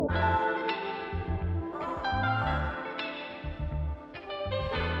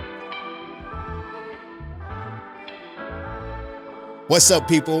What's up,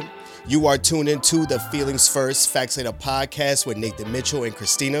 people? You are tuned into the Feelings First Facts Later podcast with Nathan Mitchell and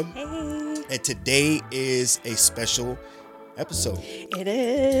Christina. Hey. And today is a special episode. It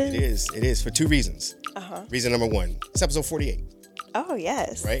is. It is for two reasons. Reason number one, it's episode 48. Oh,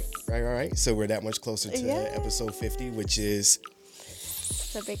 yes. Right. So we're that much closer to episode 50, which is...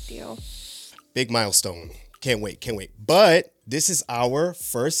 It's a big deal. Big milestone. Can't wait. But this is our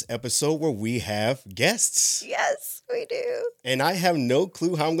first episode where we have guests. Yes, we do. And I have no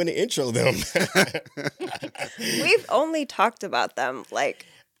clue how I'm going to intro them. We've only talked about them like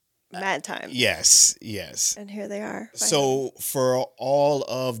mad time. Yes. And here they are. So for all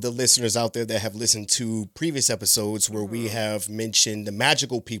of the listeners out there that have listened to previous episodes where we have mentioned the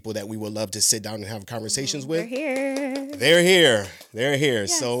magical people that we would love to sit down and have conversations with. They're here.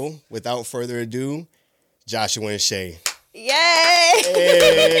 Yes. So without further ado, Joshua and Shea. Yay!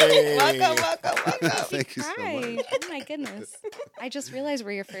 Hey. Welcome. Thank you so much. Oh my goodness. I just realized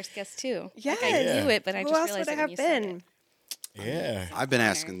we're your first guest too. Yes. Like I knew it, but I just Who else realized would it I when have you said been? it. Yeah. I've been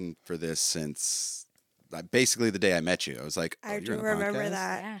asking for this since basically the day I met you. I was like, I you're do on a remember podcast?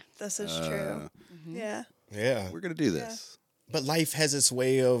 that. Yeah. This is true. Yeah. Yeah. We're going to do this. But life has its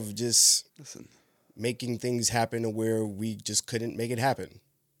way of just Listen. making things happen to where we just couldn't make it happen.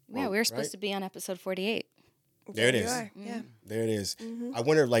 Yeah, we were supposed to be on episode 48. There it you is. are. Yeah. There it is. I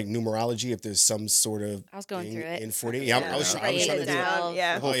wonder, like, numerology, if there's some sort of I was going thing through it. in 40. Yeah, I was trying to do it. down.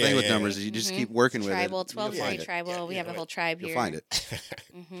 Yeah. The whole Oh, yeah, thing with yeah, numbers is you just keep working with Tribal, it. 12 You'll very find it. tribal. We have a whole tribe here. You'll find it.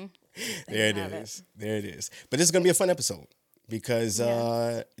 There it is. There it is. But this is going to be a fun episode because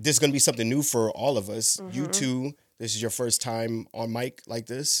this is going to be something new for all of us. You two, this is your first time on mic like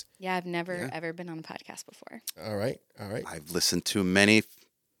this. Yeah, I've never ever been on a podcast before. All right. I've listened to many,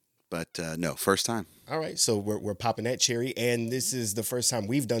 but no, first time. All right. So we're popping that cherry. And this is the first time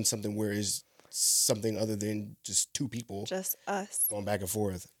we've done something where it's something other than just two people Just us. going back and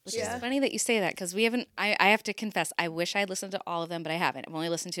forth. Which is funny that you say that because we haven't, I have to confess, I wish I'd listened to all of them, but I haven't. I've only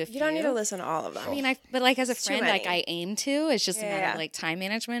listened to a few. You don't need to listen to all of them. I mean, but like as a It's too friend, like many. I aim to. It's just a matter Yeah. of like time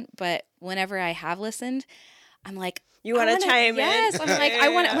management. But whenever I have listened, I'm like, You wanna chime in? Yes, I'm like, I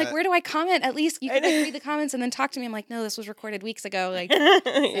want. I'm like, Yeah. where do I comment? At least you can like, read the comments and then talk to me. I'm like, no, this was recorded weeks ago. Like,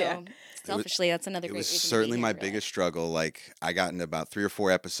 Yeah. so selfishly, that's another It great was reason. certainly to be my here, really. biggest struggle. Like, I got into about 3 or 4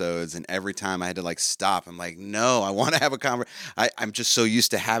 episodes, and every time I had to like stop. I'm like, no, I want to have a I'm just so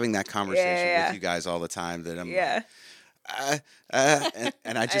used to having that conversation with you guys all the time that I'm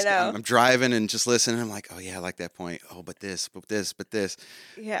and I just know. I'm driving and just listening. I'm like, oh yeah, I like that point. Oh, but this.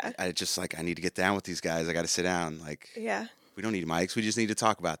 Yeah. I just like I need to get down with these guys. I got to sit down. Like, Yeah. we don't need mics. We just need to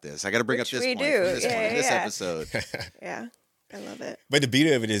talk about this. I got to bring Which up this we point do. from this Yeah, point in this yeah. episode. Yeah. I love it. But the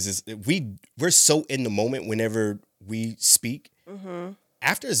beauty of it is we're so in the moment whenever we speak.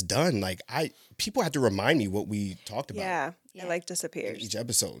 After it's done, like people have to remind me what we talked about Yeah. Yeah. It like disappears. each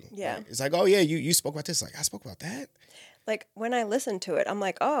episode. Yeah. Like, it's like, oh yeah, you spoke about this. Like, I spoke about that. Like when I listen to it, I'm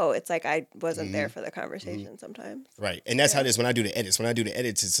like, oh, it's like I wasn't there for the conversation sometimes. Right. And that's how it is when I do the edits. When I do the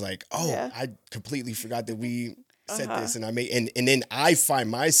edits, it's like, oh, Yeah. I completely forgot that we said this and I made and then I find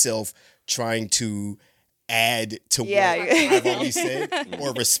myself trying to add to what I've already said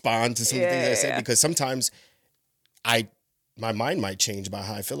or respond to some of the things I said because sometimes my mind might change about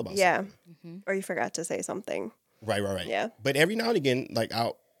how I feel about Yeah. something. Or you forgot to say something. Right. Yeah. But every now and again, like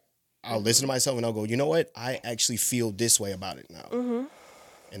I'll listen to myself and I'll go, you know what? I actually feel this way about it now.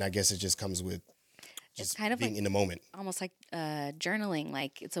 And I guess it just comes with just kind of being like- in the moment. Almost like journaling.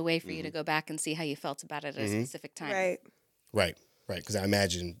 Like it's a way for you to go back and see how you felt about it at a specific time. Right. Right. Because I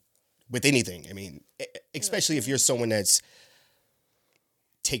imagine with anything, I mean, especially if you're someone that's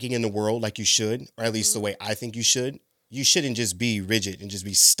taking in the world like you should, or at least the way I think you shouldn't just be rigid and just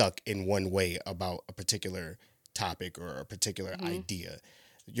be stuck in one way about a particular topic or a particular idea.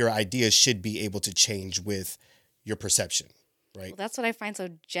 Your ideas should be able to change with your perception, right? Well, that's what I find so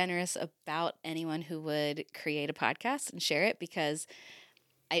generous about anyone who would create a podcast and share it because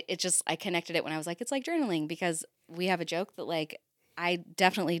I connected it when I was like, it's like journaling because we have a joke that like I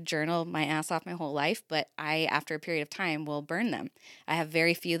definitely journal my ass off my whole life, but I, after a period of time, will burn them. I have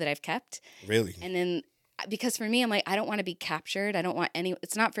very few that I've kept. Really? And then because for me, I'm like, I don't want to be captured. I don't want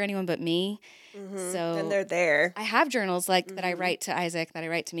it's not for anyone but me. So And they're there. I have journals like that I write to Isaac, that I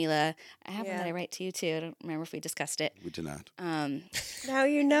write to Mila. I have one that Yeah. I write to you too. I don't remember if we discussed it. We did not. Now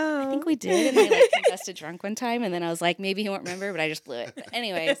you know. I think we did, and I like confessed to drunk one time, and then I was like, maybe he won't remember, but I just blew it. But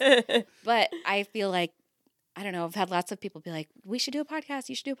anyways, but I feel like I don't know. I've had lots of people be like, we should do a podcast.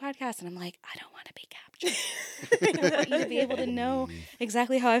 You should do a podcast. And I'm like, I don't want to be captured. I want you to be able to know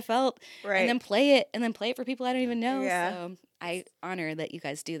exactly how I felt and then play it for people I don't even know. Yeah. So I honor that you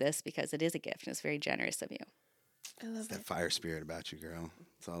guys do this because it is a gift and it's very generous of you. I love That fire spirit about you, girl.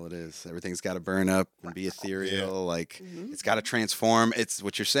 That's all it is. Everything's got to burn up and be ethereal. Like, it's got to transform. It's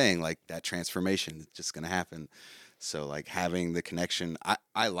what you're saying, like that transformation is just going to happen. So, like, having the connection,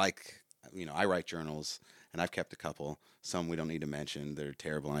 I like, I write journals. And I've kept a couple. Some we don't need to mention. They're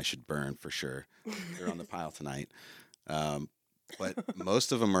terrible and I should burn for sure. They're on the pile tonight. But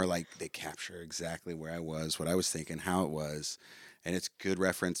most of them are like, they capture exactly where I was, what I was thinking, how it was. And it's good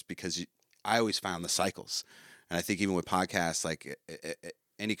reference because I always found the cycles. And I think even with podcasts, like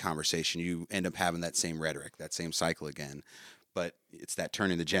any conversation, you end up having that same rhetoric, that same cycle again. But it's that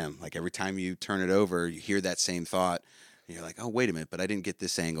turning the gem. Like every time you turn it over, you hear that same thought. And you're like, oh, wait a minute, but I didn't get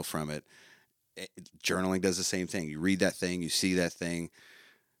this angle from it. Journaling does the same thing. You read that thing, you see that thing,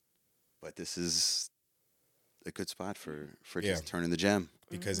 but this is a good spot for just turning the gem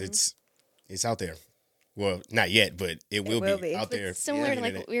because it's out there. Well, not yet, but it will be out there. It's similar to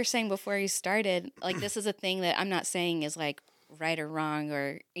like what we were saying before you started. Like this is a thing that I'm not saying is like right or wrong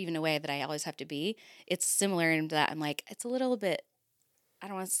or even a way that I always have to be. It's similar in that I'm like it's a little bit.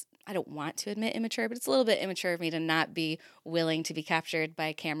 I don't want to admit immature, but it's a little bit immature of me to not be willing to be captured by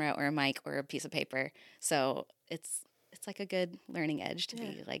a camera or a mic or a piece of paper. So it's like a good learning edge to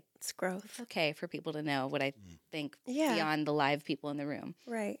be like, it's growth. It's okay for people to know what I think Yeah. beyond the live people in the room.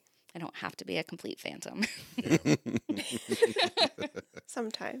 Right. I don't have to be a complete phantom.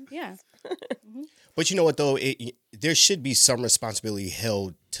 Sometimes. Yeah. But you know what, though? There should be some responsibility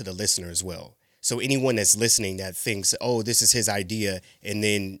held to the listener as well. So anyone that's listening that thinks, oh, this is his idea, and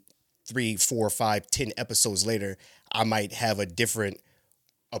then 3, 4, 5, 10 episodes later, I might have a different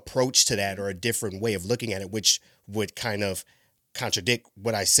approach to that or a different way of looking at it, which would kind of contradict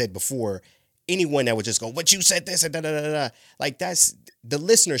what I said before. Anyone that would just go, what you said this and da-da-da-da. Like that's, the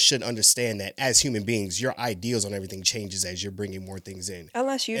listener should understand that as human beings, your ideals on everything changes as you're bringing more things in.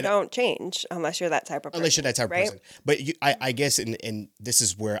 Unless you don't change, unless you're that type of person. Unless you're that type right? of person. But I guess, and this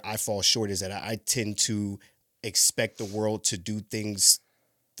is where I fall short, is that I tend to expect the world to do things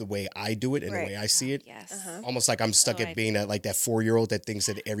the way I do it and the way I see it. Yes. Almost like I'm stuck at being that 4-year-old that thinks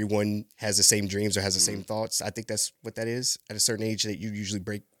that everyone has the same dreams or has the same thoughts. I think that's what that is at a certain age that you usually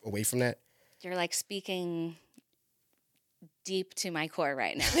break away from that. You're like speaking deep to my core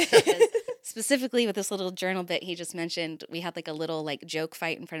right now. Because specifically with this little journal bit he just mentioned, we had like a little like joke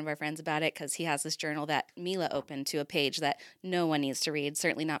fight in front of our friends about it because he has this journal that Mila opened to a page that no one needs to read.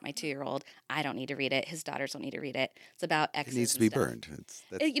 Certainly not my 2-year-old. I don't need to read it. His daughters don't need to read it. It's about exes. It needs to be burned.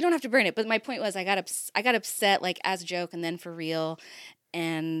 You don't have to burn it. But my point was I got upset like as a joke and then for real.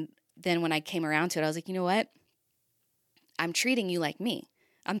 And then when I came around to it, I was like, you know what? I'm treating you like me.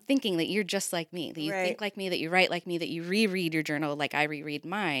 I'm thinking that you're just like me, that you think like me, that you write like me, that you reread your journal like I reread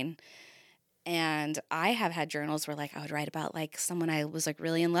mine. And I have had journals where like I would write about like someone I was like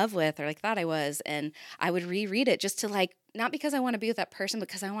really in love with or like thought I was, and I would reread it just to like, not because I want to be with that person, but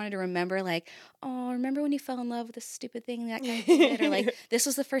because I wanted to remember like, oh, remember when you fell in love with this stupid thing that guy did? Or like, this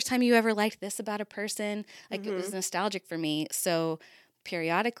was the first time you ever liked this about a person. Like it was nostalgic for me. So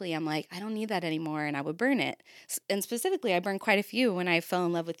periodically I'm like, I don't need that anymore, and I would burn it. And specifically, I burned quite a few when I fell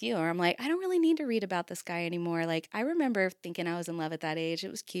in love with you, or I'm like, I don't really need to read about this guy anymore. Like, I remember thinking I was in love at that age.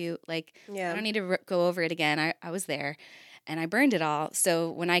 It was cute. Like, I don't need to go over it again. I was there. And I burned it all. So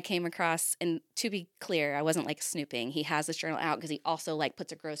when I came across, and to be clear, I wasn't like snooping. He has this journal out because he also like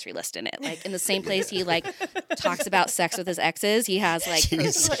puts a grocery list in it. Like in the same place he like talks about sex with his exes, he has like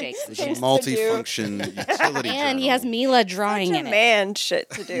protein shakes. It's a multi-function utility And journal. he has Mila drawing in it. Man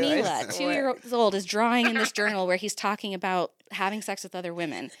shit to do. Mila, 2 years old, is drawing in this journal where he's talking about having sex with other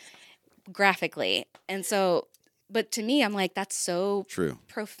women graphically. And so, but to me, I'm like, that's so true,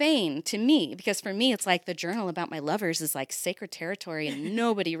 profane to me, because for me, it's like the journal about my lovers is like sacred territory and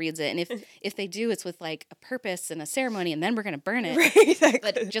nobody reads it. And if they do, it's with like a purpose and a ceremony, and then we're going to burn it. Right, exactly.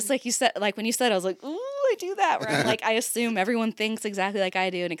 But just like you said, like when you said, I was like, ooh, I do that. Where I'm like, I assume everyone thinks exactly like I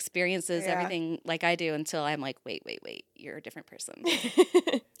do and experiences everything like I do until I'm like, wait, you're a different person.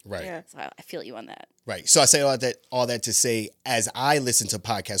 Right. Yeah. So I feel you on that. Right. So I say all that to say, as I listen to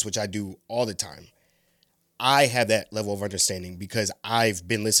podcasts, which I do all the time, I have that level of understanding because I've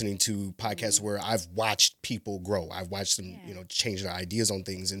been listening to podcasts where I've watched people grow. I've watched them, change their ideas on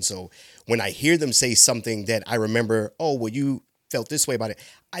things. And so when I hear them say something that I remember, oh, well, you felt this way about it,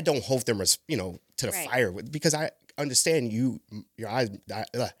 I don't hold them, to the fire, because I understand your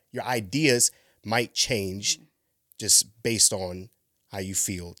ideas might change just based on how you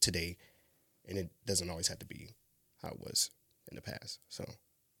feel today. and it doesn't always have to be how it was in the past. So,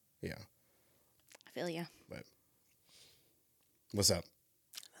 yeah. I feel you. But what's up?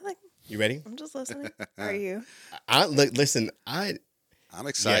 Like, You ready? I'm just listening. Are you? Listen. I'm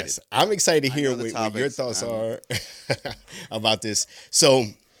excited. Yes, I'm excited to I hear know the what your topics. thoughts are about this. So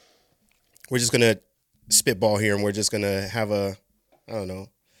we're just gonna spitball here, and we're just gonna have I don't know,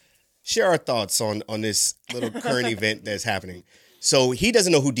 share our thoughts on this little current event that's happening. So he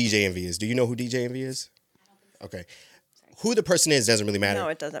doesn't know who DJ Envy is. Do you know who DJ Envy is? Okay. Who the person is doesn't really matter. No,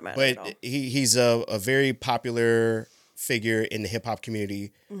 it doesn't matter at all. But he's a very popular figure in the hip hop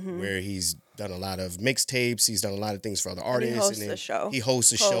community, where he's done a lot of mixtapes. He's done a lot of things for other artists. He hosts a show. He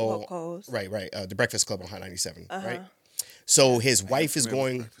hosts a show. Right. The Breakfast Club on Hot 97. Right. So his wife is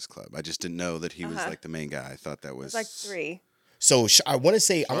going. Breakfast Club. I just didn't know that he was like the main guy. I thought that was It's like 3. So I want to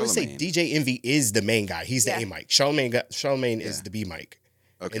say Charlemagne. DJ Envy is the main guy. He's the Yeah. A mic. Charlemagne is the B mic.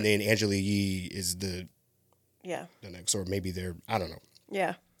 Okay. And then Angela Yee is the Yeah. next, or maybe they're, I don't know.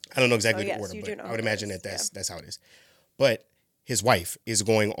 Yeah. I don't know exactly yes, the order, you do but know I would who it imagine is, that's how it is. But his wife is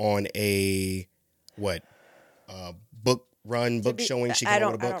going on a book showing. She I can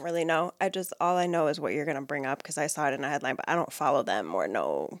write a book. don't really know. All I know is what you're gonna bring up because I saw it in a headline, but I don't follow them or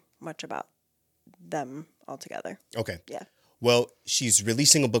know much about them altogether. Okay. Yeah. Well, she's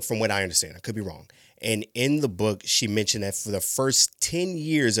releasing a book from what I understand. I could be wrong. And in the book, she mentioned that for the first 10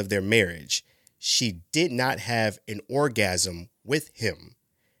 years of their marriage, she did not have an orgasm with him.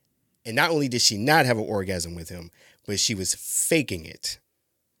 And not only did she not have an orgasm with him, but she was faking it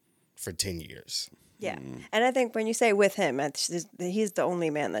for 10 years. Yeah. And I think when you say with him, he's the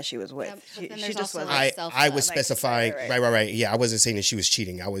only man that she was with. Yeah, but she then she there's just also, wasn't. like, I was self-love. specifying, right. Yeah, I wasn't saying that she was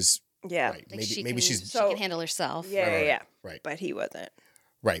cheating. I was, Yeah. right. Like she Maybe can, she's, she can handle herself. Yeah. right. But he wasn't.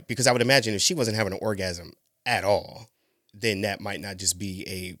 Right, because I would imagine if she wasn't having an orgasm at all, then that might not just be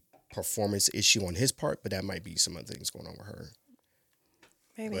a performance issue on his part, but that might be some other things going on with her.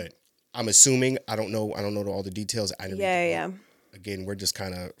 Maybe. But I'm assuming, I don't know all the details. I didn't read the book. Yeah. Again, we're just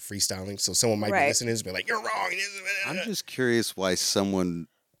kind of freestyling, so someone might be Right. listening and be like, "You're wrong." I'm just curious why someone.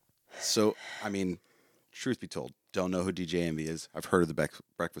 So I mean, truth be told, don't know who DJ Envy is. I've heard of the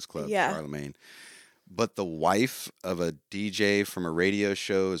Breakfast Club, Yeah. Charlemagne. But the wife of a DJ from a radio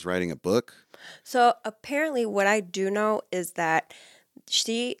show is writing a book. So apparently, what I do know is that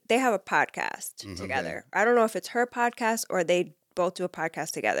they have a podcast together. I don't know if it's her podcast or they both do a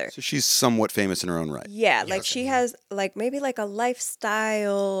podcast together. So she's somewhat famous in her own right. Yeah, like she has like maybe like a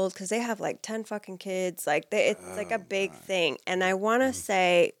lifestyle because they have like 10 fucking kids. Like it's like a big thing. And I want to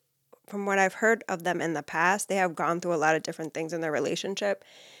say, from what I've heard of them in the past, they have gone through a lot of different things in their relationship,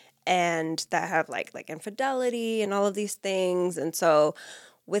 and that have like infidelity and all of these things. And so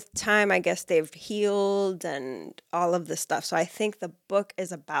with time, I guess they've healed and all of this stuff. So I think the book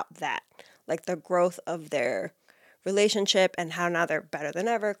is about that, like the growth of their relationship and how now they're better than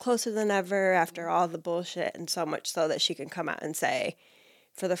ever, closer than ever after all the bullshit, and so much so that she can come out and say,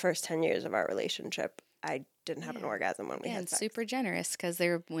 for the first 10 years of our relationship, I didn't have an orgasm when we Yeah, had and sex. super generous because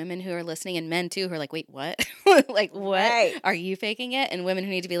there are women who are listening and men too who are like, wait, what? Like, what? Right. Are you faking it? And women who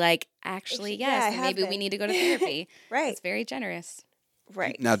need to be like, actually, Yeah, yes, I and have maybe we been. need to go to therapy. Right. It's very generous.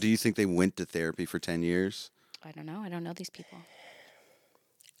 Right. Now, do you think they went to therapy for 10 years? I don't know. I don't know these people.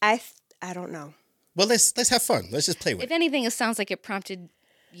 I don't know. Well, let's have fun. Let's just play with If it. anything, it sounds like it prompted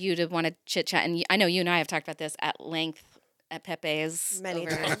you to want to chit chat. And I know you and I have talked about this at length at Pepe's Many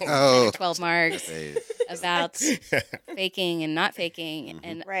over times. 10 Oh. or 12 marks They- about faking and not faking.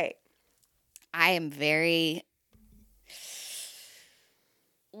 And Right. I am very.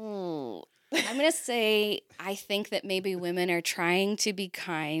 Ooh, I'm going to say I think that maybe women are trying to be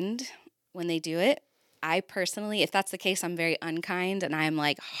kind when they do it. I personally, if that's the case, I'm very unkind and I'm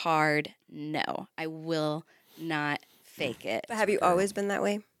like hard no. I will not fake it. But have you always been that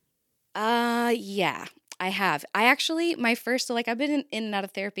way? Yeah, I have. I actually, my first, so like I've been in and out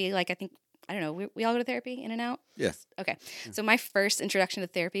of therapy. Like I think, I don't know, we all go to therapy in and out? Yeah. Okay. So my first introduction to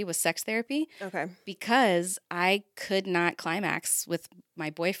therapy was sex therapy Okay. because I could not climax with my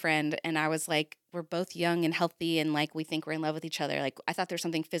boyfriend. And I was like, we're both young and healthy and like we think we're in love with each other. Like I thought there was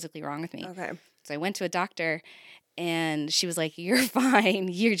something physically wrong with me. Okay. So I went to a doctor and she was like, you're fine.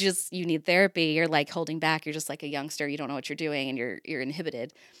 You need therapy. You're like holding back. You're just like a youngster. You don't know what you're doing and you're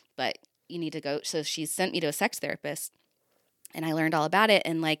inhibited, but you need to go. So she sent me to a sex therapist and I learned all about it.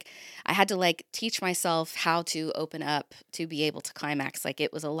 And like, I had to like teach myself how to open up to be able to climax. Like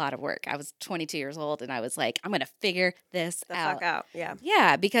it was a lot of work. I was 22 years old and I was like, I'm going to figure this The out. fuck out. Yeah.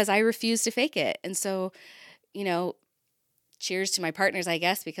 Yeah, because I refused to fake it. And so, you know, cheers to my partners, I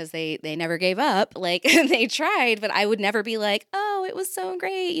guess, because they never gave up. Like they tried, but I would never be like, oh, it was so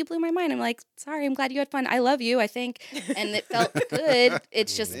great. You blew my mind. I'm like, sorry, I'm glad you had fun. I love you, I think. And it felt good.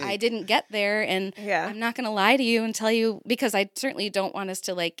 It's just, I didn't get there. And I'm not going to lie to you and tell you, because I certainly don't want us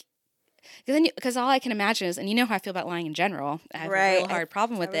to like, because all I can imagine is, and you know how I feel about lying in general. I have a real hard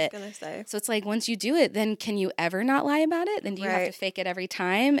problem with it. So it's like, once you do it, then can you ever not lie about it? Then do you have to fake it every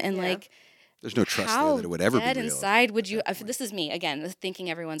time? And like, there's no trust there that it would ever be real. Inside would you? This is me again, thinking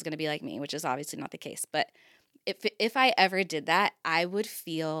everyone's going to be like me, which is obviously not the case. But if I ever did that, I would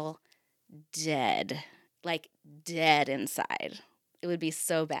feel dead, like dead inside. It would be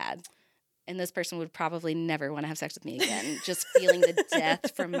so bad. And this person would probably never want to have sex with me again. Just feeling the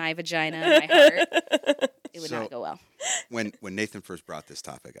death from my vagina and my heart. It would not go well. When Nathan first brought this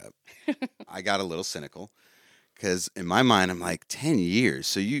topic up, I got a little cynical. Because in my mind, I'm like, 10 years.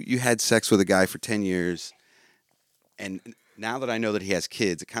 So you had sex with a guy for 10 years. And now that I know that he has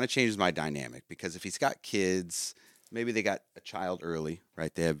kids, it kind of changes my dynamic. Because if he's got kids, maybe they got a child early,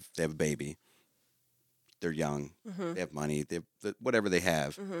 right? They have a baby. They're young. They have money. They have whatever they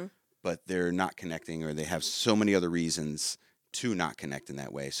have. But they're not connecting, or they have so many other reasons to not connect in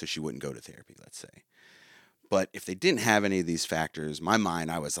that way. So she wouldn't go to therapy, let's say. But if they didn't have any of these factors, my mind,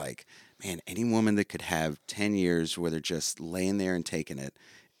 I was like, man, any woman that could have 10 years where they're just laying there and taking it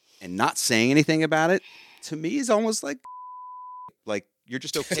and not saying anything about it, to me is almost like you're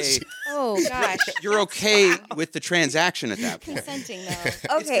just okay. Oh, gosh. You're okay with the transaction at that point. Consenting,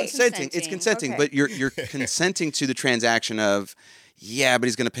 though. Okay. It's consenting, but you're consenting to the transaction of, yeah, but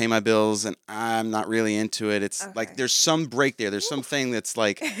he's going to pay my bills, and I'm not really into it. It's like there's some break there. There's something that's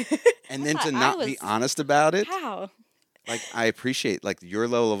like, and then to not be honest about it. How? Like, I appreciate, like, your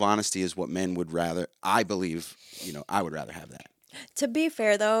level of honesty is what men would rather, I believe, I would rather have that. To be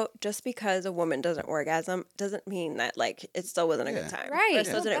fair, though, just because a woman doesn't orgasm doesn't mean that, like, it still wasn't a good time. Right. Or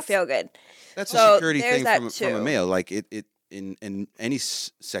still didn't feel good. That's So a security there's thing that from a too. male. Like, in any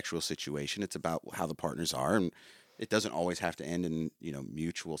sexual situation, it's about how the partners are, and it doesn't always have to end in,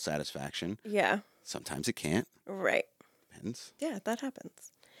 mutual satisfaction. Yeah. Sometimes it can't. Right. Depends. Yeah, that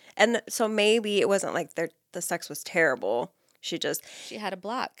happens. And so maybe it wasn't like the sex was terrible. She had a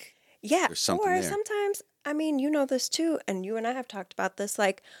block. Yeah. There's something or there. sometimes, I mean, you know this too, and you and I have talked about this,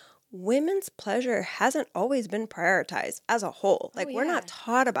 like, women's pleasure hasn't always been prioritized as a whole. Like, we're not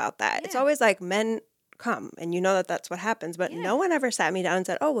taught about that. It's always like men come, and you know that that's what happens, but no one ever sat me down and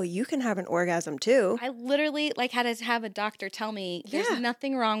said, oh, well, you can have an orgasm too. I literally had to have a doctor tell me there's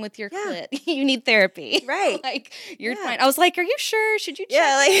nothing wrong with your clit. You need therapy. Right. Like, you're fine. I was like, are you sure? Should you check?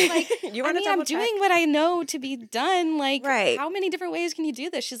 Yeah, like you want to I'm doing what I know to be done. Like, Right. how many different ways can you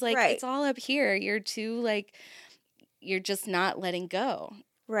do this? She's like, Right. it's all up here. You're too, like, you're just not letting go.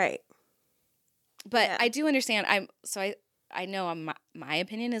 Right. But I do understand. I know my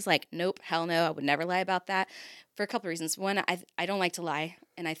opinion is like, nope, hell no, I would never lie about that for a couple of reasons. One, I don't like to lie,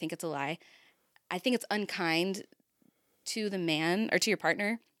 and I think it's a lie. I think it's unkind to the man or to your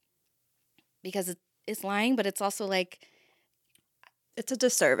partner because it's lying, but it's also like, It's a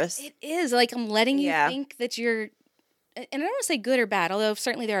disservice. it is like I'm letting you think that you're, and I don't want to say good or bad, although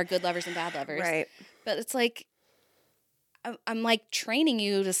certainly there are good lovers and bad lovers. Right. But it's like, I'm like training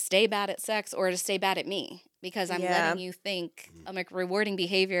you to stay bad at sex or to stay bad at me because I'm letting you think. I'm like rewarding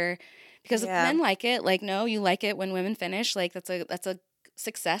behavior because men like it. Like, no, you like it when women finish. Like, that's a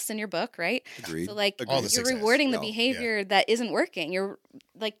success in your book, right? Agreed. So like All the you're success. rewarding the behavior that isn't working. You're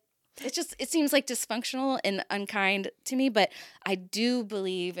like, it seems like dysfunctional and unkind to me, but I do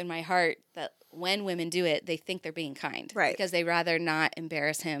believe in my heart that when women do it, they think they're being kind. Right. Because they rather not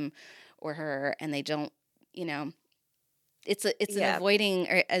embarrass him or her, and they don't, it's an avoiding,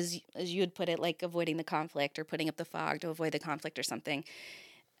 or as you would put it, like avoiding the conflict or putting up the fog to avoid the conflict or something.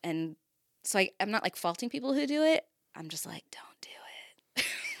 And so I'm not like faulting people who do it. I'm just like, don't do it.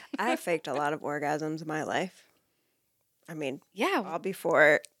 I faked a lot of orgasms in my life. I mean, Yeah. all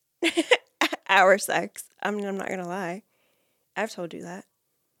before our sex. I mean, I'm not gonna lie. I've told you that.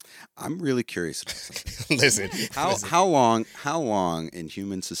 I'm really curious about something. Listen. How long in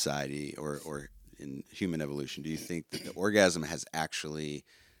human society or in human evolution do you think that the orgasm has actually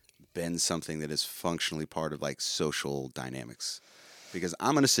been something that is functionally part of like social dynamics? Because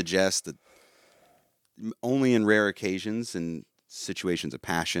I'm going to suggest that only in rare occasions and situations of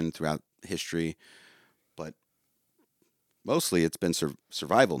passion throughout history, but mostly it's been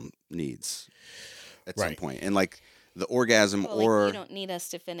survival needs at some point. And like the orgasm Well, like, you don't need us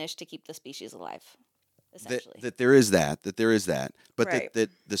to finish to keep the species alive. Essentially. That there is that, but Right. that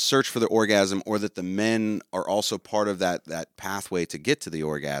the search for the orgasm, or that the men are also part of that pathway to get to the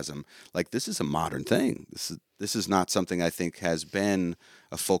orgasm. Like, this is a modern thing. This this is not something I think has been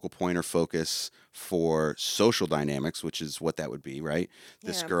a focal point or focus for social dynamics, which is what that would be, right?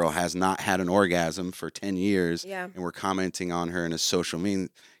 This Yeah. girl has not had an orgasm for 10 years, Yeah. and we're commenting on her in a social mean,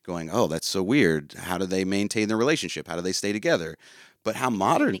 going, oh, that's so weird. How do they maintain their relationship? How do they stay together? But how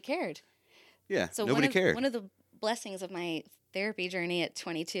modern. Nobody cared. Yeah, So nobody cared. One of the blessings of my therapy journey at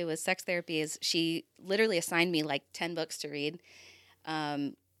 22 was sex therapy. Is she literally assigned me like 10 books to read,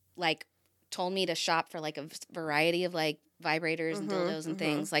 like told me to shop for like a variety of like vibrators and dildos and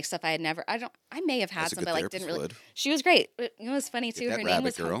things, like stuff I had never. I may have had That's a some, good but like therapist didn't really. would. She was great. But it was funny too. that Her name rabbit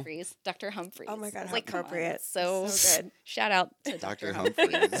was girl. Humphreys, Dr. Humphreys. Oh my God, how Like, come on. appropriate. So So good. Shout out to Dr. Dr.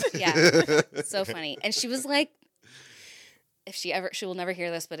 Humphreys. Humphreys. Yeah, so funny. And she was like, if she will never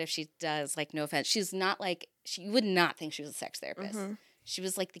hear this, but if she does, like, no offense, she's not like, you would not think she was a sex therapist. She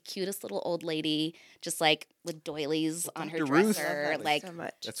was like the cutest little old lady, just like with doilies on her Dr. Ruth. dresser. Love that Like, so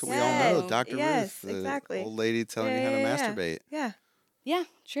much. That's what we all know, Yes. Dr. Yes, Ruth, the exactly. old lady telling you how to masturbate. Yeah. yeah,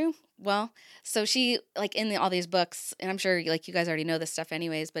 true. Well, so she, like, in all these books, and I'm sure, like, you guys already know this stuff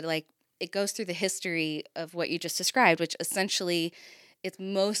anyways, but, like, it goes through the history of what you just described, which essentially it's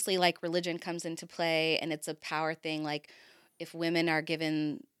mostly like religion comes into play and it's a power thing. Like, if women are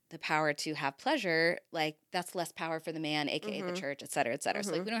given the power to have pleasure, like, that's less power for the man, aka the church, et cetera, et cetera.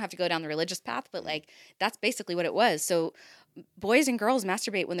 So, like, we don't have to go down the religious path, but, like, that's basically what it was. So boys and girls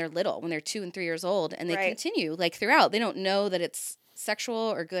masturbate when they're little, when they're 2 and 3 years old, and they Right. continue, like, throughout. They don't know that it's sexual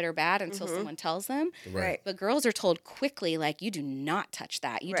or good or bad until someone tells them. Right. But girls are told quickly, like, you do not touch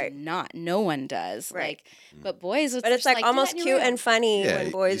that. You Right. do not. No one does. Right. Like, but boys, But it's like do that almost in your cute room. and funny Yeah, when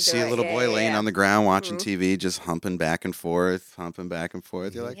boys you see do a it. little Yeah, boy yeah, laying yeah. on the ground watching TV, just humping back and forth, humping back and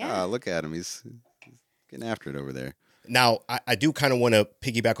forth. You're like, Yeah. look at him. He's getting after it over there. Now, I do kind of want to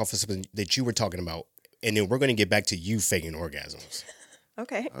piggyback off of something that you were talking about, and then we're going to get back to you faking orgasms.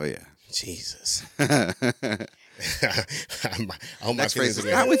 Okay. Oh, yeah. Jesus. Next I hope my phrase feelings is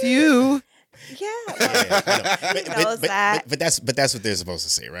are not with you. Yeah. Yeah, I know. He knows that. But that's what they're supposed to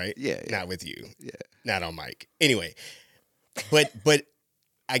say, right? Yeah. Not with you. Yeah. Not on mic. Anyway, but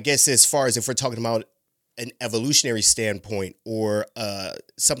I guess as far as if we're talking about an evolutionary standpoint or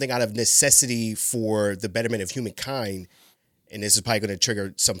something out of necessity for the betterment of humankind, and this is probably going to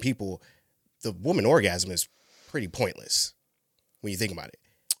trigger some people, the woman orgasm is pretty pointless when you think about it.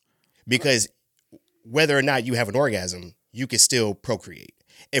 Because whether or not you have an orgasm, you can still procreate.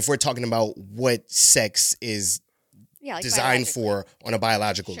 If we're talking about what sex is Yeah, like designed biologically. for on a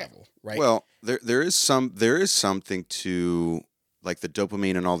biological Sure. level, right? Well, there is something to like the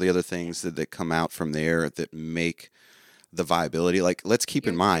dopamine and all the other things that come out from there that make the viability. Like, let's keep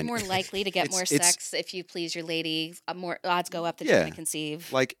in mind, You're more likely to get more it's- sex if you please your lady. More odds go up that Yeah. you're going to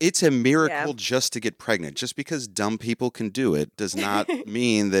conceive. like, it's a miracle Yeah. just to get pregnant. Just because dumb people can do it does not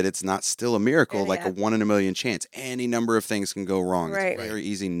mean that it's not still a miracle, like Yeah. a 1 in a million chance. Any number of things can go wrong. Right. It's very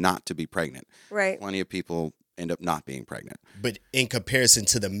easy not to be pregnant. Right. Plenty of people end up not being pregnant. But in comparison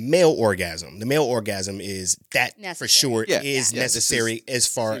to the male orgasm is that for Necessary. sure Yeah. is Yeah. This necessary as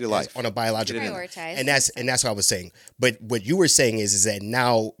far key to as life. on a biological level. Prioritize. And that's what I was saying. But what you were saying is that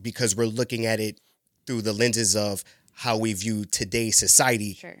now because we're looking at it through the lenses of how we view today's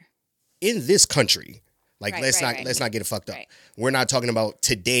society Sure. in this country, like Right, let's right, not get it fucked up. Right. We're not talking about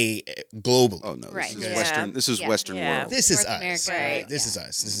today globally. Oh no, Right. this is Yeah. Western. This is Yeah. Western Yeah. world. This is North us. America, Right. right. This is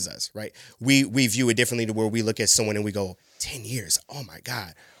us. This is us, right? We view it differently to where we look at someone and we go, 10 years. Oh my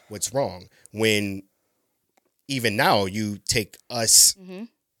God, what's wrong? When even now you take us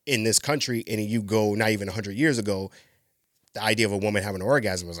in this country and you go not even 100 years ago, the idea of a woman having an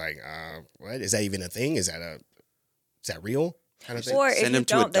orgasm was like, what? Is that even a thing? Is that real? Kind of thing. Or if Send you him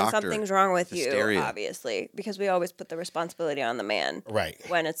to a don't, then doctor. something's wrong with Hysteria. you, obviously, because we always put the responsibility on the man. Right.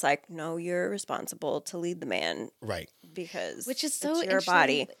 When it's like, no, you're responsible to lead the man Right. because Which is so it's your interesting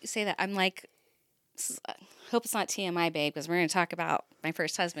body. that you say that. I'm like, hope it's not TMI, babe, because we're going to talk about my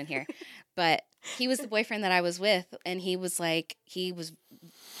first husband here. But he was the boyfriend that I was with, and he was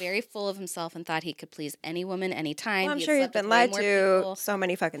very full of himself and thought he could please any woman anytime. Well, I'm He had sure he's slept with been way lied more to people. so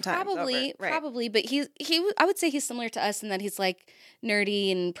many fucking times. Probably, over. Right. probably, but I would say he's similar to us in that he's like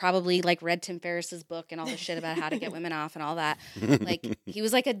nerdy and probably like read Tim Ferriss's book and all the shit about how to get women off and all that. Like he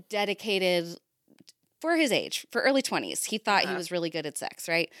was like a dedicated for his age, for early 20s. He thought he was really good at sex,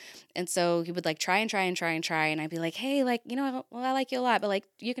 right? And so he would like try and try and try and try, and I'd be like, hey, like, you know, well, I like you a lot, but like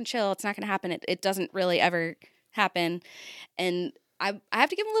you can chill. It's not going to happen. It doesn't really ever happen, and I have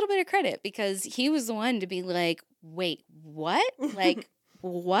to give him a little bit of credit because he was the one to be like, wait, what? Like,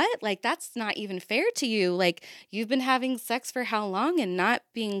 what? Like, that's not even fair to you. Like, you've been having sex for how long and not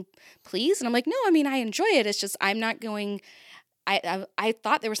being pleased? And I'm like, no, I mean, I enjoy it. It's just I'm not going I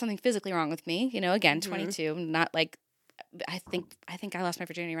thought there was something physically wrong with me. Again, 22, not like, I think I lost my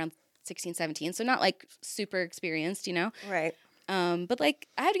virginity around 16, 17. So not like super experienced, Right. But like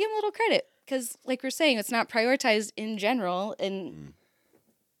I had to give him a little credit because like we're saying, it's not prioritized in general. And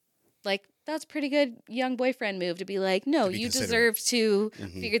like, that's a pretty good young boyfriend move to be like, no, you deserve to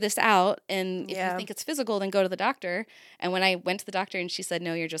figure this out. And if you think it's physical, then go to the doctor. And when I went to the doctor and she said,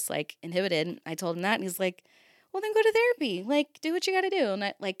 no, you're just like inhibited, I told him that. And he's like, well, then go to therapy. Like, do what you got to do. And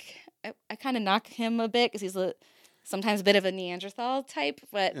I kind of knock him a bit because he's sometimes a bit of a Neanderthal type,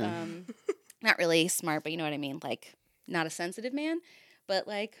 but not really smart, but you know what I mean? Like, not a sensitive man, but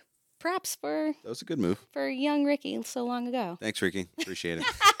like, props for... That was a good move. For young Ricky so long ago. Thanks, Ricky. Appreciate it.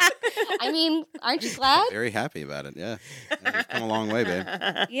 I mean, aren't you glad? Very happy about it, yeah. You've come a long way, babe.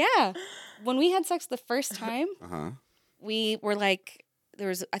 Yeah. When we had sex the first time, we were like,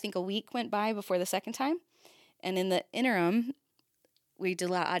 I think a week went by before the second time. And in the interim, we did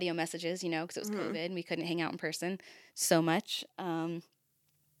a lot of audio messages, because it was COVID and we couldn't hang out in person so much. And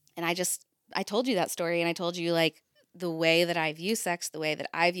I told you that story, and I told you, like, the way that I view sex, the way that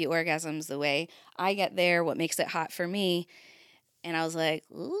I view orgasms, the way I get there, what makes it hot for me. And I was like,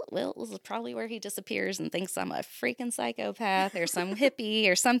 well, this is probably where he disappears and thinks I'm a freaking psychopath or some hippie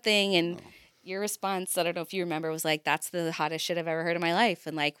or something. And your response, I don't know if you remember, was like, that's the hottest shit I've ever heard in my life.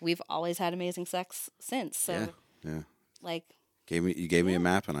 And like, we've always had amazing sex since. So yeah. Like, you gave me a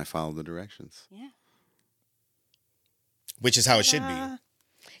map and I followed the directions. Yeah. Which is how it should be.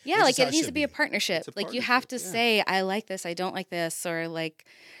 Yeah, like it needs to be a partnership. Like you have to say, I like this, I don't like this, or like.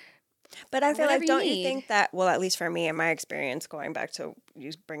 But I feel like, don't you think that, well, at least for me, in my experience, going back to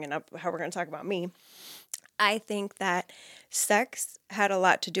you bringing up how we're going to talk about me, I think that sex had a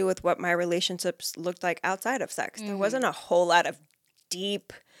lot to do with what my relationships looked like outside of sex. There wasn't a whole lot of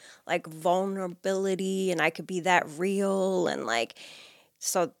deep, like, vulnerability, and I could be that real, and like,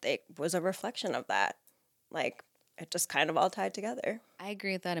 so it was a reflection of that. Like, it just kind of all tied together. I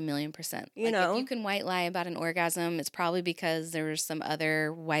agree with that 1,000,000%. You know, if you can white lie about an orgasm, it's probably because there were some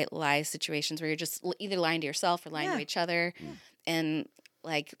other white lie situations where you're just either lying to yourself or lying to each other. And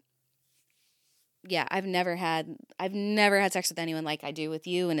like, I've never had sex with anyone like I do with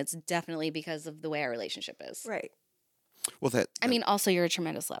you, and it's definitely because of the way our relationship is. Right. Well, I mean, also you're a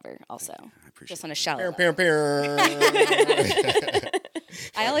tremendous lover. Also, I appreciate just on a shallow Pew, level. pew, pew.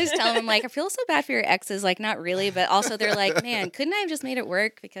 I always tell them, like, I feel so bad for your exes. Like, not really, but also they're like, man, couldn't I have just made it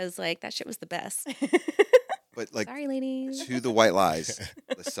work? Because, like, that shit was the best. But, like, sorry, ladies. To the white lies,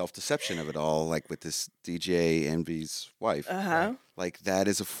 the self-deception of it all, like with this DJ Envy's wife, like that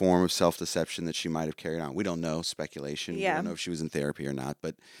is a form of self-deception that she might have carried on. We don't know, speculation. We don't know if she was in therapy or not.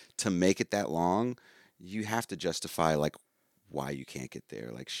 But to make it that long, you have to justify, like, why you can't get there.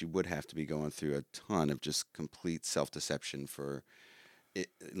 Like, she would have to be going through a ton of just complete self-deception for it,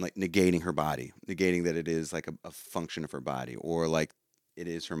 like negating her body, negating that it is like a function of her body, or like it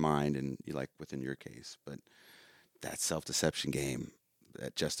is her mind, and you like within your case. But that self-deception game,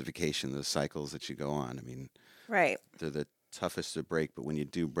 that justification, those cycles that you go on, I mean, they're the toughest to break, but when you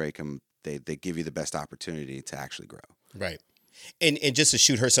do break them, they give you the best opportunity to actually grow. Right. And just to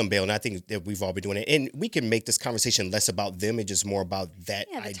shoot her some bail, and I think that we've all been doing it, and we can make this conversation less about them and just more about that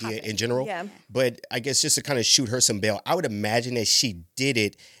idea in general. Yeah. But I guess just to kind of shoot her some bail, I would imagine that she did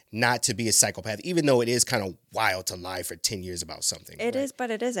it not to be a psychopath, even though it is kind of wild to lie for 10 years about something. It is,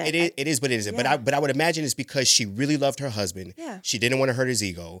 but it isn't. It is, but it isn't. Yeah. But I would imagine it's because she really loved her husband. Yeah. She didn't want to hurt his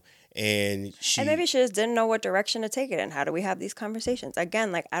ego. And maybe she just didn't know what direction to take it in. How do we have these conversations?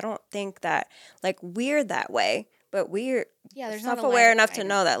 Again, like, I don't think that, like, we're that way. But we're self-aware enough to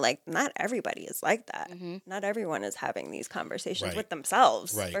know that, like, not everybody is like that. Not everyone is having these conversations with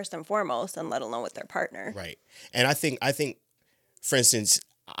themselves, first and foremost, and let alone with their partner. Right. And I think, for instance,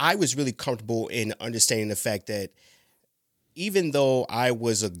 I was really comfortable in understanding the fact that even though I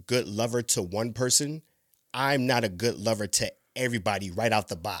was a good lover to one person, I'm not a good lover to everybody right out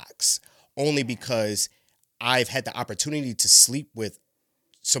the box. Only because I've had the opportunity to sleep with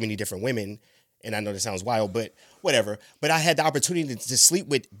so many different women. And I know that sounds wild, but whatever. But I had the opportunity to sleep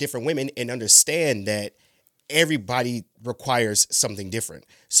with different women and understand that everybody requires something different.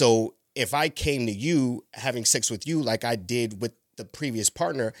 So if I came to you having sex with you like I did with the previous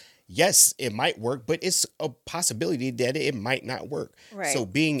partner, yes, it might work, but it's a possibility that it might not work. Right. So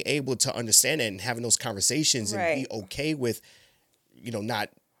being able to understand that and having those conversations and be okay with, not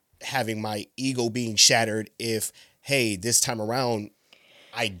having my ego being shattered if, hey, this time around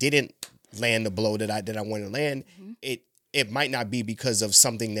I didn't land the blow that I wanted to land. It might not be because of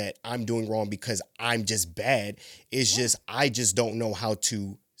something that I'm doing wrong because I'm just bad. It's just I just don't know how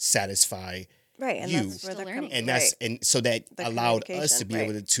to satisfy Right, and you. that's where Still they're learning. coming. And that's and so that The allowed us to communication, be right.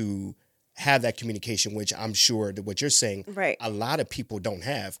 able to have that communication, which I'm sure that what you're saying, Right. a lot of people don't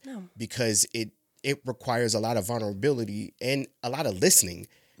have No. because it requires a lot of vulnerability and a lot of listening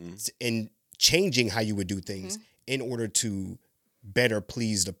and changing how you would do things in order to better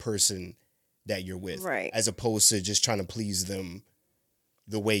please the person that you're with, Right. as opposed to just trying to please them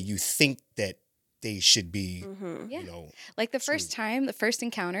the way you think that they should be. Mm-hmm. Yeah. You know, Like the first time, the first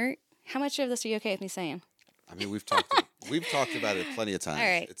encounter. How much of this are you okay with me saying? I mean, we've talked about it plenty of times. All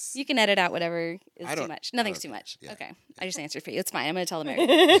right. It's You can edit out whatever is I too don't- much. I Nothing's don't too care. much. Yeah. Okay. I just answered for you. It's fine. I'm going to tell America. I'm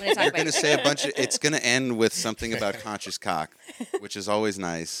going to talk You're about going to say a bunch of. It's going to end with something about conscious cock, which is always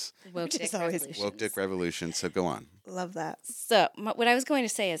nice. woke dick It's always- revolutions. Woke dick revolution. So go on. Love that. So what I was going to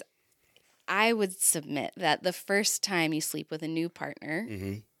say is, I would submit that the first time you sleep with a new partner,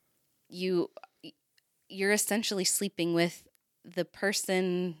 you're essentially sleeping with the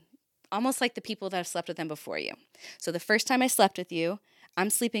person, almost like the people that have slept with them before you. So the first time I slept with you, I'm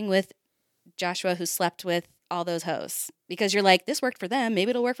sleeping with Joshua, who slept with all those hoes, because you're like, this worked for them, maybe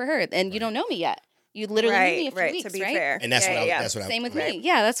it'll work for her, and you don't know me yet. You literally knew me a few weeks, to be right? fair. and that's that's what Same with I, me.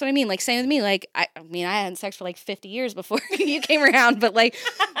 Yeah, that's what I mean. Like, same with me. Like, I mean, I hadn't sex for like 50 years before you came around, but like,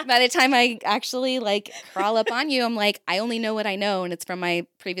 by the time I actually like crawl up on you, I'm like, I only know what I know, and it's from my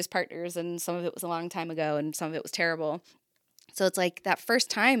previous partners, and some of it was a long time ago, and some of it was terrible. So it's like that first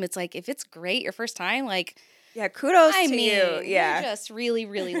time, it's like, if it's great your first time, like, Yeah, kudos I to mean, you. Yeah. you're just really,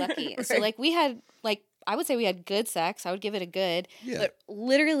 really lucky. So Right. like, we had like, I would say we had good sex. I would give it a good, Yeah. but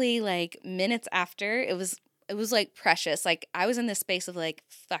literally like minutes after, it was like precious. Like, I was in this space of like,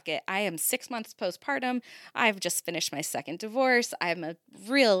 fuck it. I am 6 months postpartum. I've just finished my second divorce. I'm a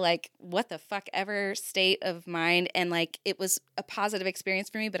real like, what the fuck ever state of mind. And like, it was a positive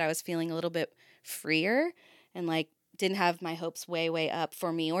experience for me, but I was feeling a little bit freer and like didn't have my hopes way, way up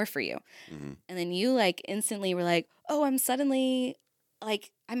for me or for you. Mhm. And then you like instantly were like, oh, I'm suddenly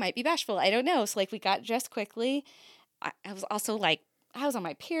like, I might be bashful. I don't know. So like, we got dressed quickly. I was also like, I was on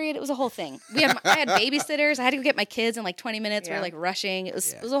my period. It was a whole thing. I had babysitters. I had to go get my kids in like 20 minutes. We Yeah. were like rushing. It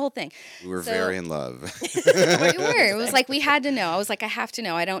was Yeah. it was a whole thing. We were So- very in love. We were. It was like we had to know. I was like, I have to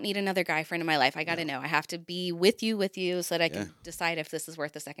know. I don't need another guy friend in my life. I got to know. I have to be with you so that I can decide if this is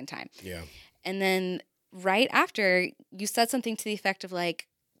worth a second time. yeah. And then right after, you said something to the effect of like,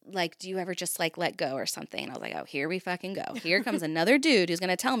 do you ever just like let go or something? And I was like, oh, here we fucking go. Here comes another dude who's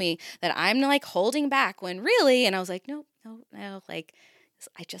going to tell me that I'm like holding back when really, and I was like, no, like,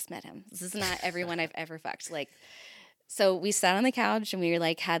 I just met him. This is not everyone I've ever fucked. Like, so we sat on the couch and we were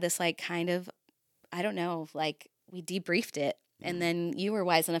like, had this like kind of, I don't know, like we debriefed it. And then you were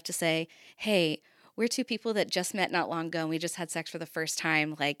wise enough to say, hey, we're two people that just met not long ago and we just had sex for the first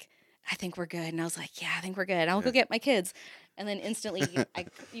time. Like, I think we're good. And I was like, yeah, I think we're good. I'll go get my kids. And then instantly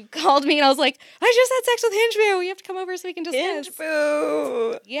you called me and I was like, I just had sex with Hinge Boo. We have to come over so we can discuss. Hinge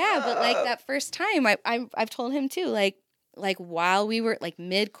boo. Yeah, but like that first time, I've told him too, like while we were like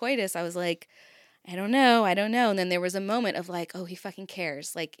mid coitus, I was like, I don't know. And then there was a moment of like, oh, he fucking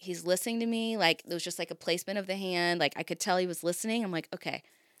cares. Like he's listening to me. Like there was just like a placement of the hand. Like I could tell he was listening. I'm like, okay,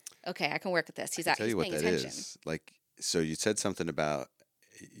 I can work with this. He's I'll tell he's you what paying that attention. is. Like, so you said something about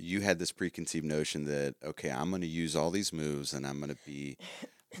you had this preconceived notion that, okay, I'm going to use all these moves and I'm going to be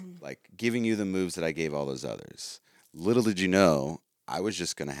like giving you the moves that I gave all those others. Little did you know, I was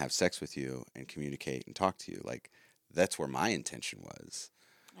just going to have sex with you and communicate and talk to you. Like, that's where my intention was.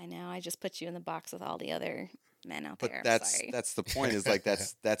 I know. I just put you in the box with all the other men out But there. I'm that's sorry. that's the point. Is like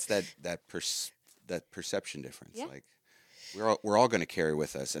that perception difference. Yeah. Like we're all going to carry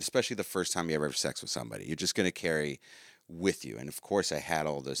with us, and especially the first time you ever have sex with somebody, you're just going to carry with you. And of course, I had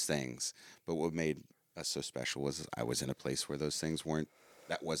all those things, but what made us so special was I was in a place where those things weren't.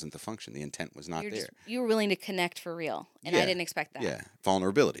 That wasn't the function. The intent was not there. You were willing to connect for real, and I Yeah. didn't expect that. Yeah,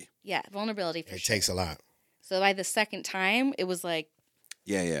 vulnerability. Yeah, vulnerability for It sure. takes a lot. So by the second time, it was like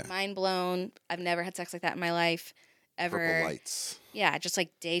Yeah. mind blown. I've never had sex like that in my life ever. Purple lights. Yeah, just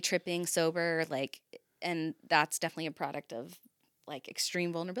like day tripping, sober, like, and that's definitely a product of like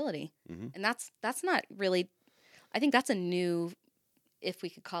extreme vulnerability. Mhm. And that's not really. I think that's a new, if we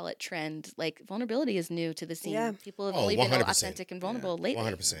could call it, trend. Like vulnerability is new to the scene. Yeah. People have Oh, only been 100%. authentic and vulnerable lately.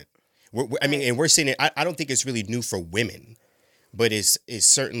 100%. I mean, and we're seeing it. I don't think it's really new for women, but it's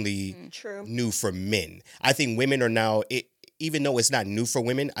certainly True. new for men. I think women are now, even though it's not new for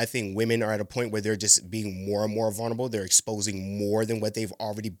women, I think women are at a point where they're just being more and more vulnerable. They're exposing more than what they've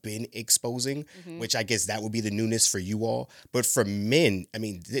already been exposing, which I guess that would be the newness for you all. But for men, I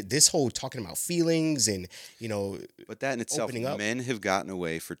mean, this whole talking about feelings and, But that in itself, Opening up. men have gotten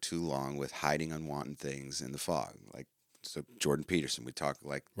away for too long with hiding unwanted things in the fog. Like so Jordan Peterson, we talk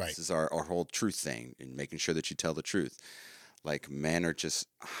like Right. this is our whole truth thing and making sure that you tell the truth. Like men are just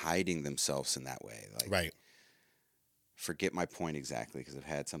hiding themselves in that way. Like, Right. forget my point exactly because I've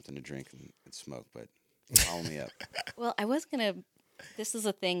had something to drink and smoke, but follow me up. Well, I was gonna. This is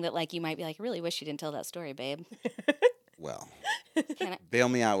a thing that like you might be like, I really wish you didn't tell that story, babe. Well, Can I? bail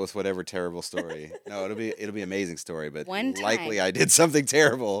me out with whatever terrible story. No, it'll be amazing story, but One likely time. I did something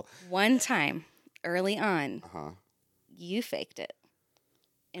terrible. One time, early on, Uh-huh. you faked it,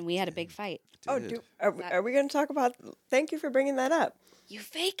 and we had a big fight. Oh, are we going to talk about? Thank you for bringing that up. You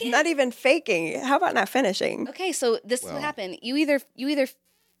fake it. Not even faking. How about not finishing? Okay, so this is Well- what happened. You either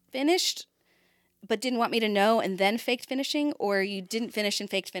finished but didn't want me to know and then faked finishing, or you didn't finish and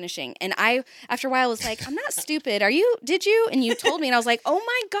faked finishing. And I, after a while, was like, I'm not stupid. Did you? And you told me, and I was like, oh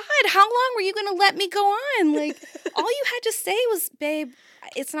my God, how long were you going to let me go on? Like, all you had to say was, babe,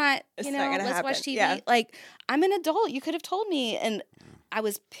 it's not, It's you not know, gonna let's watch happen. TV. Yeah. Like, I'm an adult. You could have told me. And I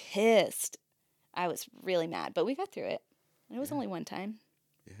was pissed. I was really mad, but we got through it. And it was only one time.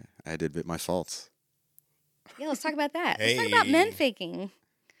 Yeah, I did admit my faults. Yeah, let's talk about that. Let's talk about men Hey. faking.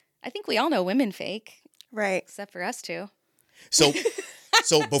 I think we all know women fake, Right. except for us two. So,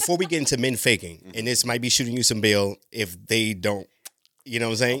 so before we get into men faking, and this might be shooting you some bail if they don't, you know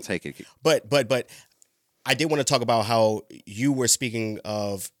what I'm saying? I'll take it. But I did want to talk about how you were speaking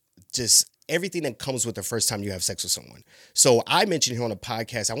of just everything that comes with the first time you have sex with someone. So I mentioned here on a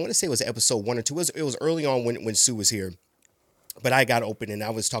podcast, I want to say it was episode 1 or 2. It was early on when Sue was here, but I got open and I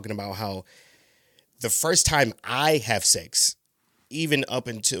was talking about how the first time I have sex, even up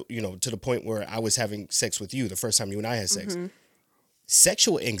until, to the point where I was having sex with you, the first time you and I had sex,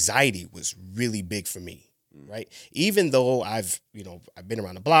 sexual anxiety was really big for me. Right. Even though I've been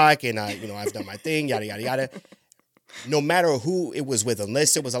around the block and I've done my thing, yada, yada, yada. No matter who it was with,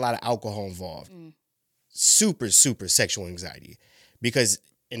 unless there was a lot of alcohol involved, super, super sexual anxiety. Because,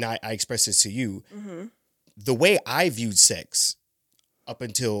 and I expressed this to you, the way I viewed sex up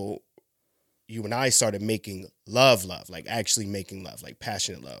until you and I started making love, like actually making love, like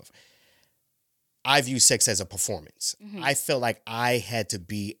passionate love, I view sex as a performance. I felt like I had to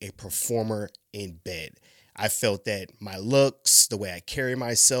be a performer in bed. I felt that my looks, the way I carry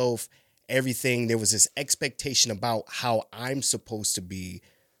myself, everything, there was this expectation about how I'm supposed to be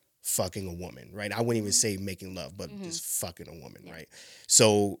fucking a woman, right? I wouldn't even say making love, but just fucking a woman, right?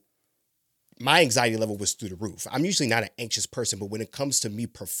 So my anxiety level was through the roof. I'm usually not an anxious person, but when it comes to me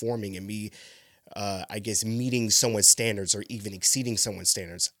performing and me, I guess, meeting someone's standards or even exceeding someone's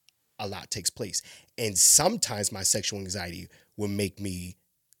standards, a lot takes place. And sometimes my sexual anxiety will make me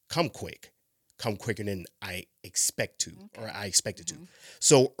come quicker than I expect to, or I expected to.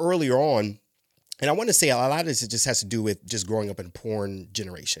 So earlier on, and I want to say a lot of this just has to do with just growing up in a porn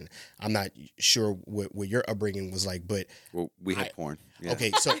generation. I'm not sure what your upbringing was like, but Well, we had porn. Yeah.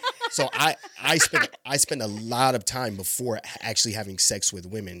 okay, so I spent a lot of time before actually having sex with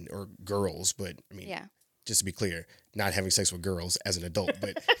women or girls, but I mean, Yeah. just to be clear, not having sex with girls as an adult,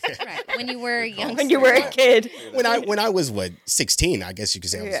 but Right. When you were young. When you were a kid. when I was 16, I guess you could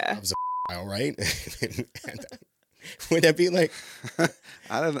say I was a all right. Would that be like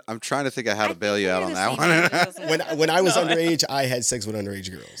I'm trying to think of how to bail you out on that one. when I was underage, I had sex with underage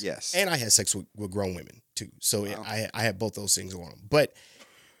girls. Yes. And I had sex with grown women too. So I had both those things going on. But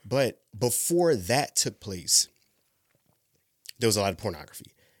before that took place, there was a lot of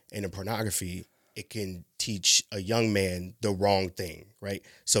pornography. And in pornography, it can teach a young man the wrong thing, right?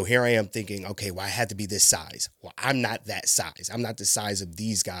 So here I am thinking, okay, well, I had to be this size. Well, I'm not that size. I'm not the size of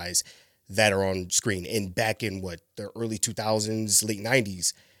these guys that are on screen. And back in the early 2000s, late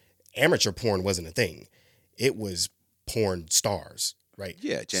 90s, amateur porn wasn't a thing. It was porn stars, right?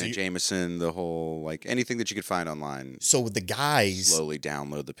 Yeah, Janet Jameson, the whole, like, anything that you could find online. So the guys, Slowly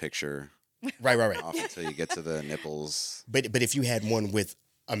download the picture right. off until you get to the nipples. But if you had one with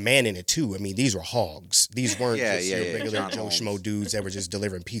a man in it too, I mean, these were hogs. These weren't just your regular John Joe Holmes. Schmo dudes that were just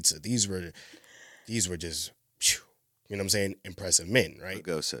delivering pizza. These were just, phew, you know what I'm saying, impressive men, right?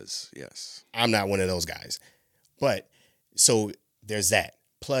 Go says, yes. I'm not one of those guys. But so there's that.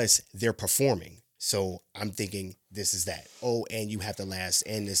 Plus they're performing. So I'm thinking this is that. Oh, and you have to last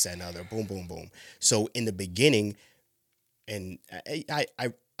and this and other. Boom, boom, boom. So in the beginning, and I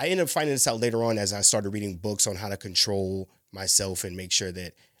ended up finding this out later on as I started reading books on how to control myself and make sure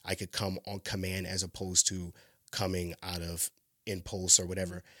that I could come on command as opposed to coming out of impulse or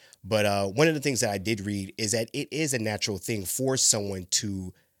whatever. But one of the things that I did read is that it is a natural thing for someone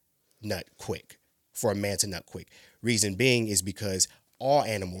to nut quick, for a man to nut quick. Reason being is because all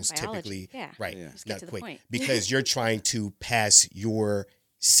animals Biology, typically, yeah. right, Just get nut to the quick. point. Because you're trying to pass your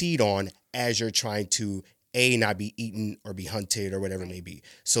seed on as you're trying to not be eaten or be hunted or whatever it may be.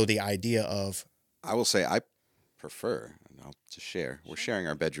 So the idea of I will say I prefer, and I'll just share. We're sharing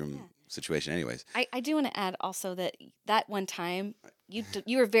our bedroom situation anyways. I do want to add also that one time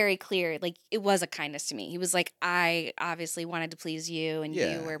you were very clear, like it was a kindness to me. He was like, I obviously wanted to please you, and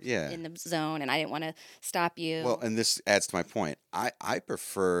you were in the zone, and I didn't want to stop you. Well, and this adds to my point. I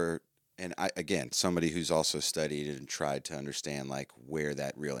prefer, and again, somebody who's also studied and tried to understand like where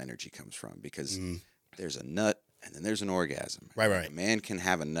that real energy comes from, because there's a nut and then there's an orgasm. Right. A man can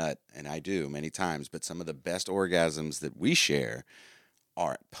have a nut, and I do many times, but some of the best orgasms that we share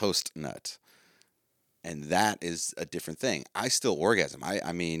are post nut. And that is a different thing. I still orgasm.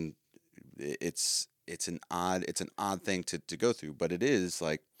 I mean, it's an odd thing to go through, but it is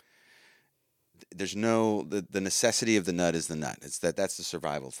like there's no the necessity of the nut is the nut. It's that's the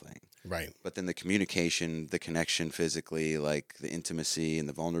survival thing. right. But then the communication, the connection physically, like the intimacy and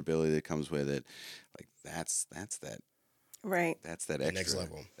the vulnerability that comes with it, like that's that Right. that's that extra next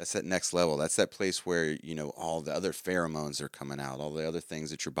level. That's that next level. That's that place where, all the other pheromones are coming out, all the other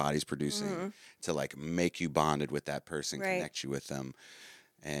things that your body's producing to like make you bonded with that person, Right. connect you with them.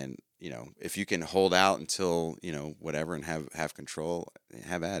 And, if you can hold out until, whatever and have control,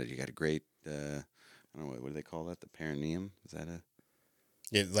 have at it. You got a great, I don't know, what do they call that? The perineum? Is that a?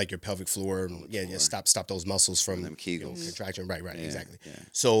 Yeah, like your pelvic floor. Floor. Stop those muscles from them Kegels. contraction. Right, Yeah, exactly. yeah.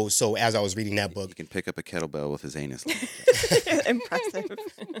 So as I was reading that He book, can pick up a kettlebell with his anus. Impressive.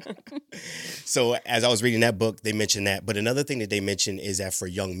 so as I was reading that book, they mentioned that. But another thing that they mentioned is that for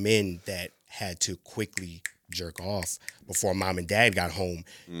young men that had to quickly jerk off before mom and dad got home,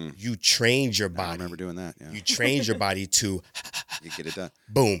 you trained your I body. remember doing that. Yeah, You trained your body to you get it done.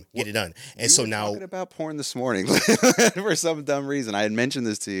 boom, get it done. And so We were now, talking about porn this morning for some dumb reason. I had mentioned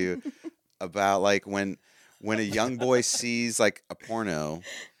this to you about like when a young boy sees like a porno,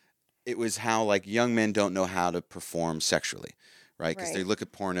 it was how like young men don't know how to perform sexually, right? Because they Right. look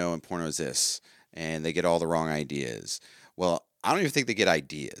at porno and porno is this, and they get all the wrong ideas. Well, I don't even think they get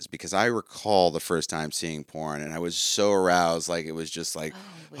ideas, because I recall the first time seeing porn and I was so aroused, like it was just like,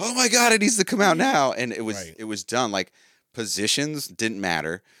 oh my God, it needs to come out now. And it was Right. it was done. Like positions didn't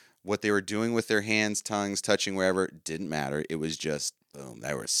matter. What they were doing with their hands, tongues, touching wherever didn't matter. It was just boom,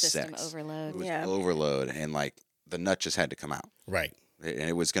 that was System sex. overload. It was Yeah. overload, and like the nut just had to come out. right, And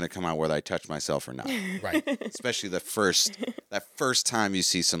it was going to come out whether I touched myself or not. right. Especially that first time you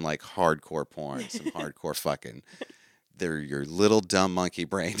see some like hardcore porn, some hardcore fucking. Your little dumb monkey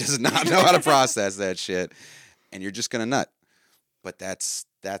brain does not know how to process that shit, and you're just gonna nut. But that's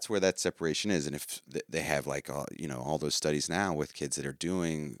where that separation is. And if they have like all those studies now with kids that are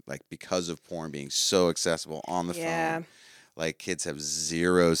doing like, because of porn being so accessible on the phone, like kids have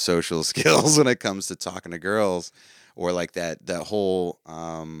zero social skills when it comes to talking to girls, or like that whole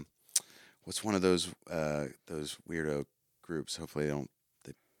what's one of those weirdo groups? Hopefully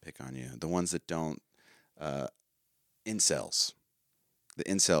they pick on you. The ones that don't. Incels. The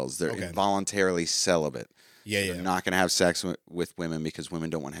incels, they're Okay. involuntarily celibate. Yeah, They're yeah. not going to have sex with women because women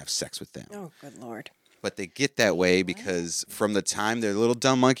don't want to have sex with them. Oh, good Lord. But they get that way because from the time their little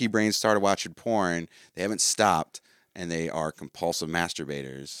dumb monkey brains started watching porn, they haven't stopped, and they are compulsive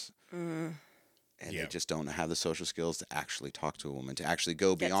masturbators. And Yeah. they just don't have the social skills to actually talk to a woman, to actually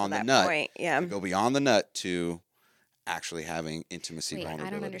go Get to beyond the that nut. point, yeah. To go beyond the nut to actually having intimacy, Wait,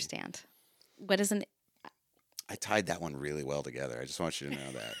 vulnerability. I don't understand. What is an? I tied that one really well together. I just want you to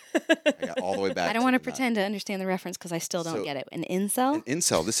know that. I got all the way back. I don't want to the nut. pretend to understand the reference because I still don't So- get it. An incel? An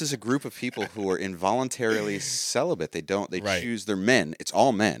incel. This is a group of people who are involuntarily celibate. They Right. choose. They're men. It's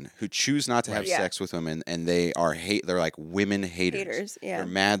all men who choose not to have Yeah. sex with women, and they are They're like women haters. Haters, yeah. They're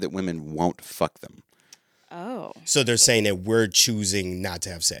mad that women won't fuck them. Oh. So they're saying that we're choosing not to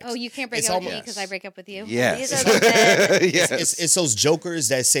have sex. Oh, you can't break It's up with me almost- because I break up with you? Yes. These are the men. Yes. It's those jokers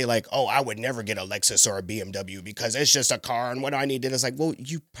that say like, "Oh, I would never get a Lexus or a BMW because it's just a car, and what do I need?" And it's like, well,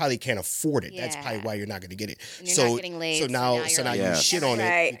 you probably can't afford it. That's probably Yeah. why you're not going to get it. And you're not getting laid, So so now, now you're like, you Yes. shit on Right,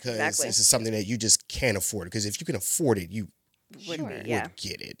 it because exactly. this is something that you just can't afford. Because if you can afford it, you Would Sure. be, yeah. would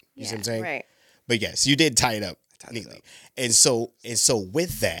get it. You see Yeah. what I'm saying? Right. But yes, you did tie it up tied it neatly. up. And so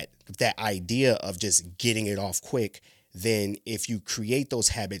with that idea of just getting it off quick, then if you create those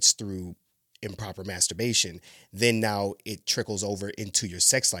habits through improper masturbation, then now it trickles over into your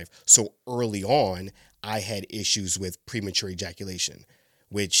sex life. So early on, I had issues with premature ejaculation,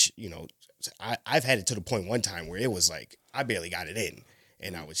 which, I've had it to the point one time where it was like I barely got it in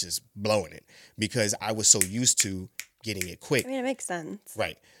and I was just blowing it because I was so used to getting it quick. I mean, it makes sense.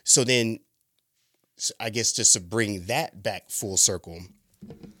 Right. So then, I guess just to bring that back full circle,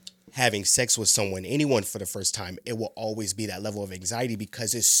 having sex with anyone for the first time, it will always be that level of anxiety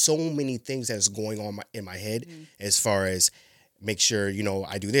because there's so many things that is going on in my head as far as make sure,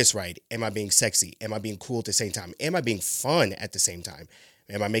 I do this right. Am I being sexy? Am I being cool at the same time? Am I being fun at the same time?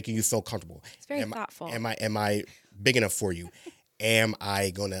 Am I making you feel comfortable? It's very thoughtful. Am I big enough for you? Am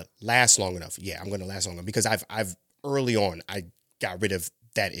I gonna last long enough? Yeah, I'm gonna last long enough because I've early on I got rid of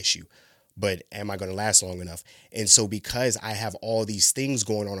that issue. But am I going to last long enough? And so because I have all these things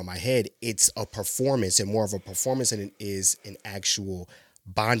going on in my head, it's a performance and more of a performance than it is an actual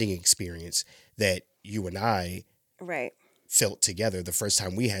bonding experience that you and I Right. felt together. The first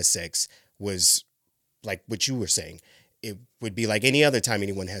time we had sex was like what you were saying. It would be like any other time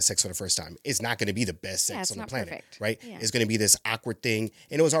anyone has sex for the first time. It's not going to be the best sex on the planet, perfect. right? Yeah. It's going to be this awkward thing.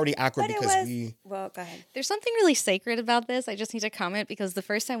 And it was already awkward But because we... Well, go ahead. There's something really sacred about this. I just need to comment because the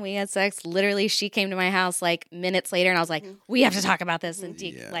first time we had sex, literally she came to my house like minutes later and I was like, we have to talk about this and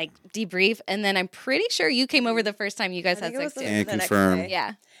debrief. And then I'm pretty sure you came over the first time you guys had sex too. And confirm.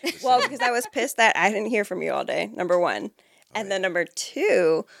 Yeah. Well, because I was pissed that I didn't hear from you all day, number one. And then number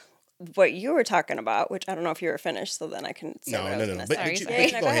two, what you were talking about, which I don't know if you were finished, so then I can say No. what I was gonna But say. you, Sorry. but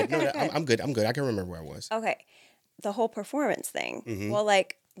you go ahead. No, I'm good. I can remember where I was. Okay. The whole performance thing. Mm-hmm. Well,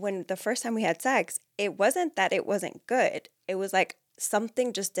 like when the first time we had sex, it wasn't that it wasn't good. It was like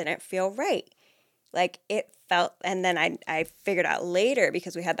something just didn't feel right. Like it felt, and then I figured out later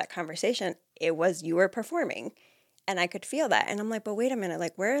because we had that conversation, it was you were performing. And I could feel that. And I'm like, but wait a minute,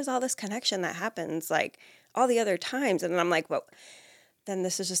 like where is all this connection that happens like all the other times? And I'm like, well, then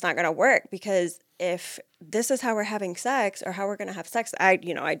this is just not going to work because if this is how we're having sex or how we're going to have sex, I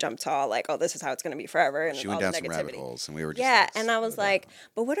jumped to all like, oh, this is how it's going to be forever. And She all went the down some rabbit negativity. holes, and we were just Yeah, like, and I was like,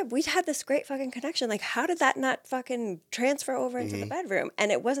 but what if we had this great fucking connection? Like, how did that not fucking transfer over into the bedroom?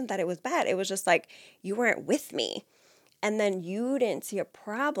 And it wasn't that it was bad. It was just like, you weren't with me. And then you didn't see a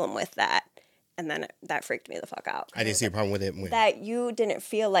problem with that. And then that freaked me the fuck out. I didn't see a problem with it. When? That you didn't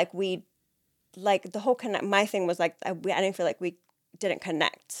feel like the whole my thing was like, I didn't feel like we didn't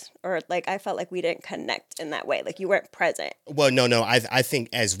connect, or like I felt like we didn't connect in that way. Like you weren't present. Well, no. I think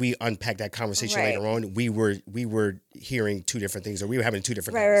as we unpack that conversation Right. later on, we were hearing two different things, or we were having two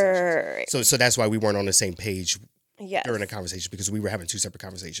different conversations. Right. So that's why we weren't on the same page Yes. during the conversation because we were having two separate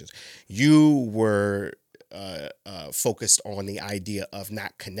conversations. You were focused on the idea of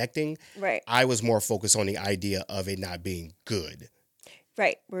not connecting. Right. I was more focused on the idea of it not being good.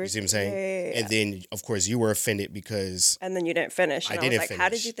 Right. You see what I'm saying? Yeah. And then, of course, you were offended because, And then you didn't finish. And I didn't was like, how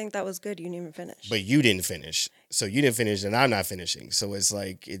did finish. you think that was good? You didn't even finish. but you didn't finish. So you didn't finish, and I'm not finishing. So it's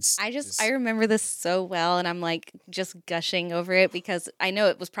like I remember this so well, and I'm like just gushing over it because I know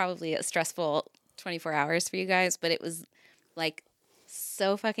it was probably a stressful 24 hours for you guys, but it was like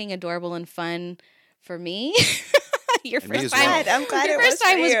so fucking adorable and fun for me. Your And me first as time, well. I'm glad your it first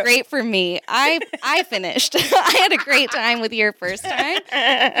time for was you. great for me. I finished. I had a great time with your first time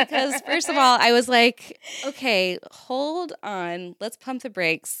because first of all, I was like, okay, hold on, let's pump the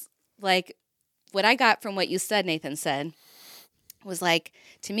brakes. Like what I got from what you said, Nathan said, was like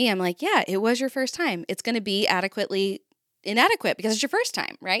to me, I'm like, yeah, it was your first time. It's going to be adequately inadequate because it's your first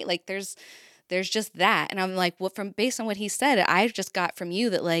time, right? Like there's just that, and I'm like, well, based on what he said, I just got from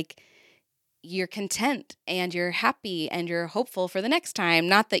you that like you're content and you're happy and you're hopeful for the next time.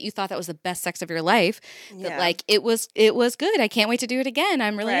 Not that you thought that was the best sex of your life, but Yeah. like it was good. I can't wait to do it again.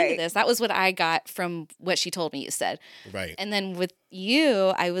 I'm really Right. into this. That was what I got from what she told me you said. right. And then with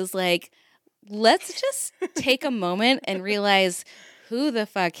you, I was like, let's just take a moment and realize who the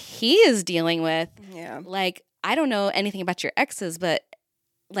fuck he is dealing with. Yeah. Like, I don't know anything about your exes, but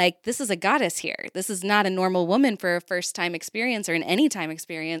like this is a goddess here. This is not a normal woman for a first time experience or an anytime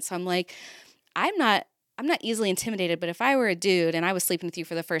experience. So I'm like, I'm not easily intimidated, but if I were a dude and I was sleeping with you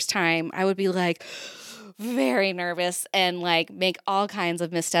for the first time, I would be like very nervous and like make all kinds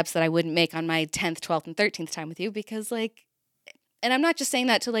of missteps that I wouldn't make on my 10th, 12th, and 13th time with you because like, and I'm not just saying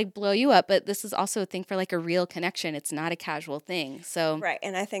that to like blow you up, but this is also a thing for like a real connection. It's not a casual thing. So Right.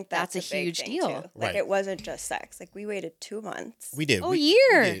 And I think that's That's a big huge thing, deal. too. Like Right. it wasn't just sex. Like we waited 2 months. We did. oh, We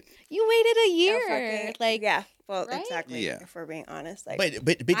year. did. You waited a Oh, year. fucking- Like yeah. Well, right? exactly. Yeah. If we're being honest. Like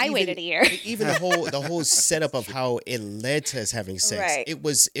But I even, waited a year. but even the whole setup of how it led to us having sex, Right. it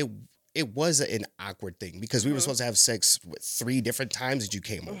was an awkward thing because we were supposed to have sex 3 different times that you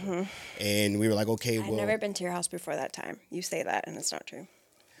came over, and we were like, okay, I've well, never been to your house before that time. You say that and it's not true.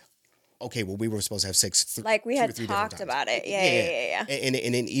 we were supposed to have sex. Like we 2 or had 3 different talked times. about it. Yeah. And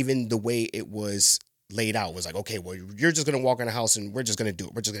then even the way it was laid out was like, okay, well, you're just gonna walk in the house and we're just gonna do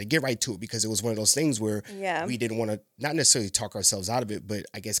it. We're just gonna get right to it because it was one of those things where Yeah. we didn't want to not necessarily talk ourselves out of it, but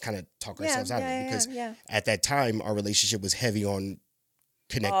I guess kind of talk ourselves out of it because yeah. at that time our relationship was heavy on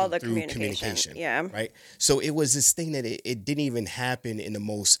connecting the through communication. Yeah. Right. So it was this thing that it didn't even happen in the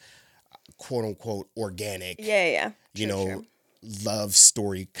most quote unquote organic, Yeah. True. Love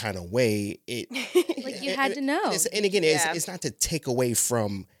story kind of way. Like you had to know. And again, it's not to take away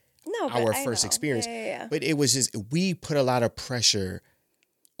from our first experience, but it was just, we put a lot of pressure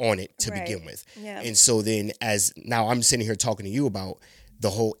on it to begin with. Yeah. And so then as now I'm sitting here talking to you about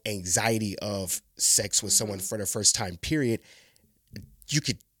the whole anxiety of sex with someone for the first time, period, you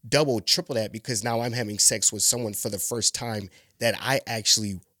could double, triple that because now I'm having sex with someone for the first time that I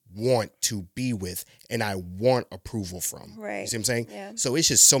actually want to be with and I want approval from. Right. You see what I'm saying? Yeah. So it's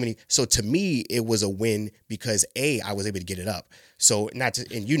just so many. So to me, it was a win because I was able to get it up. So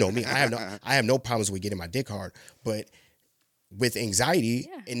and you know me, I have no problems with getting my dick hard, but with anxiety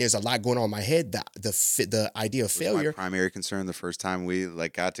and there's a lot going on in my head, the idea of failure. My primary concern the first time we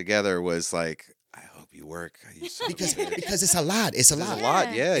got together was like, I hope you work. Because it's a lot. It's a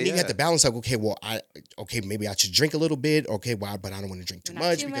lot. Yeah. And you have to balance like, maybe I should drink a little bit. Okay, well, but I don't want to drink too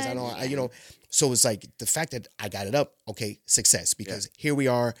much because I don't, so it's like the fact that I got it up, okay, success, because here we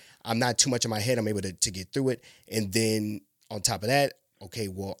are. I'm not too much in my head. I'm able to get through it. And then on top of that, okay,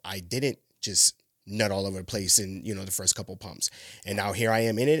 well, I didn't just nut all over the place in, the first couple pumps. And now here I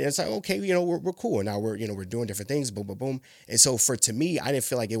am in it. And it's like, okay, we're cool. And now we're doing different things, boom, boom, boom. And so to me, I didn't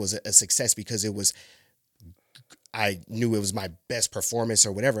feel like it was a success because I knew it was my best performance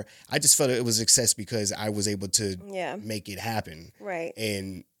or whatever. I just felt it was a success because I was able to make it happen. Right.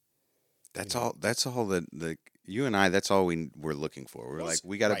 And that's all that you and I, that's all we were looking for. We're like,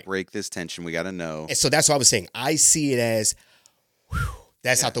 we got to break this tension. We got to know. And so that's what I was saying. I see it as,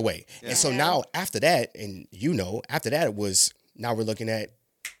 that's out the way. Yeah. And so now after that, and after that it was, now we're looking at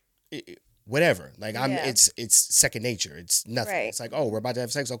whatever. Like it's second nature. It's nothing. Right. It's like, oh, we're about to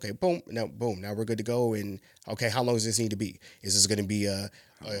have sex. Okay, boom. Now we're good to go. And okay, how long does this need to be? Is this going to be a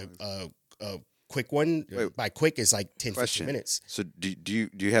quick one? Wait, by quick, it's like 10, 15 minutes. So do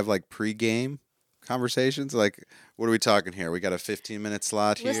you have like pre-game conversations? Like, what are we talking here? We got a 15-minute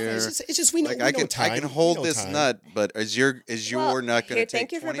slot here. It's just we know, like, we I can hold this nut, but is your nut going to take 20 minutes?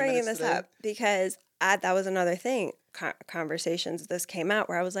 Thank you for bringing this up because that was another thing. Conversations this came out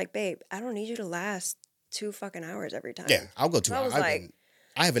where I was like, babe, I don't need you to last 2 fucking hours every time. Yeah, I'll go 2 hours. I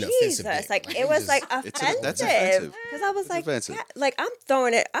have an Jesus, offensive dick. It was like offensive. That's offensive. Because I was like,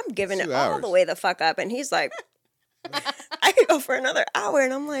 I'm giving it all the way the fuck up, and he's like, I could go for another hour,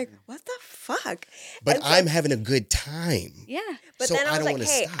 and I'm like, what the fuck? But I'm having a good time. Yeah. But then I was like,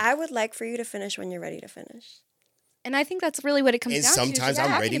 hey, I would like for you to finish when you're ready to finish. And I think that's really what it comes down to. And sometimes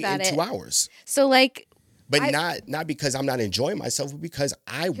I'm ready in 2 hours. So like. But not because I'm not enjoying myself, but because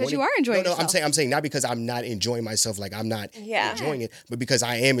I want to. Because you are enjoying yourself. I'm saying not because I'm not enjoying myself, like I'm not enjoying it, but because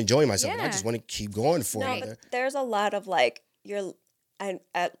I am enjoying myself. And I just want to keep going for it. But there's a lot of like,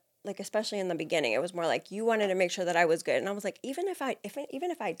 especially in the beginning, it was more like you wanted to make sure that I was good. And I was like, even if I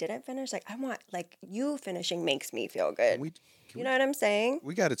didn't finish, like I want, like you finishing makes me feel good. You know what I'm saying?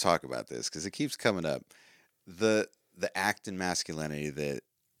 We got to talk about this because it keeps coming up. The act in masculinity that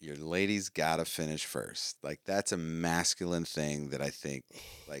your ladies gotta finish first. Like that's a masculine thing that I think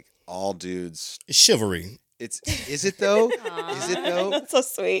like all dudes. It's chivalry. Is it though? Is it though? That's so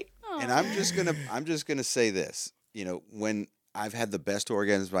sweet. And I'm just gonna say this. When I've had the best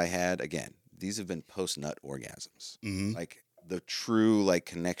orgasms I had, again, these have been post nut orgasms. Mm-hmm. Like the true like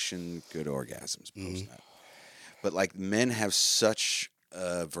connection, good orgasms post nut. But like men have such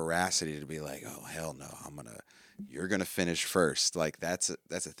veracity to be like, oh hell no, you're gonna finish first. Like that's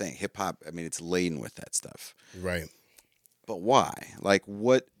a thing. Hip hop, I mean, it's laden with that stuff. Right. But why? Like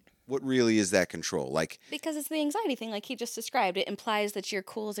what really is that control? Like because it's the anxiety thing, like he just described. It implies that you're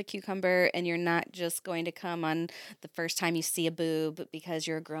cool as a cucumber and you're not just going to come on the first time you see a boob because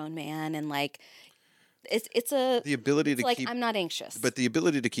you're a grown man and like the ability to keep, I'm not anxious. But the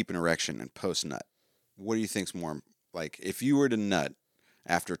ability to keep an erection and post nut. What do you think's more like if you were to nut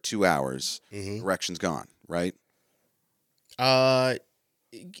after 2 hours, erection's gone, right? Yeah,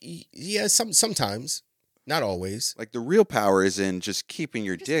 sometimes, not always. Like the real power is in just keeping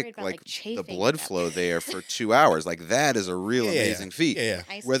your dick like the blood flow there for 2 hours. Like that is a real amazing feat. Yeah.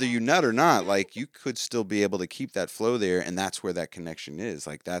 Whether you nut or not, like you could still be able to keep that flow there, and that's where that connection is.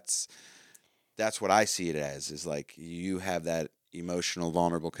 Like that's what I see it as. Is like you have that emotional,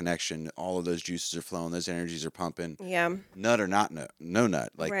 vulnerable connection. All of those juices are flowing. Those energies are pumping. Yeah. Nut or not no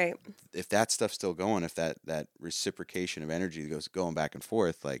nut. Like right. If that stuff's still going, if that reciprocation of energy goes going back and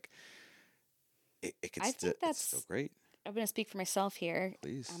forth, like it could it's still great. I'm going to speak for myself here.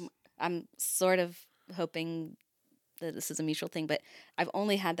 Please. I'm sort of hoping that this is a mutual thing, but I've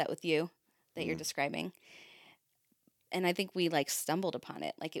only had that with you that you're describing. and I think we like stumbled upon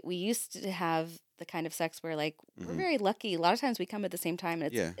it. Like we used to have the kind of sex where like we're very lucky. A lot of times we come at the same time,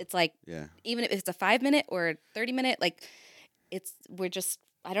 and it's like even if it's a 5 minute or a 30 minute, like we're just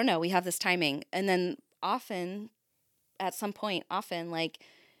I don't know. We have this timing, and then often at some point, like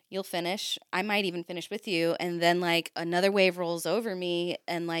you'll finish. I might even finish with you, and then like another wave rolls over me,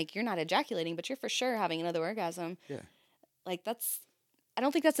 and like you're not ejaculating, but you're for sure having another orgasm. Yeah, like I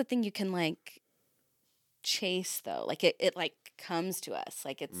don't think that's a thing you can like chase though. Like it like comes to us.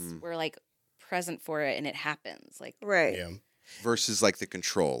 Like we're like present for it and it happens. Like right. Yeah. versus like the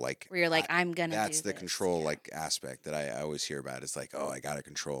control, like where you're like, I'm gonna that's do the this. control like aspect that I always hear about. It's like, oh, I gotta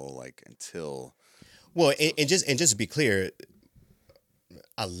control like until Well, and just to be clear,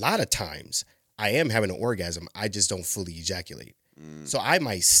 a lot of times I am having an orgasm. I just don't fully ejaculate. So I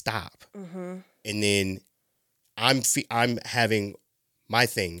might stop, and then I'm having my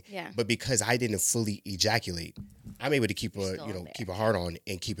thing. Yeah. But because I didn't fully ejaculate, I'm able to keep keep a heart on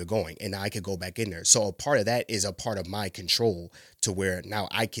and keep it going, and I could go back in there. So a part of that is a part of my control to where now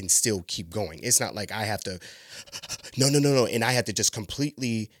I can still keep going. It's not like I have to no, and I have to just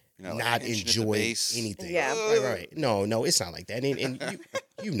completely not enjoy anything. Yeah. Right. No, it's not like that. And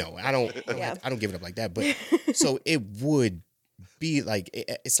you know, I don't give it up like that. But so it would be like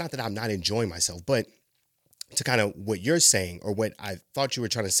it's not that I'm not enjoying myself, but to kind of what you're saying or what I thought you were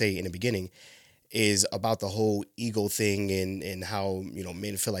trying to say in the beginning is about the whole ego thing and how,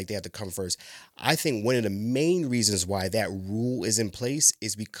 men feel like they have to come first. I think one of the main reasons why that rule is in place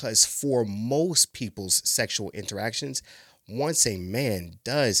is because for most people's sexual interactions, once a man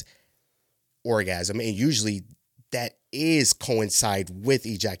does orgasm, and usually that is coincide with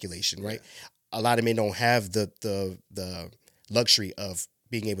ejaculation, right? A lot of men don't have the luxury of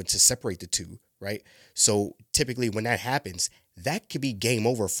being able to separate the two, right? So typically when that happens, that could be game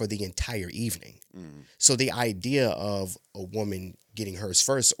over for the entire evening. So the idea of a woman getting hers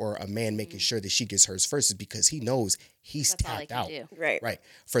first or a man making sure that she gets hers first is because he knows he's That's all he tapped can out. do. Right.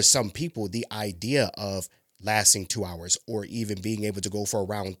 For some people, the idea of lasting 2 hours or even being able to go for a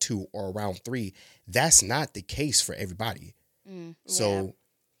round 2 or a round 3, that's not the case for everybody. So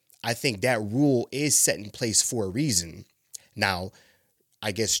I think that rule is set in place for a reason. Now,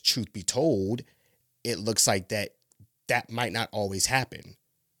 I guess truth be told, it looks like that might not always happen.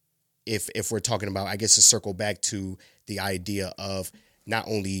 If we're talking about, I guess to circle back to the idea of not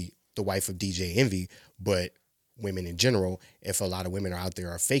only the wife of DJ Envy, but women in general, if a lot of women are out there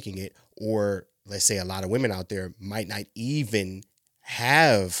are faking it, or let's say a lot of women out there might not even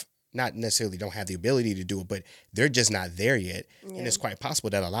not necessarily don't have the ability to do it, but they're just not there yet. Yeah. And it's quite possible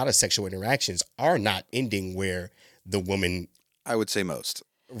that a lot of sexual interactions are not ending where the woman... I would say most.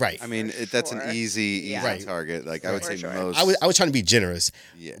 Right. I mean, that's an easy target. Like I would say most. I was trying to be generous.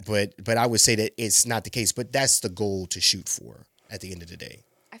 Yeah. But I would say that it's not the case. But that's the goal to shoot for at the end of the day.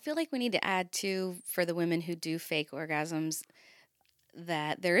 I feel like we need to add too, for the women who do fake orgasms,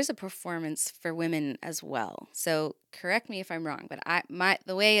 that there is a performance for women as well. So correct me if I'm wrong, but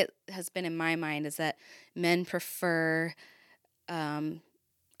the way it has been in my mind is that men prefer, I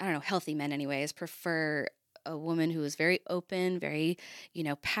don't know, healthy men anyways, prefer a woman who is very open, very,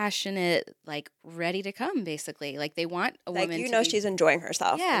 passionate, like ready to come, basically. Like they want a woman to she's enjoying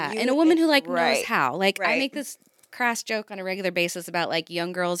herself. Yeah, and a woman who like knows how. Like I make this crass joke on a regular basis about like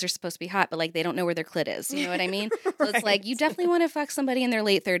young girls are supposed to be hot, but like they don't know where their clit is. You know what I mean? So it's like you definitely want to fuck somebody in their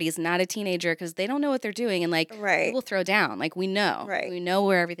late 30s, not a teenager, because they don't know what they're doing, and like we will throw down. Like we know, we know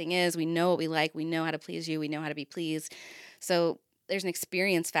where everything is. We know what we like. We know how to please you. We know how to be pleased. So there's an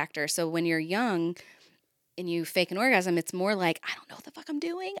experience factor. So when you're young and you fake an orgasm, it's more like, I don't know what the fuck I'm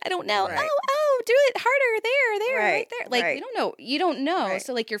doing. I don't know. Right. Oh, do it harder. There, right there. Like, you don't know. You don't know. Right.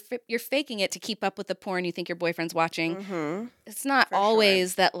 So, like, you're faking it to keep up with the porn you think your boyfriend's watching. Mm-hmm. It's not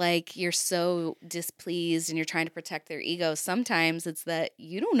always that, like, you're so displeased and you're trying to protect their ego. Sometimes it's that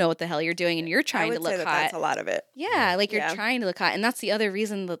you don't know what the hell you're doing and you're trying to look hot. That's a lot of it. Yeah, like, you're trying to look hot. And that's the other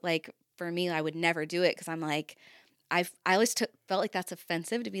reason that, like, for me, I would never do it, because I'm like, I always felt like that's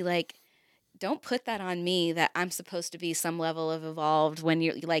offensive to be like, don't put that on me that I'm supposed to be some level of evolved when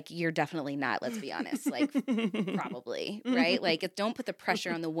you're definitely not, let's be honest. Like, probably, right? Like, don't put the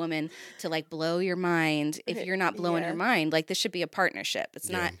pressure on the woman to, like, blow your mind if you're not blowing her mind. Like, this should be a partnership. It's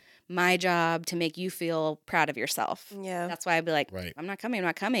not my job to make you feel proud of yourself. Yeah. That's why I'd be like, I'm not coming.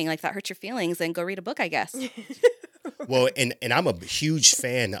 Like, that hurts your feelings, then go read a book, I guess. Well, and I'm a huge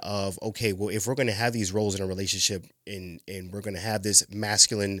fan of, okay, well, if we're going to have these roles in a relationship and we're going to have this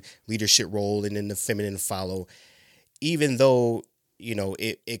masculine leadership role and then the feminine follow, even though,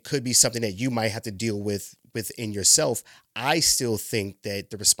 it could be something that you might have to deal with within yourself, I still think that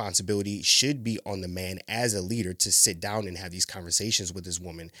the responsibility should be on the man as a leader to sit down and have these conversations with his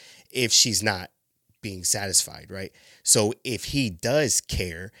woman if she's not being satisfied, right? So if he does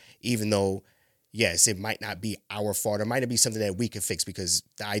care, even though, yes, it might not be our fault, it might not be something that we can fix, because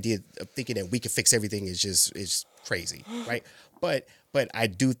the idea of thinking that we can fix everything is crazy, right? But I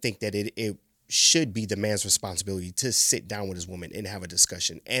do think that it should be the man's responsibility to sit down with his woman and have a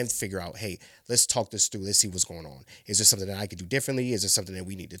discussion and figure out, hey, let's talk this through. Let's see what's going on. Is there something that I could do differently? Is there something that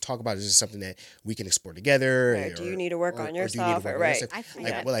we need to talk about? Is there something that we can explore together? Right. Do you need to work on yourself? Right. I find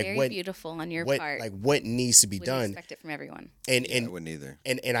Like, that well, like, very what- beautiful on your What part. like what needs to be Wouldn't done? expect it from everyone. And I wouldn't either.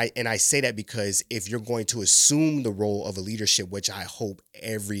 and I say that because if you're going to assume the role of a leadership, which I hope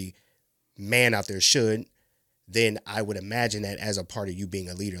every man out there should, then I would imagine that as a part of you being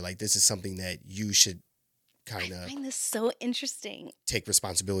a leader, like this is something that you should kind I of find this so interesting. take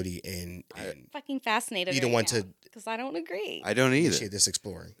responsibility and Fucking fascinated. You don't want to- because I don't agree. I don't either. initiate this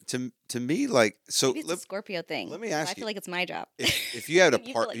exploring. To me, like, so Maybe it's a Scorpio thing. let me so ask I feel you. like it's my job. if you had a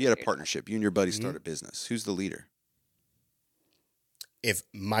You feel like you had a you're- partnership, you and your buddy Mm-hmm. start a business. Who's the leader? If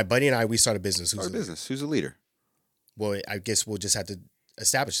my buddy and I, we start a business, who's Start a the leader? business. Who's the leader? Well, I guess we'll just have to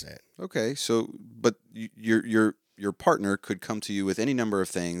establish that. Okay, so but your partner could come to you with any number of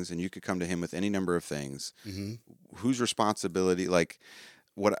things, and you could come to him with any number of things. Mm-hmm. Whose responsibility? Like,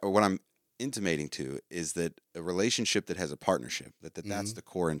 what I'm intimating to is that a relationship that has a partnership, that's the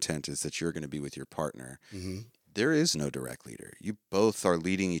core intent, is that you're going to be with your partner. Mm-hmm. There is no direct leader. You both are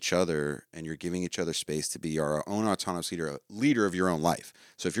leading each other, and you're giving each other space to be your own autonomous leader, a leader of your own life.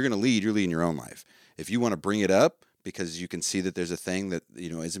 So if you're going to lead, you're leading your own life. If you want to bring it up because you can see that there's a thing that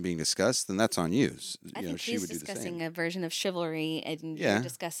isn't being discussed, then that's on you. I think She he's would do the discussing same. a version of chivalry, and Yeah. you're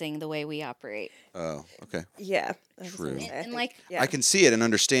discussing the way we operate. Oh, okay. Yeah. I was True. gonna say, I And think- like, yeah. I can see it and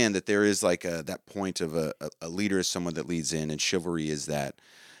understand that there is like that point of a leader is someone that leads in, and chivalry is that.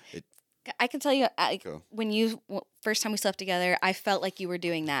 I can tell you, Go. when first time we slept together, I felt like you were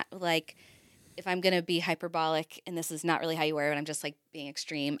doing that. Like, if I'm gonna be hyperbolic, and this is not really how you were, but I'm just like being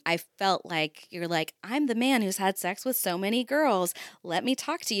extreme. I felt like you're like, I'm the man who's had sex with so many girls. Let me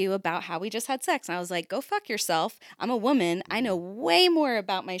talk to you about how we just had sex. And I was like, go fuck yourself. I'm a woman. I know way more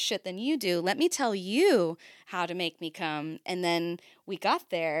about my shit than you do. Let me tell you how to make me come. And then we got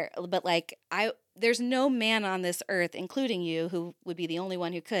there, but like there's no man on this earth, including you, who would be the only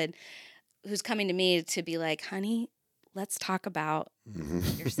one who's coming to me to be like, honey, let's talk about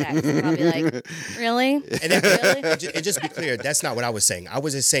your sex. And I'll be like, really? And and just be clear, that's not what I was saying. I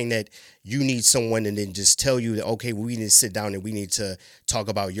wasn't saying that you need someone and then just tell you that, okay, we need to sit down and we need to talk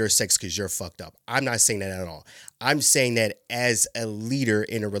about your sex because you're fucked up. I'm not saying that at all. I'm saying that as a leader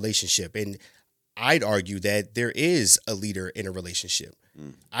in a relationship, and I'd argue that there is a leader in a relationship.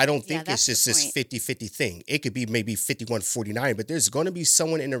 I don't think that's it's just the this 50-50 thing. It could be maybe 51-49, but there's going to be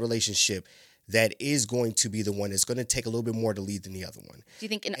someone in a relationship that is going to be the one that's going to take a little bit more to lead than the other one. Do you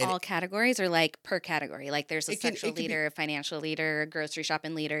think in all categories or like per category? Like there's a It can- sexual it can be- leader, a financial leader, a grocery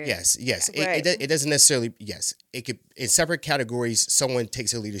shopping leader. Yes. Right. It doesn't necessarily, yes. It could, in separate categories, someone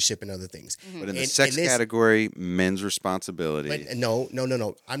takes a leadership in other things. But in the And- sex and this- category, men's responsibility. But no.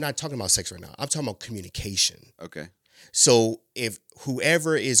 I'm not talking about sex right now. I'm talking about communication. Okay. So if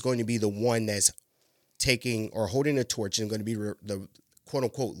whoever is going to be the one that's taking or holding the torch and going to be the quote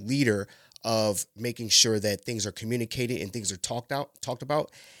unquote leader of making sure that things are communicated and things are talked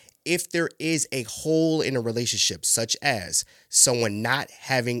about, if there is a hole in a relationship, such as someone not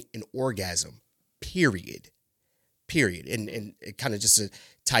having an orgasm, period, and it kind of just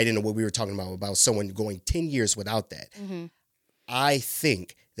tied into what we were talking about someone going 10 years without that. I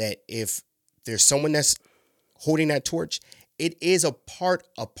think that if there's someone that's holding that torch, it is a part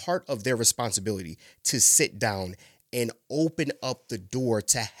of their responsibility to sit down and open up the door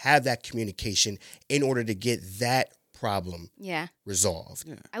to have that communication in order to get that problem Yeah. resolved.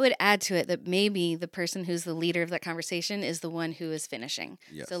 I would add to it that maybe the person who's the leader of that conversation is the one who is finishing.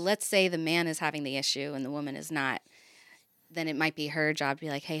 Yes. So let's say the man is having the issue and the woman is not. Then it might be her job to be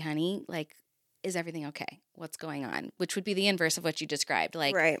like, hey, honey, like, is everything okay? What's going on? Which would be the inverse of what you described.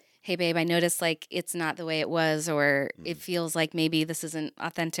 Like, Right. hey, babe, I noticed like it's not the way it was, or it feels like maybe this isn't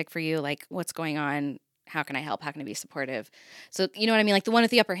authentic for you. Like, what's going on? How can I help? How can I be supportive? So, you know what I mean? Like the one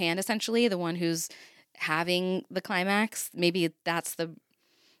with the upper hand, essentially, the one who's having the climax, maybe that's the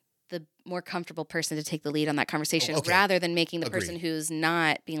more comfortable person to take the lead on that conversation, okay. rather than making the person Agreed. who's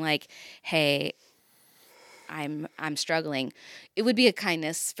not being like, hey, I'm struggling. It would be a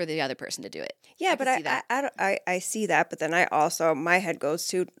kindness for the other person to do it. Yeah, can but see that. I see that, but then I also, my head goes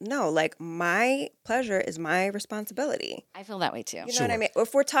to, no, like my pleasure is my responsibility. I feel that way too. You know what I mean?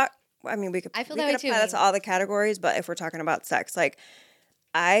 If we're I mean, we could I feel we that could way too. apply that to all the categories, but if we're talking about sex, like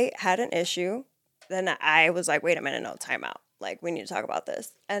I had an issue, then I was like, wait a minute, no, time out. Like we need to talk about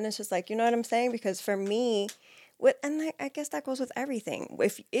this. And it's just like, you know what I'm saying? Because for me, I guess that goes with everything.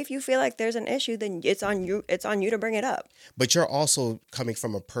 If you feel like there's an issue, then it's on you. It's on you to bring it up. But you're also coming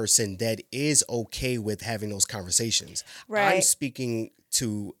from a person that is okay with having those conversations. I'm Right. speaking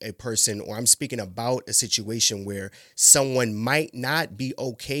to a person, or I'm speaking about a situation where someone might not be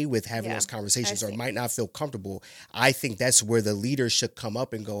okay with having Yeah, those conversations I or see. might not feel comfortable. I think that's where the leader should come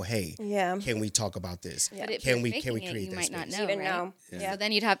up and go, hey, Yeah. can we talk about this? Yeah. But if Can you're we faking create it, you that might not space? know, Even right? know. Yeah.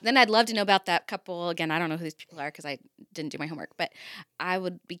 So then I'd love to know about that couple. Again, I don't know who these people are because I didn't do my homework, but I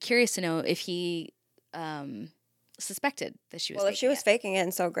would be curious to know if he suspected that she was Well, if she was it. faking it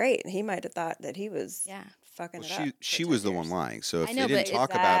and so great, he might have thought that he was Yeah. fucking Well, it up. she for was 10 the one years. lying. So if I know, they didn't but talk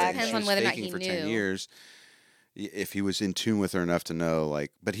about it and Depends she on was whether or not faking he for 10 knew. years, if he was in tune with her enough to know,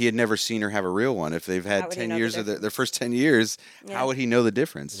 like, but he had never seen her have a real one. If they've How had would he 10 know the years of difference? their first 10 years, Yeah. how would he know the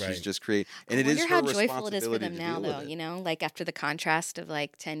difference? Right. She's just create, and I it is wonder her how joyful it is for responsibility them to now, deal with though. it. You know, like after the contrast of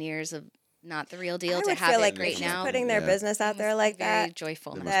like 10 years of not the real I deal to would have feel it like right she's now. putting their Yeah. business out They there must like be very that.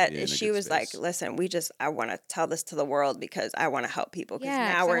 joyful. They must That be in a she good was like, space. listen, I want to tell this to the world because I want to help people. Because Yeah,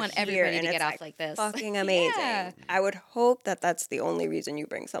 'cause now I we're want here everybody and to it's get off like this. fucking amazing. Yeah. I would hope that that's the only reason you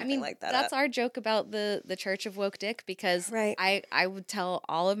bring I something mean, like that that's up. our joke about the Church of Woke Dick because Right. I would tell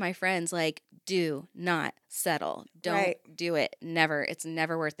all of my friends, like, do not settle. Don't Right. do it. Never. It's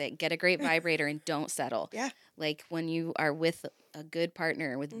never worth it. Get a great vibrator and don't settle. Yeah. Like when you are with a good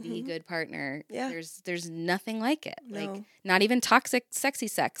partner, with the good partner, Yeah. there's nothing like it. Like No. not even toxic sexy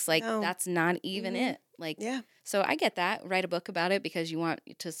sex. Like No. that's not even it. Like Yeah. so I get that. Write a book about it because you want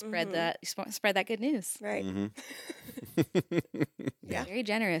to spread spread that good news. Right. Yeah. Very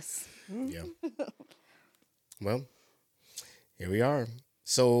generous. Yeah. Well, here we are.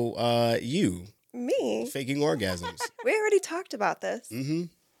 So you Me. faking orgasms. We already talked about this. Mm-hmm.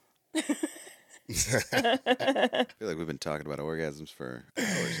 I feel like we've been talking about orgasms for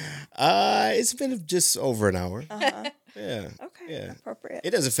hours now. It's been just over an hour. Uh-huh. Yeah. Okay. Yeah. Appropriate. It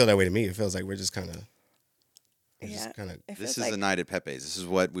doesn't feel that way to me. It feels like we're just kind of. Yeah. Just kind of. It This feels is like, a night at Pepe's. This is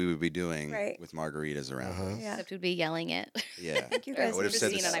what we would be doing Right. with margaritas around. Uh-huh. us. Yeah. Except we'd be yelling it. Yeah. you I guys would have need said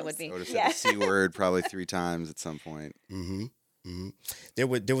to the, see and I those. would be. I would have said Yeah. the C word probably 3 times at some point. Mm-hmm. Mm-hmm.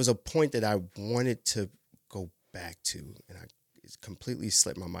 There was a point that I wanted to go back to, and it completely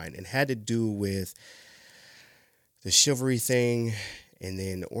slipped my mind, and had to do with the chivalry thing, and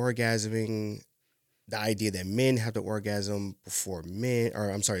then orgasming. The idea that men have to orgasm before men, or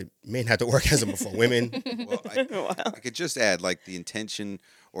I'm sorry, men have to orgasm before women. Well, I could just add like the intention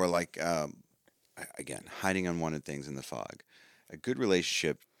or like, again, hiding unwanted things in the fog. A good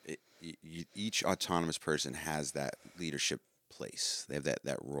relationship, each autonomous person has that leadership place. They have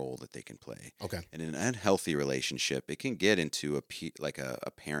that role that they can play. Okay. And in an unhealthy relationship, it can get into a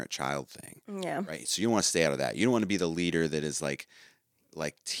parent-child thing, Yeah. right? So you don't want to stay out of that. You don't want to be the leader that is like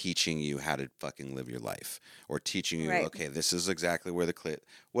teaching you how to fucking live your life or teaching you, Right. okay, this is exactly where the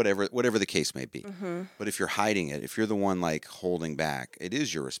whatever the case may be. Mm-hmm. But if you're hiding it, if you're the one like holding back, it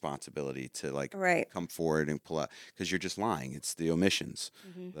is your responsibility to like Right. come forward and pull out because you're just lying. It's the omissions.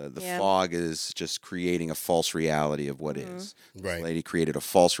 The Yeah. fog is just creating a false reality of what is. Right. This lady created a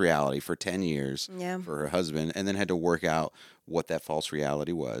false reality for 10 years Yeah. for her husband and then had to work out what that false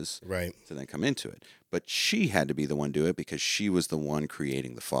reality was Right. to then come into it. But she had to be the one do it because she was the one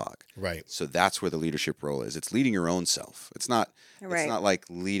creating the fog. Right. So that's where the leadership role is. It's leading your own self. It's not. Right. It's not like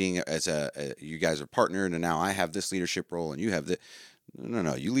leading as you guys are partnered and now I have this leadership role and you have the.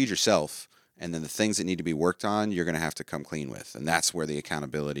 No. You lead yourself, and then the things that need to be worked on, you're going to have to come clean with, and that's where the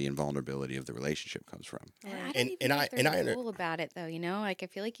accountability and vulnerability of the relationship comes from. And I don't And- even and know I- if and there's I a under- rule about it though. You know, like I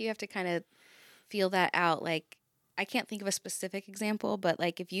feel like you have to kind of feel that out. Like I can't think of a specific example, but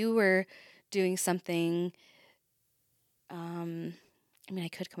like if you were doing something, I mean, I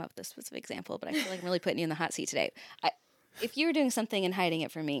could come up with a specific example, but I feel like I'm really putting you in the hot seat today. If you were doing something and hiding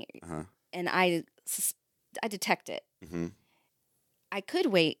it from me, Uh-huh. and I detect it, Mm-hmm. I could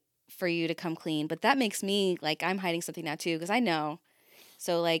wait for you to come clean, but that makes me like I'm hiding something now too because I know.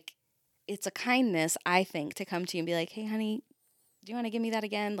 So like, it's a kindness I think to come to you and be like, "Hey, honey, do you want to give me that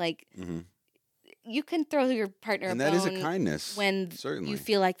again?" Like, Mm-hmm. you can throw your partner And a that is a bone kindness when certainly you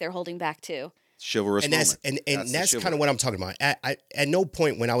feel like they're holding back too. chivalrous And that's moment. and the that's kind chivalry. of what I'm talking about. At no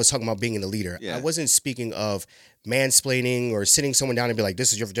point when I was talking about being the leader, Yeah. I wasn't speaking of mansplaining or sitting someone down and be like,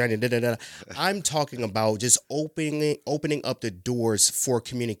 "This is your vagina." Da, da, da. I'm talking about just opening up the doors for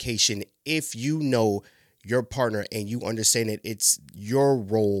communication. If you know your partner and you understand that it's your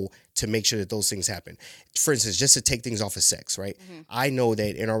role to make sure that those things happen. For instance, just to take things off of sex, right? I know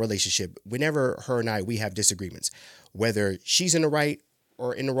that in our relationship, whenever her and we have disagreements, whether she's in the right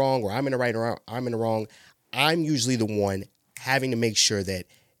or in the wrong, or I'm in the right or I'm in the wrong, I'm usually the one having to make sure that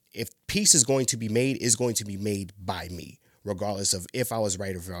if peace is going to be made, is going to be made by me, regardless of if I was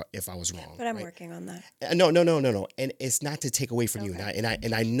right or if I was wrong. But I'm right? working on that. No. And it's not to take away from you.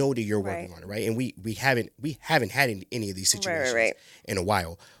 And I know that you're working on it, right? And we haven't had any of these situations in a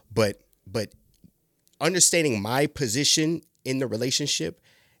while. But understanding my position in the relationship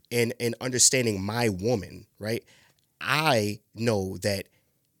and understanding my woman, right? I know that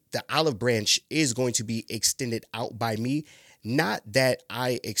the olive branch is going to be extended out by me. Not that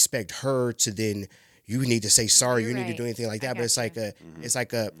I expect her to then, you need to say sorry, you need to do anything like that. But it's like a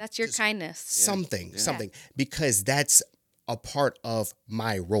That's your kindness. Something, because that's a part of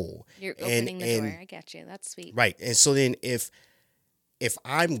my role. You're opening the door. I get you. That's sweet. Right. And so then if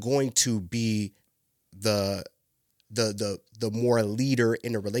I'm going to be the more leader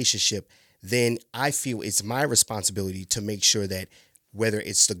in a relationship, then I feel it's my responsibility to make sure that whether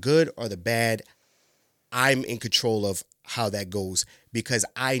it's the good or the bad, I'm in control of how that goes, because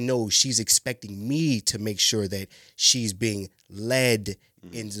I know she's expecting me to make sure that she's being led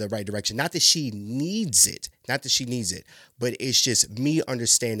into the right direction. Not that she needs it, but it's just me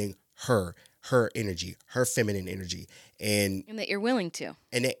understanding her energy, her feminine energy, and that you're willing to.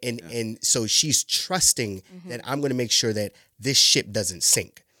 And so she's trusting that I'm going to make sure that this ship doesn't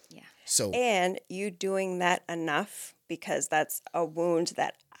sink. Yeah. So and you doing that enough, because that's a wound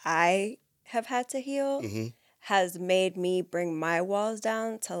that I have had to heal, has made me bring my walls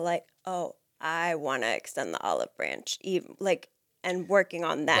down to like, oh, I want to extend the olive branch, even like, and working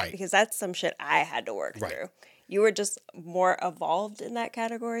on that, because that's some shit I had to work through. You were just more evolved in that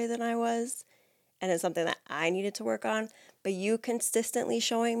category than I was, and it's something that I needed to work on. But you consistently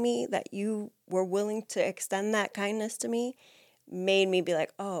showing me that you were willing to extend that kindness to me made me be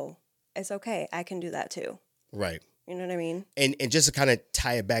like, oh, it's okay. I can do that too. Right. You know what I mean? And just to kind of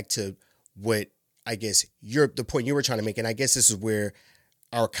tie it back to what I guess the point you were trying to make, and I guess this is where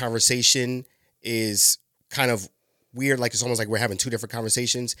our conversation is kind of weird. Like it's almost like we're having two different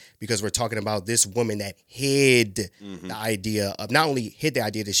conversations, because we're talking about this woman that hid the idea of, not only hid the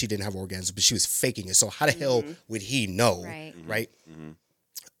idea that she didn't have orgasms, but she was faking it. So how the hell would he know? Right.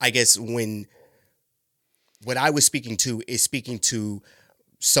 I guess what I was speaking to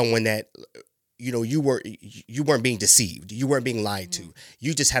someone that, you know, you weren't being deceived. You weren't being lied to.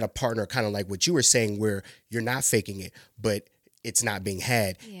 You just had a partner, kind of like what you were saying, where you're not faking it, but it's not being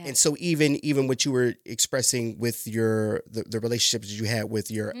had. Yeah. And so even what you were expressing with the relationships that you had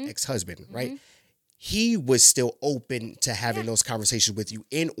with your ex-husband, right? He was still open to having those conversations with you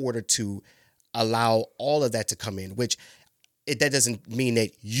in order to allow all of that to come in, which that doesn't mean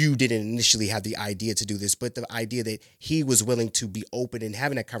that you didn't initially have the idea to do this, but the idea that he was willing to be open and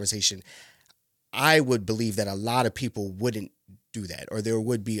having that conversation. I would believe that a lot of people wouldn't do that, or there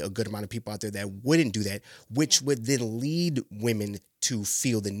would be a good amount of people out there that wouldn't do that, which would then lead women to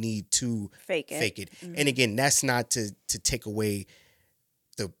feel the need to fake it. And again, that's not to take away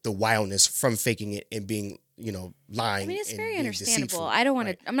the wildness from faking it and being, you know, lying. I mean, it's and very being understandable. deceitful. I don't want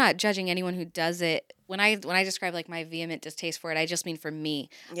to. I'm not judging anyone who does it. When I describe like my vehement distaste for it, I just mean for me.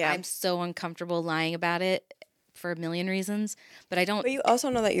 Yeah. I'm so uncomfortable lying about it for a million reasons, but I don't. But you also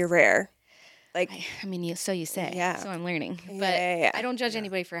know that you're rare. Like, I mean, you say. Yeah. So I'm learning, but I don't judge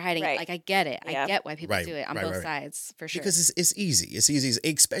anybody for hiding it. Like, I get it. I get why people do it on both sides, for sure. Because it's easy. It's easy,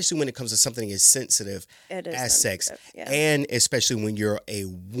 especially when it comes to something as sensitive as sex, yeah. and especially when you're a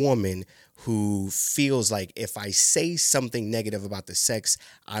woman who feels like if I say something negative about the sex,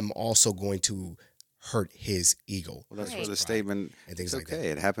 I'm also going to hurt his ego. Well, that's where the statement, it's like okay.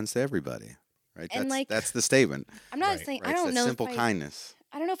 It happens to everybody, right? And that's the statement. I'm not saying, I don't know. Simple kindness.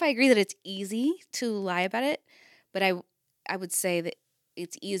 I don't know if I agree that it's easy to lie about it, but I would say that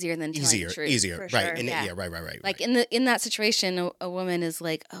it's easier than telling the truth. Easier, for right? Sure. And yeah, right. Like in that situation, a woman is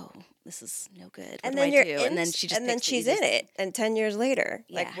like, "Oh, this is no good. What and do then I do?" And then she just and then she's in it. And 10 years later,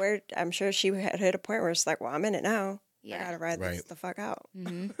 like I'm sure she had hit a point where it's like, "Well, I'm in it now. I gotta ride this the fuck out."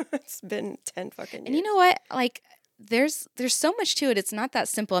 It's been 10 fucking years. And you know what? Like, there's so much to it. It's not that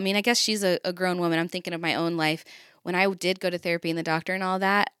simple. I mean, I guess she's a grown woman. I'm thinking of my own life. When I did go to therapy and the doctor and all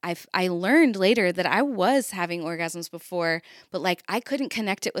that, I learned later that I was having orgasms before, but like I couldn't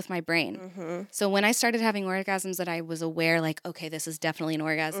connect it with my brain. So when I started having orgasms that I was aware, like, okay, this is definitely an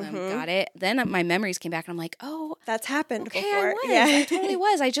orgasm, got it. Then my memories came back and I'm like, oh, that's happened before. I totally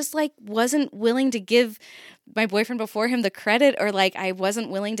was. I just like wasn't willing to give my boyfriend before him the credit, or like I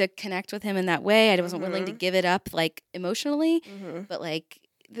wasn't willing to connect with him in that way. I wasn't willing to give it up like emotionally, but like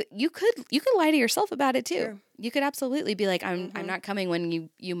you could lie to yourself about it too. Sure. You could absolutely be like, I'm not coming when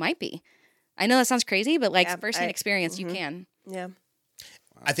you might be. I know that sounds crazy, but like firsthand experience, you can. Yeah.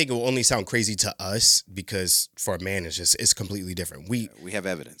 I think it will only sound crazy to us because for a man, it's completely different. We have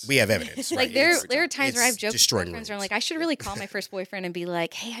evidence. We have evidence. Like right? there are times where I've joked with destroying friends where I'm rooms. like, I should really call my first boyfriend and be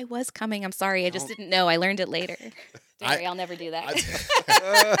like, hey, I was coming. I'm sorry. I just didn't know. I learned it later. Don't worry, I'll never do that.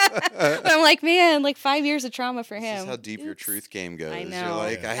 But I'm like, man, like 5 years of trauma for him. This is how deep your truth game goes. I know. You're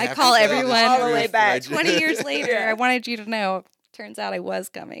like, I have to call tell this everyone all the way truth, back. but I 20 years later, I wanted you to know. Turns out I was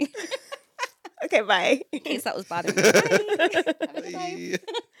coming. Okay, bye. In case that was bothering you. Bye. Have a good night. just-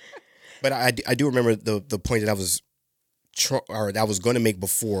 But I do remember the point that I was going to make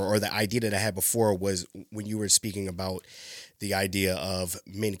before, or the idea that I had before, was when you were speaking about the idea of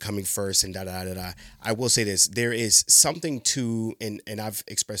men coming first and da da da da. I will say this: there is something to, and I've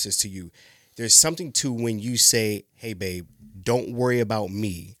expressed this to you. There's something to when you say, "Hey, babe, don't worry about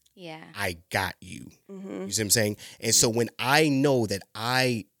me. Yeah. I got you." You see what I'm saying? And so when I know that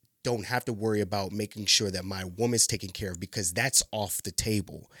I don't have to worry about making sure that my woman's taken care of, because that's off the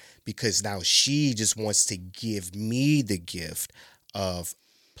table, because now she just wants to give me the gift of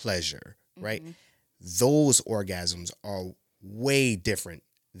pleasure, right? Those orgasms are way different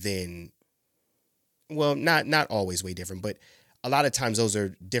than, well, not always way different, but a lot of times those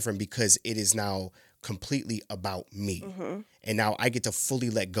are different because it is now completely about me. And now I get to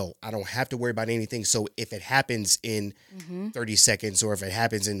fully let go. I don't have to worry about anything. So if it happens in 30 seconds or if it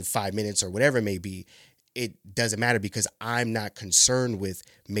happens in 5 minutes or whatever it may be, it doesn't matter because I'm not concerned with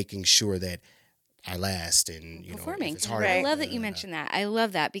making sure that I last and, you know, Performing. if it's hard. I love that you mentioned that. I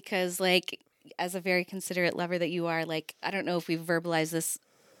love that because, like, as a very considerate lover that you are, like, I don't know if we've verbalized this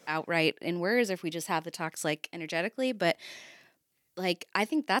outright in words or if we just have the talks, like, energetically, but like, I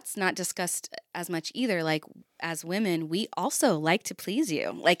think that's not discussed as much either. Like, as women, we also like to please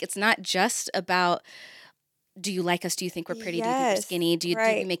you. Like, it's not just about, do you like us? Do you think we're pretty? Do you think we're Yes, skinny? Do we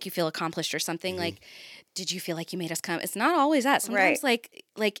right. make you feel accomplished or something? Like, did you feel like you made us come? It's not always that. Sometimes,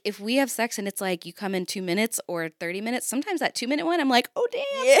 like if we have sex and it's like you come in 2 minutes or 30 minutes, sometimes that 2-minute one, I'm like, oh, damn,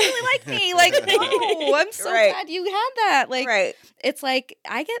 you really like me. Like, no, I'm so Right. glad you had that. Like, Right. it's like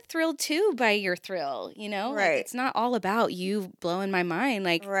I get thrilled too by your thrill, you know? Right. Like, it's not all about you blowing my mind.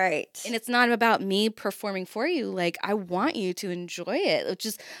 Like, Right. and it's not about me performing for you. Like, I want you to enjoy it, which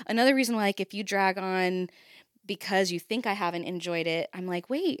is another reason why, like, if you drag on because you think I haven't enjoyed it, I'm like,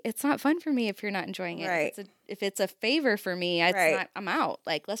 wait, it's not fun for me if you're not enjoying it. Right. If it's a favor for me, it's Right. not, I'm out.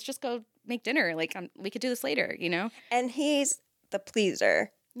 Like, let's just go make dinner. Like, we could do this later, you know? And he's the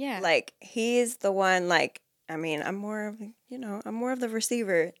pleaser. Yeah. Like, he's the one, like, I mean, I'm more of the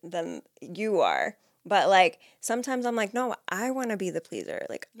receiver than you are. But, like, sometimes I'm like, no, I want to be the pleaser.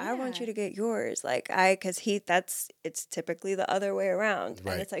 Like, I want Yeah. you to get yours. Like, because it's typically the other way around.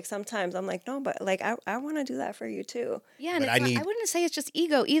 Right. And it's like, sometimes I'm like, no, but, like, I want to do that for you, too. Yeah. And But it's I wouldn't say it's just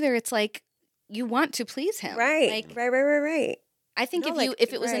ego either. It's like, you want to please him. Right. Like, Right. I think No,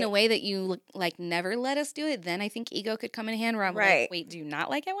 if it was in a right. way that you like never let us do it, then I think ego could come in hand where I'm Right. like, wait, do you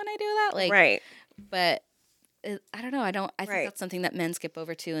not like it when I do that? Like, Right. but I don't know. I think Right. that's something that men skip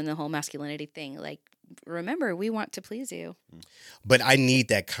over too in the whole masculinity thing. Like, remember, we want to please you. But I need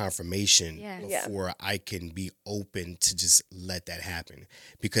that confirmation Yeah. Yeah. before I can be open to just let that happen.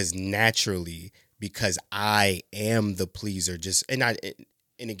 Because naturally, because I am the pleaser,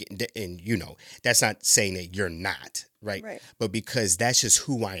 and again, and you know, that's not saying that you're not, right? Right. But because that's just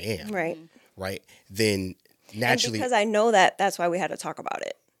who I am, Right. right? Then naturally, And because I know that, that's why we had to talk about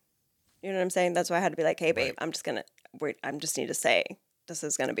it. You know what I'm saying? That's why I had to be like, hey, babe, I'm just need to say, this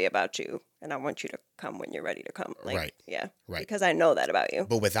is going to be about you. And I want you to come when you're ready to come. Like, Right. Yeah. Right. Because I know that about you.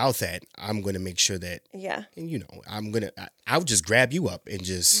 but without that, I'm going to make sure that, Yeah. and you know, I'll just grab you up and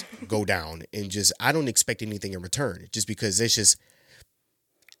just go down and I don't expect anything in return just because it's just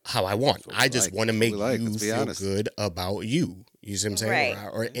how I want. what I we just like. want to That's make what we like. you Let's be feel honest. good about you. You see what I'm saying?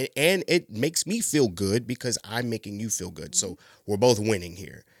 Right. And it makes me feel good because I'm making you feel good. So we're both winning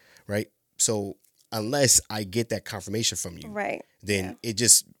here, right? So unless I get that confirmation from you, Right. then it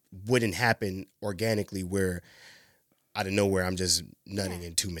just wouldn't happen organically where out of nowhere I'm just nutting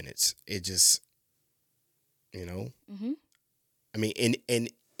in 2 minutes. It just, you know, I mean, and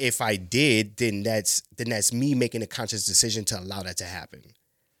if I did, then that's me making a conscious decision to allow that to happen.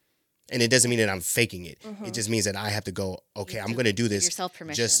 And it doesn't mean that I'm faking it. It just means that I have to go, okay, I'm going to do this yourself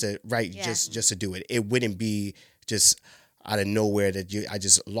permission. just to just to do it. It wouldn't be just out of nowhere that I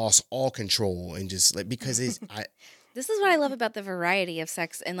just lost all control and just like, because This is what I love about the variety of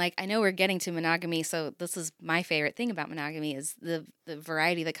sex. And like, I know we're getting to monogamy. So this is my favorite thing about monogamy is the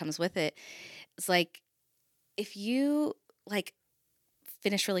variety that comes with it. It's like, if you like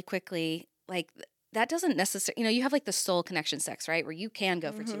finish really quickly, like that doesn't necessarily, you know, you have like the soul connection sex, right? Where you can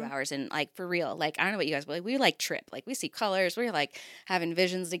go for 2 hours and like for real, like I don't know what you guys, but like, we like trip, like we see colors, we're like having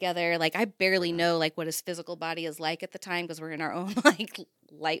visions together. Like I barely know like what his physical body is like at the time because we're in our own like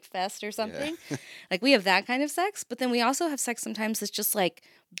light fest or something. Like we have that kind of sex, but then we also have sex sometimes that's just like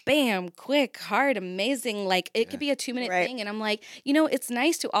bam, quick, hard, amazing. Like it could be a 2-minute thing. And I'm like, you know, it's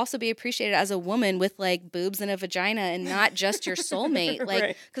nice to also be appreciated as a woman with like boobs and a vagina and not just your soulmate.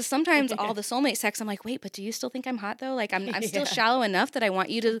 Like, because sometimes all the soulmate sex, I'm like, wait, but do you still think I'm hot though? Like I'm still shallow enough that I want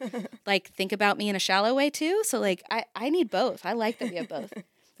you to like think about me in a shallow way too. So like I need both. I like that we have both.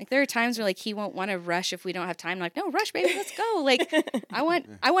 Like there are times where like he won't want to rush if we don't have time. I'm like, no, rush, baby, let's go. Like I want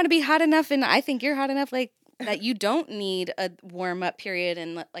to be hot enough, and I think you're hot enough, like that you don't need a warm up period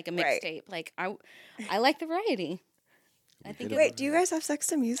and like a mixtape. Like I like the variety. I think. Wait, do you guys have sex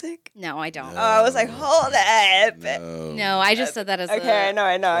to music? No, I don't. Oh, I was like, hold up. No, I just said that as okay. I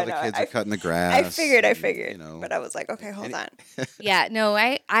know. All the kids are cutting the grass. I figured. You know. But I was like, okay, hold on. Yeah, no,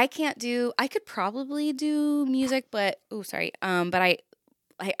 I can't do. I could probably do music, but but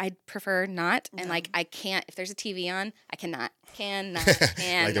I prefer not, and like I can't. If there's a TV on, I cannot.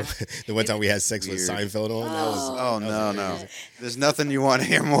 Like the one time we had sex with Seinfeld on. That was, no. There's nothing you want to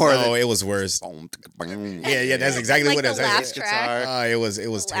hear more. Oh, it was worse. Yeah, that's exactly like what it the laugh was. track. It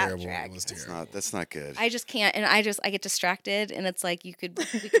was terrible. Track. It was terrible. That's not good. I just can't, and I get distracted, and it's like we could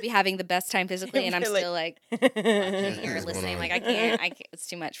be having the best time physically, and I'm still like watching or listening. Like I can't. It's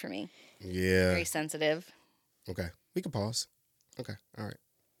too much for me. Yeah. Very sensitive. Okay, we can pause. Okay, all right.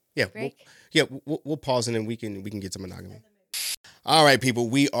 Yeah, Break? we'll pause and then we can get to monogamy. All right, people,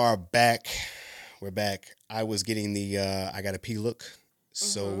 we are back. We're back. I was getting the I got a pee look,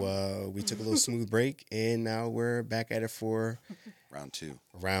 so we took a little smooth break, and now we're back at it for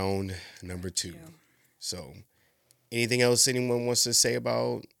round number 2. So, anything else anyone wants to say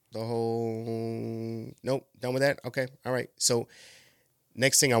about the whole? Nope, done with that. Okay, all right. So,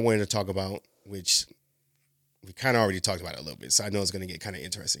 next thing I wanted to talk about, which we kind of already talked about it a little bit, so I know it's going to get kind of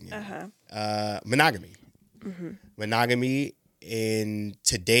interesting. Monogamy. Monogamy in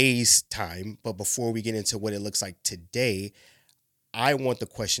today's time, but before we get into what it looks like today, I want the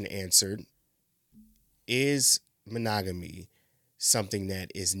question answered. Is monogamy something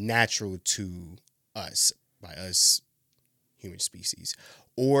that is natural to us, by us human species,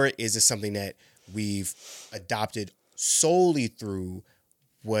 or is it something that we've adopted solely through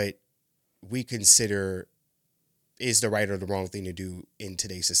what we consider is the right or the wrong thing to do in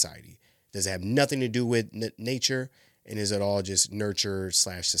today's society? Does it have nothing to do with nature, and is it all just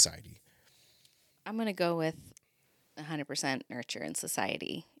nurture/society? I'm gonna go with 100% nurture and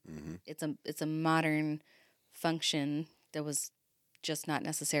society. It's a modern function that was just not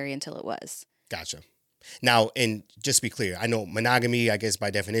necessary until it was. Gotcha. Now, and just to be clear, I know monogamy, I guess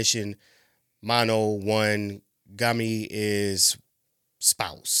by definition, one, gami is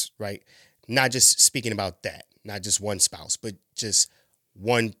spouse, right? Not just speaking about that. Not just one spouse, but just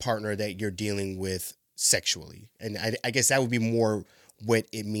one partner that you're dealing with sexually. And I guess that would be more what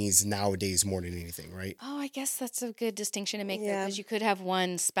it means nowadays more than anything, right? Oh, I guess that's a good distinction to make, Yeah. because you could have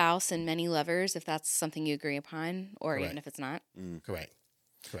one spouse and many lovers if that's something you agree upon, or Correct. even if it's not. Correct.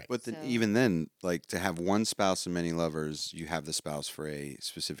 But even then, like to have one spouse and many lovers, you have the spouse for a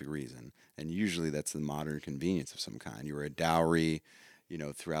specific reason. And usually that's the modern convenience of some kind. You were a dowry,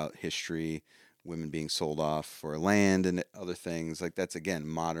 throughout history, women being sold off for land and other things. Like that's, again,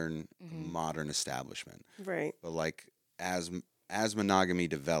 modern establishment. Right. But like as monogamy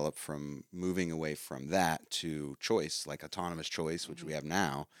developed from moving away from that to choice, like autonomous choice, which we have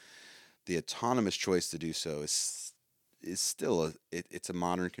now, the autonomous choice to do so is still it's a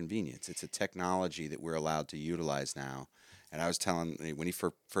modern convenience. It's a technology that we're allowed to utilize now. And I was telling, when he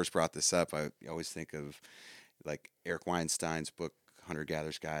first brought this up, I always think of like Eric Weinstein's book,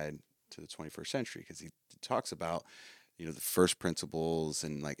 Hunter-Gatherer's Guide to the 21st Century, because he talks about, the first principles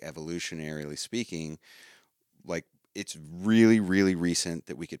and like evolutionarily speaking, like it's really, really recent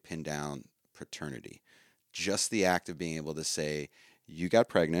that we could pin down paternity. Just the act of being able to say, you got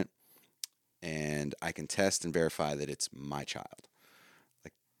pregnant, and I can test and verify that it's my child.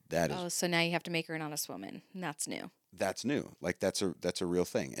 Like that is. Oh, so now you have to make her an honest woman. And that's new. That's new. Like that's a real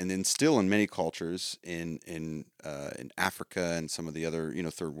thing. And then still in many cultures in Africa and some of the other,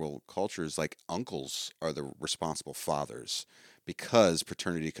 third world cultures, like uncles are the responsible fathers because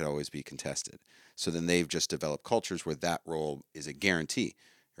paternity could always be contested. So then they've just developed cultures where that role is a guarantee,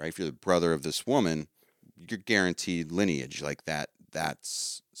 right? If you're the brother of this woman, you're guaranteed lineage. Like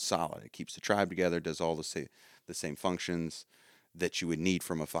that's solid. It keeps the tribe together, does all the same functions that you would need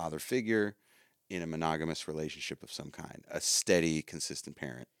from a father figure in a monogamous relationship of some kind, a steady, consistent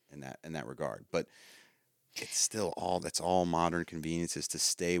parent in that regard. But it's still that's all modern conveniences to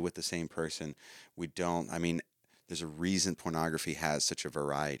stay with the same person. I mean, there's a reason pornography has such a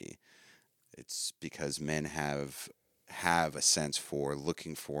variety. It's because men have a sense for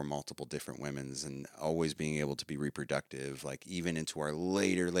looking for multiple different women's and always being able to be reproductive. Like even into our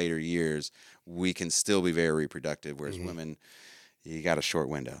later years, we can still be very reproductive, whereas women, you got a short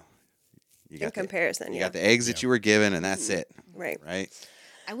window. You In comparison, you got the eggs that you were given, and that's it. Right. Right.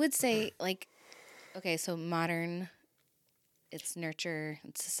 I would say, like, okay, so modern, it's nurture,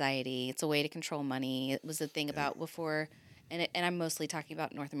 it's society, it's a way to control money. It was the thing about before, and I'm mostly talking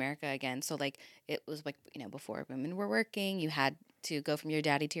about North America again. So, like, it was like, before women were working, you had to go from your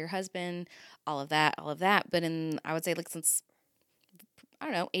daddy to your husband, all of that. But I would say, like, since, I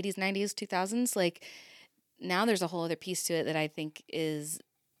don't know, 80s, 90s, 2000s, like, now there's a whole other piece to it that I think is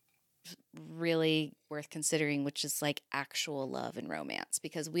really worth considering, which is like actual love and romance,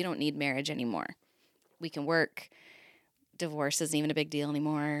 because we don't need marriage anymore. We can work. Divorce isn't even a big deal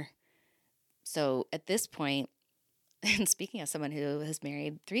anymore. So at this point, and speaking of someone who has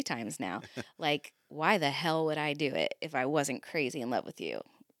married 3 times now, like, why the hell would I do it if I wasn't crazy in love with you?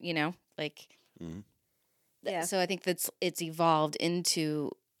 Like, Yeah. So I think it's evolved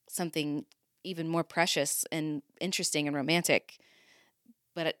into something even more precious and interesting and romantic.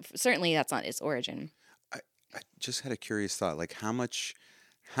 But certainly that's not its origin. I just had a curious thought. Like, how much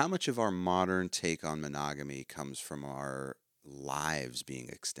of our modern take on monogamy comes from our lives being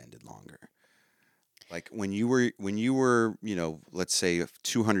extended longer? Like when you were, let's say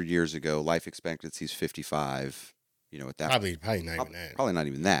 200 years ago, life expectancy is 55. At that Probably not even that. probably not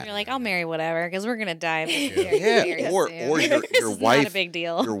even that. You're like, I'll marry whatever because we're gonna die. Yeah, or your It's wife, not a big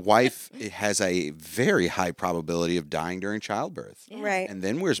deal. your wife has a very high probability of dying during childbirth. Yeah. Right. And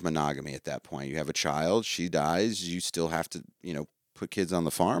then where's monogamy at that point? You have a child, she dies, you still have to, put kids on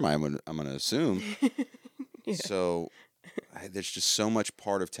the farm. I'm going to assume. So there's just so much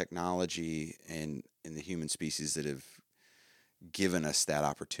part of technology and in the human species that have given us that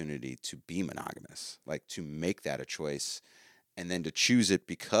opportunity to be monogamous, like to make that a choice. And then to choose it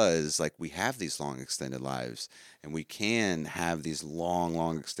because, like, we have these long extended lives, and we can have these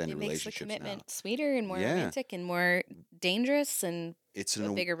long extended It makes the relationships commitment now. sweeter and more Yeah. romantic and more dangerous and It's a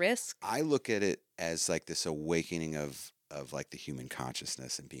bigger risk. I look at it as like this awakening of like the human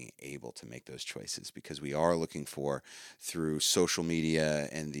consciousness and being able to make those choices, because we are looking for, through social media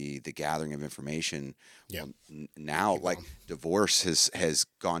and the gathering of information. Yeah. Now, like, divorce has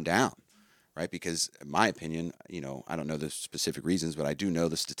gone down. Right, because in my opinion, I don't know the specific reasons, but I do know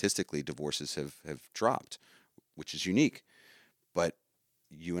that statistically divorces have dropped, which is unique. But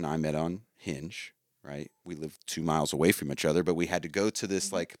you and I met on Hinge, right? We live 2 miles away from each other, but we had to go to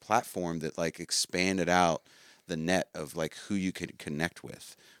this like platform that like expanded out the net of like who you could connect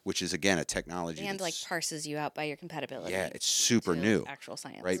with, which is again a technology And like that's, parses you out by your compatibility. yeah, it's super to new. Actual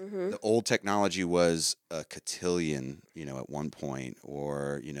science. Right? The old technology was a cotillion, at one point,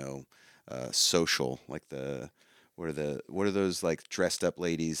 or social, like what are those like dressed up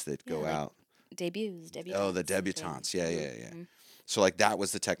ladies that go like out? Debuts. Oh, the debutantes. Yeah. So like that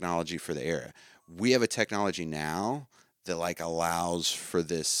was the technology for the era. We have a technology now that like allows for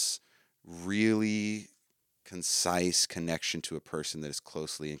this really concise connection to a person that is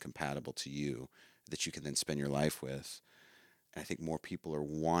closely and compatible to you, that you can then spend your life with. And I think more people are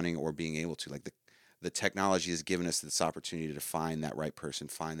wanting or being able to, like, the technology has given us this opportunity to find that right person,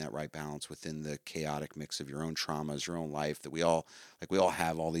 find that right balance within the chaotic mix of your own traumas, your own life, that we all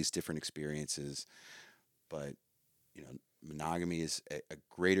have all these different experiences. But, monogamy is a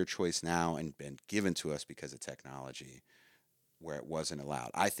greater choice now and been given to us because of technology, where it wasn't allowed.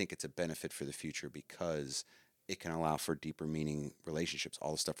 I think it's a benefit for the future because it can allow for deeper meaning relationships.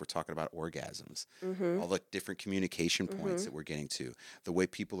 All the stuff we're talking about, orgasms, all the different communication points that we're getting to, the way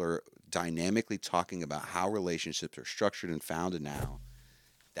people are dynamically talking about how relationships are structured and founded now,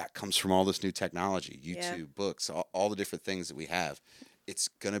 that comes from all this new technology, YouTube, books, all the different things that we have. It's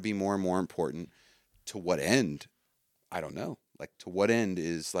going to be more and more important. To what end? I don't know. Like, to what end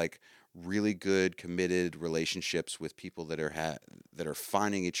is like really good, committed relationships with people that are that are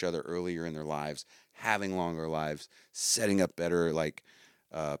finding each other earlier in their lives, having longer lives, setting up better like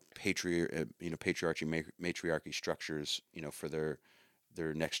patriarchy, matriarchy structures, for their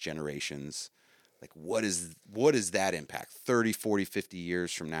next generations. Like, what is that impact 30, 40, 50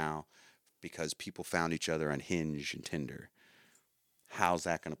 years from now, because people found each other on Hinge and Tinder? How's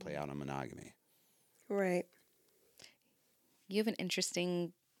that going to play out on monogamy? Right. You have an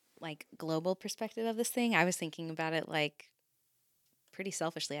interesting, like, global perspective of this thing. I was thinking about it like pretty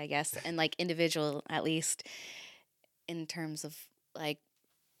selfishly, I guess, and like individual, at least in terms of like,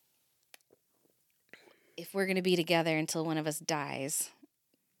 if we're going to be together until one of us dies,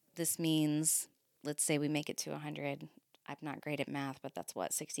 this means, let's say we make it to 100. I'm not great at math, but that's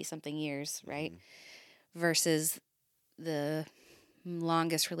what, 60 something years, right? Versus the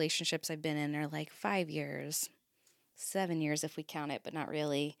longest relationships I've been in are like 5 years, 7 years if we count it, but not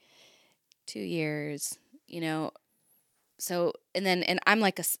really, 2 years, you know. So, and I'm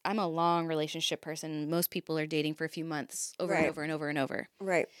I'm a long relationship person. Most people are dating for a few months over and over and over and over.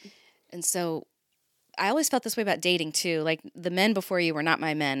 Right. And so I always felt this way about dating too. Like the men before you were not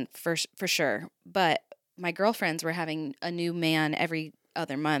my men for sure, but my girlfriends were having a new man every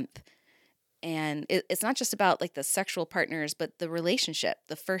other month. And it's not just about like the sexual partners, but the relationship,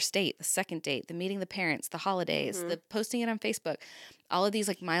 the first date, the second date, the meeting the parents, the holidays, the posting it on Facebook, all of these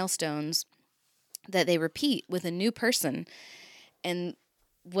like milestones that they repeat with a new person. And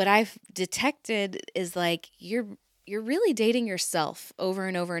what I've detected is like you're really dating yourself over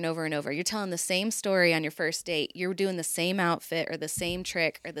and over and over and over. You're telling the same story on your first date. You're doing the same outfit or the same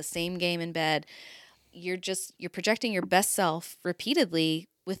trick or the same game in bed. You're projecting your best self repeatedly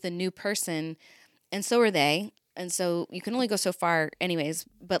with a new person, and so are they. And so you can only go so far anyways,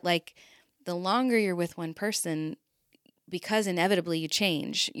 but like the longer you're with one person, because inevitably you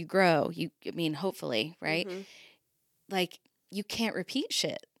change, you grow, hopefully, right? Like you can't repeat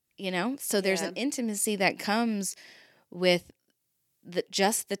shit, you know? So there's an intimacy that comes with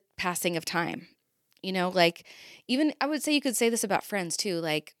just the passing of time, you know? Like even, I would say you could say this about friends too,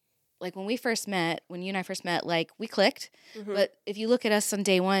 like when you and I first met, like we clicked, but if you look at us on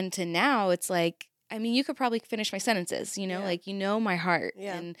day one to now, it's like, I mean, you could probably finish my sentences, you know, like, you know, my heart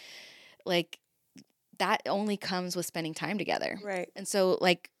and like that only comes with spending time together. Right. And so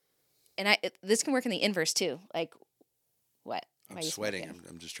like, this can work in the inverse too. Like what? I'm sweating.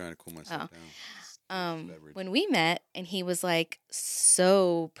 I'm just trying to cool myself down. When we met and he was like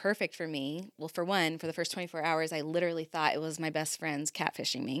so perfect for me. Well, for one, for the first 24 hours, I literally thought it was my best friends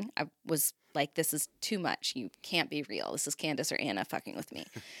catfishing me. I was like, this is too much. You can't be real. This is Candace or Anna fucking with me.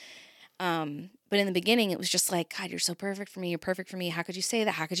 But in the beginning, it was just like, God, you're so perfect for me. You're perfect for me. How could you say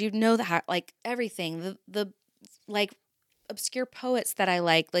that? How could you know that? Like everything, the like obscure poets that I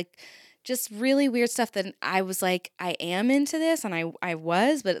like just really weird stuff that I was like, I am into this. And I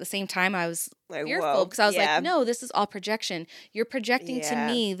was, but at the same time I was like, fearful because I was like, no, this is all projection. You're projecting to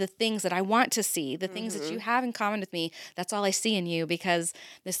me the things that I want to see, the things that you have in common with me. That's all I see in you because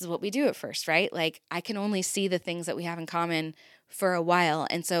this is what we do at first, right? Like I can only see the things that we have in common for a while.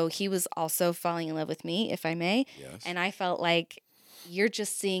 And so he was also falling in love with me, if I may. Yes. And I felt like, you're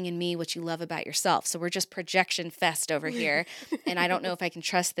just seeing in me what you love about yourself. So we're just projection fest over here. And I don't know if I can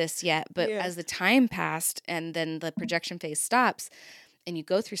trust this yet. But as the time passed and then the projection phase stops and you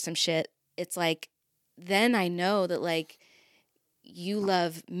go through some shit, it's like, then I know that like you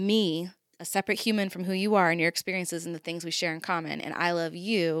love me, a separate human from who you are and your experiences and the things we share in common. And I love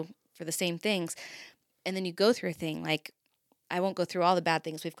you for the same things. And then you go through a thing like, I won't go through all the bad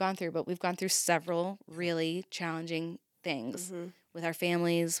things we've gone through, but we've gone through several really challenging things. With our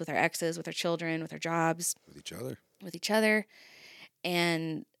families, with our exes, with our children, with our jobs. With each other.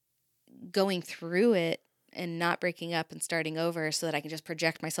 And going through it and not breaking up and starting over so that I can just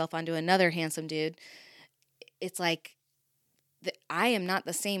project myself onto another handsome dude. It's like I am not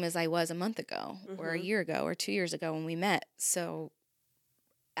the same as I was a month ago or a year ago or 2 years ago when we met. So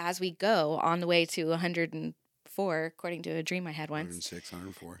as we go on the way to 104, according to a dream I had once. 106,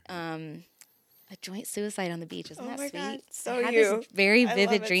 104. A joint suicide on the beach. Isn't that sweet? God, so I had you. this very I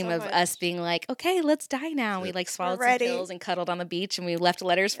vivid love it dream so of much. us being like, okay, let's die now. We like swallowed some pills and cuddled on the beach and we left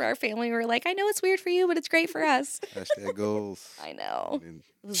letters for our family. We were like, I know it's weird for you, but it's great for us. Hashtag goals. I know. It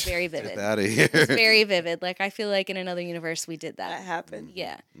was very vivid. Get out of here. It was very vivid. Like I feel like in another universe we did that. That happened.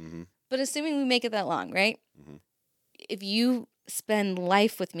 Yeah. But assuming we make it that long, right? If you spend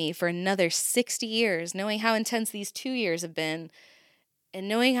life with me for another 60 years, knowing how intense these 2 years have been and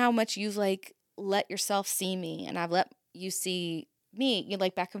knowing how much you've like let yourself see me and I've let you see me, you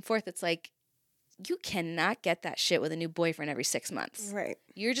like back and forth. It's like, you cannot get that shit with a new boyfriend every 6 months. Right.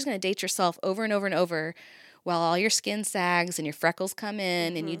 You're just going to date yourself over and over and over while all your skin sags and your freckles come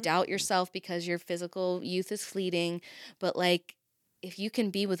in and you doubt yourself because your physical youth is fleeting. But like, if you can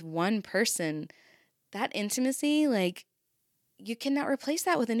be with one person, that intimacy, like you cannot replace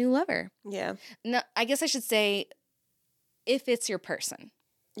that with a new lover. Yeah. No, I guess I should say if it's your person.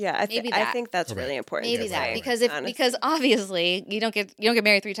 Yeah, I think that's really important. Maybe that because obviously you don't get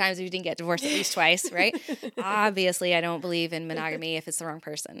married 3 times if you didn't get divorced at least twice, right? Obviously, I don't believe in monogamy if it's the wrong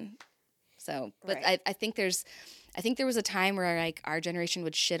person. So, but right. I think there's I think there was a time where like our generation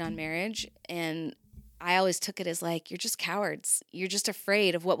would shit on marriage, and I always took it as like, you're just cowards. You're just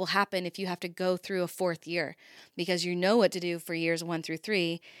afraid of what will happen if you have to go through a fourth year, because you know what to do for years 1 through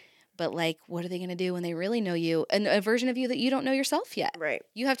 3. But like, what are they going to do when they really know you? And a version of you that you don't know yourself yet. Right.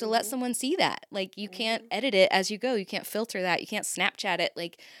 You have to let someone see that. Like, you can't edit it as you go. You can't filter that. You can't Snapchat it.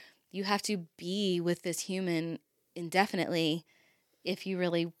 Like, you have to be with this human indefinitely if you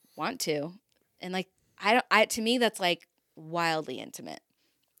really want to. And like, to me, that's like wildly intimate.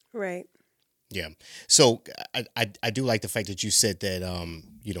 Right. Yeah. So I do like the fact that you said that,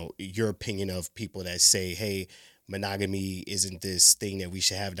 you know, your opinion of people that say, hey, monogamy isn't this thing that we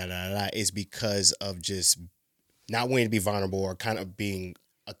should have, is because of just not wanting to be vulnerable or kind of being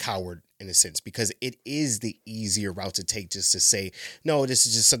a coward in a sense, because it is the easier route to take, just to say, no, this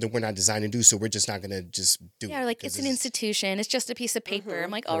is just something we're not designed to do, so we're just not going to just do it. Yeah, like, it's an institution. It's just a piece of paper.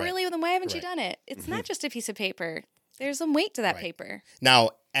 I'm like, oh, really? Well, then why haven't you done it? It's not just a piece of paper. There's some weight to that paper. Now,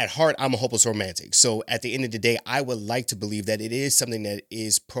 at heart, I'm a hopeless romantic. So at the end of the day, I would like to believe that it is something that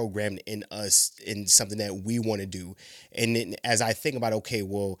is programmed in us, and something that we want to do. And then as I think about, okay,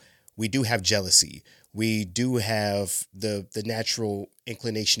 well, we do have jealousy. We do have the natural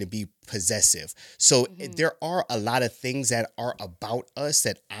inclination to be possessive. So there are a lot of things that are about us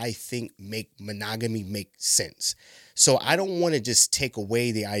that I think make monogamy make sense. So I don't want to just take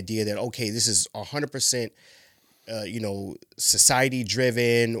away the idea that, okay, this is 100%, you know, society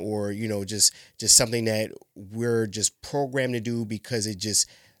driven, or, you know, just something that we're just programmed to do because it just.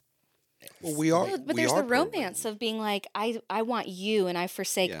 Well, we are. No, but there's the romance of being like, I want you, and I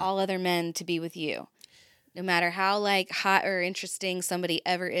forsake all other men to be with you. No matter how like hot or interesting somebody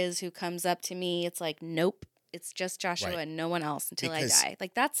ever is who comes up to me, it's like, nope, it's just Joshua and no one else until I die.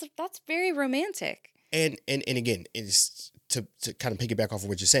 Like, that's very romantic. And again, it's to kind of piggyback off of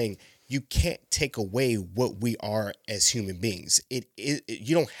what you're saying. You can't take away what we are as human beings.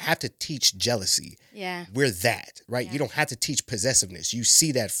 You don't have to teach jealousy. Yeah. We're that, right? Yeah. You don't have to teach possessiveness. You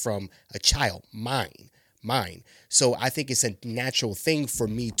see that from a child. Mine. So I think it's a natural thing for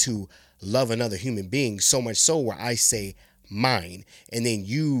me to love another human being, so much so where I say mine, and then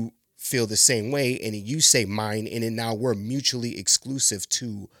you feel the same way, and then you say mine, and then now we're mutually exclusive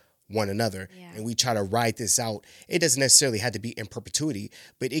to one another, and we try to ride this out. It doesn't necessarily have to be in perpetuity,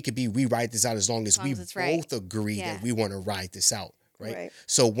 but it could be we ride this out as long as we both agree that we want to ride this out. Right.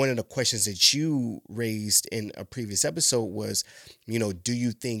 So one of the questions that you raised in a previous episode was, you know, do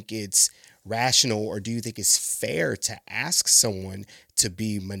you think it's rational, or do you think it's fair to ask someone to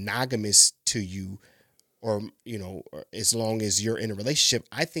be monogamous to you, or, you know, as long as you're in a relationship?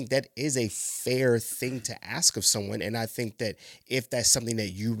 I think that is a fair thing to ask of someone. And I think that if that's something that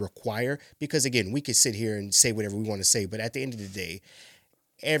you require, because again, we could sit here and say whatever we want to say, but at the end of the day,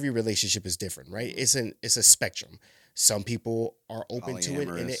 every relationship is different, right? It's a spectrum. Some people are open to it,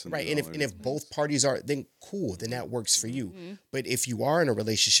 and if both parties are, then cool, then that works for you. But if you are in a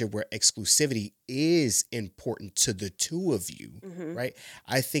relationship where exclusivity is important to the two of you, right?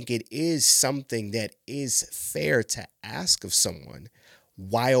 I think it is something that is fair to ask of someone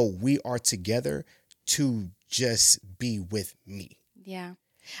while we are together to just be with me. Yeah.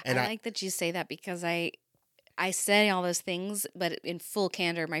 And I like that you say that, because I say all those things, but in full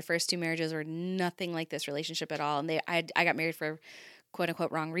candor, my first 2 marriages were nothing like this relationship at all. And I got married for quote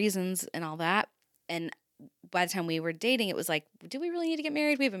unquote wrong reasons and all that. And by the time we were dating, it was like, do we really need to get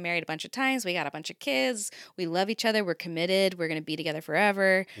married? We've been married a bunch of times. We got a bunch of kids. We love each other. We're committed. We're going to be together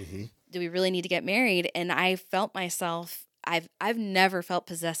forever. Do we really need to get married? And I felt myself, I've never felt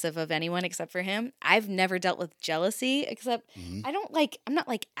possessive of anyone except for him. I've never dealt with jealousy, except I'm not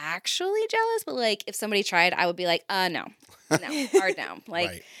like actually jealous, but like if somebody tried, I would be like, no, hard no.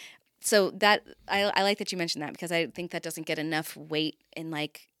 Like, so that I like that you mentioned that, because I think that doesn't get enough weight in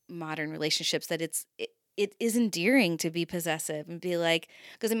like modern relationships, that it is endearing to be possessive and be like,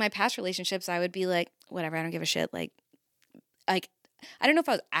 because in my past relationships, I would be like, whatever, I don't give a shit. Like, I don't know if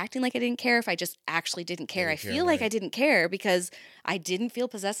I was acting like I didn't care, if I just actually didn't care. I feel like I didn't care because I didn't feel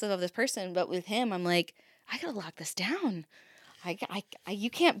possessive of this person. But with him, I'm like, I gotta lock this down. You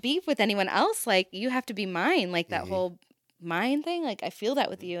can't be with anyone else. Like, you have to be mine. Like that whole mine thing. Like, I feel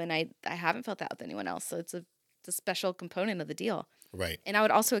that with you, and I haven't felt that with anyone else. So it's a special component of the deal. Right. And I would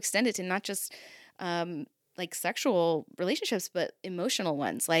also extend it to not just like sexual relationships, but emotional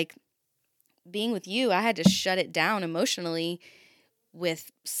ones. Like being with you, I had to shut it down emotionally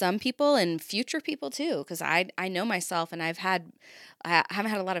with some people and future people too, because I know myself, and I haven't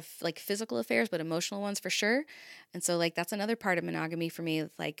had a lot of like physical affairs, but emotional ones for sure. And so like that's another part of monogamy for me,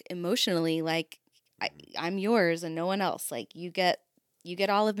 like emotionally, like I'm yours and no one else. Like you get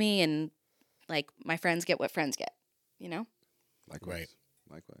all of me, and like my friends get what friends get. you know? Likewise.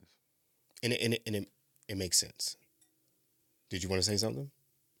 Right. Likewise. And it makes sense. Did you want to say something?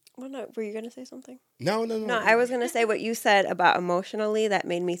 Well, no, were you going to say something? No. No, I was going to say what you said about emotionally. That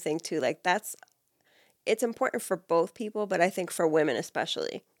made me think too. Like it's important for both people, but I think for women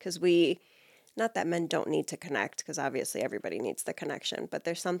especially, because not that men don't need to connect, because obviously everybody needs the connection, but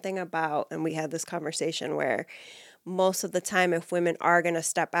there's something about, and we had this conversation where most of the time if women are going to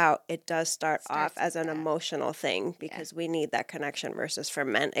step out, it does start off as an emotional thing because we need that connection versus for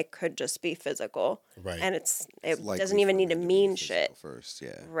men, it could just be physical. Right. And it Likely doesn't even for need to men be mean physical shit. first,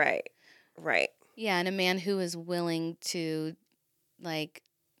 yeah. Right. Yeah, and a man who is willing to, like,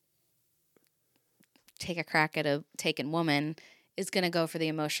 take a crack at a taken woman is going to go for the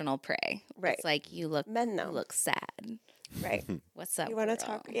emotional prey. Right. It's like, you look sad. Right. What's up? You want to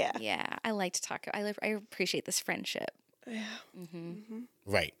girl? talk? Yeah. Yeah, I like to talk. I appreciate this friendship. Yeah.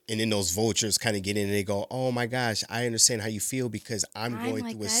 Right. And then those vultures kind of get in and they go, oh my gosh, I understand how you feel because I'm going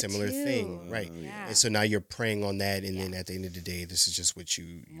like through a that similar too. thing. Right. Yeah. And so now you're preying on that. And then at the end of the day, this is just what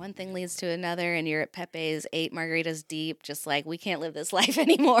you. One thing leads to another, and you're at Pepe's 8 margaritas deep, just like, we can't live this life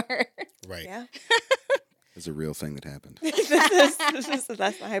anymore. Right. Yeah. It's a real thing that happened. That's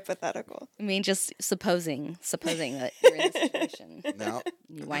not hypothetical. I mean, just supposing that you're in this situation. Now,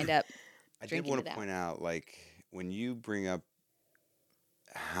 You wind up I did drinking want it to out. point out, like, when you bring up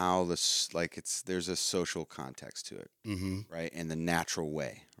how there's a social context to it, Mm-hmm. right? And the natural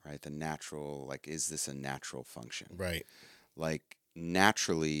way, right? The natural, like, is this a natural function? Right. Like,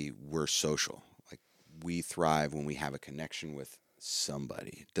 naturally, we're social. Like, we thrive when we have a connection with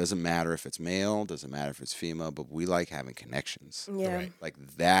somebody. It doesn't matter if it's male, doesn't matter if it's female, but we like having connections. Yeah. Right. Like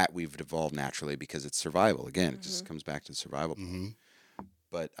that, we've evolved naturally because it's survival. Again, it just comes back to the survival. Mm-hmm.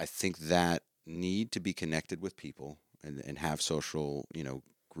 But I think that need to be connected with people and have social,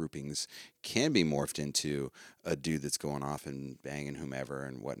 groupings can be morphed into a dude that's going off and banging whomever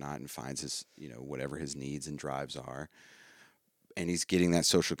and whatnot and finds his, whatever his needs and drives are. And he's getting that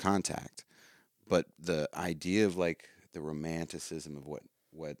social contact. But the idea of like the romanticism of what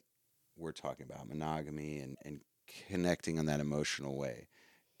we're talking about, monogamy and connecting on that emotional way,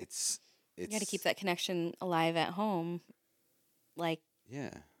 it's You got to keep that connection alive at home. Like,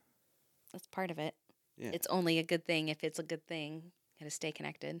 yeah. that's part of it. Yeah. It's only a good thing if it's a good thing. Got to stay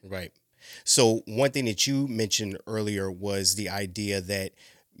connected. Right. So one thing that you mentioned earlier was the idea that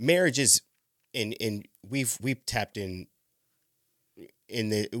marriage is, and we've tapped in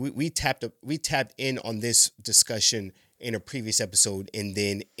the we tapped in on this discussion in a previous episode, and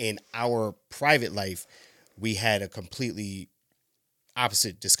then in our private life we had a completely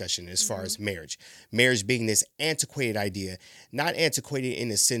opposite discussion as far as marriage being this antiquated idea, not antiquated in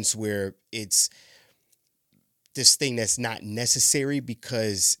a sense where it's this thing that's not necessary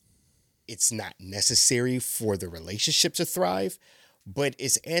because it's not necessary for the relationship to thrive, but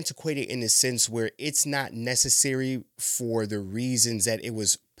it's antiquated in the sense where it's not necessary for the reasons that it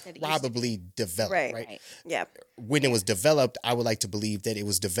was probably developed, right? Yeah. When it was developed, I would like to believe that it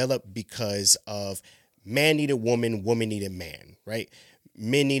was developed because of man needed woman, woman needed man, right?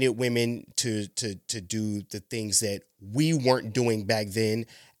 Men needed women to do the things that we weren't doing back then,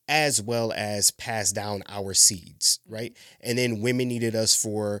 as well as pass down our seeds, right? And then women needed us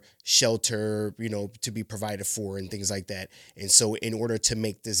for shelter, to be provided for and things like that. And so in order to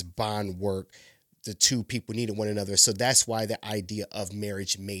make this bond work, the two people needed one another. So that's why the idea of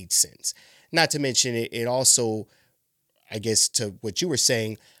marriage made sense. Not to mention it also, I guess, to what you were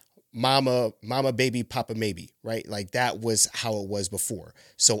saying, mama, baby, papa, maybe, right? Like that was how it was before.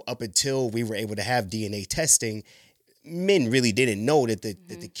 So up until we were able to have DNA testing, men really didn't know that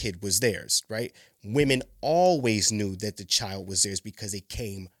the kid was theirs, right? Women always knew that the child was theirs because it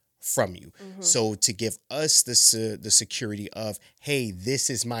came from you. So to give us the security of, hey, this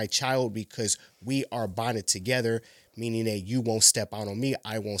is my child because we are bonded together, meaning that you won't step out on me,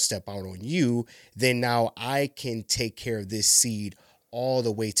 I won't step out on you, then now I can take care of this seed all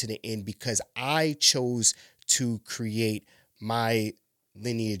the way to the end because I chose to create my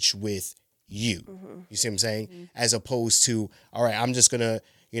lineage with you. You see what I'm saying? As opposed to, all right, I'm just going to,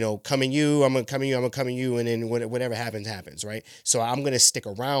 come in you, I'm going to come in you, I'm going to come in you, and then whatever happens, right? So I'm going to stick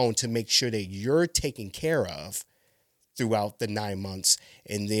around to make sure that you're taken care of throughout the 9 months,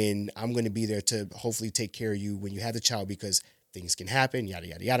 and then I'm going to be there to hopefully take care of you when you have the child because things can happen, yada,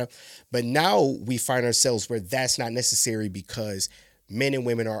 yada, yada. But now we find ourselves where that's not necessary because men and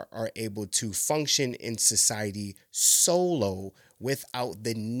women are able to function in society solo without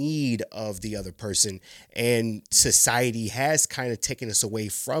the need of the other person. And society has kind of taken us away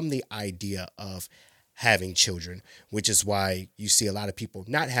from the idea of having children, which is why you see a lot of people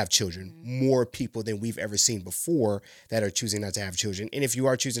not have children, more people than we've ever seen before that are choosing not to have children. And if you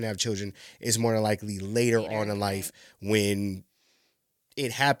are choosing to have children, it's more than likely later on in life when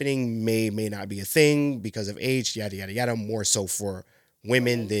it happening may not be a thing because of age, yada, yada, yada, more so for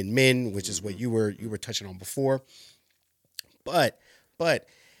women than men, which is what you were touching on before. But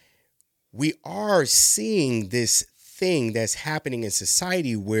we are seeing this thing that's happening in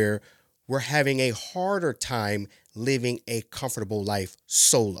society where we're having a harder time living a comfortable life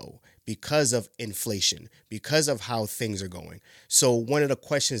solo because of inflation, because of how things are going. So one of the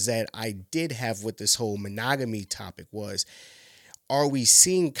questions that I did have with this whole monogamy topic was, are we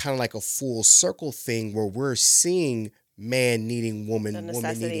seeing kind of like a full circle thing where we're seeing man needing woman,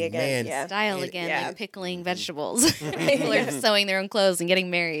 woman needing again, man? Style again, like pickling vegetables. People are sewing their own clothes and getting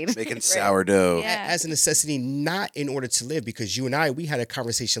married. Making sourdough. Yeah. As a necessity, not in order to live, because you and I, we had a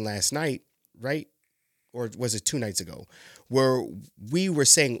conversation last night, right? Or was it 2 nights ago, where we were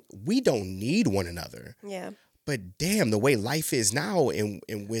saying we don't need one another. Yeah. But damn, the way life is now and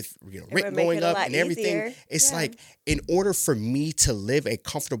with rent would make going it a up lot and everything, easier. it's like in order for me to live a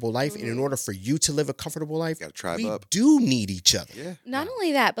comfortable life and in order for you to live a comfortable life, Gotta tribe we up. do need each other. Yeah. Not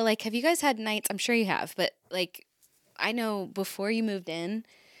only that, but like, have you guys had nights? I'm sure you have, but like, I know before you moved in,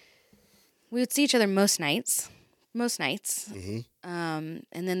 we would see each other most nights. And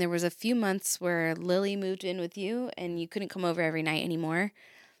then there was a few months where Lily moved in with you and you couldn't come over every night anymore.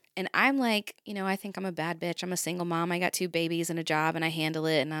 And I'm like, I think I'm a bad bitch. I'm a single mom. I got 2 babies and a job and I handle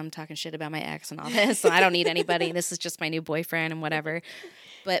it. And I'm talking shit about my ex and all this. So I don't need anybody. This is just my new boyfriend and whatever.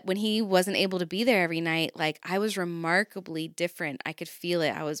 But when he wasn't able to be there every night, like I was remarkably different. I could feel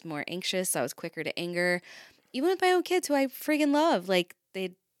it. I was more anxious. I was quicker to anger. Even with my own kids who I friggin' love, like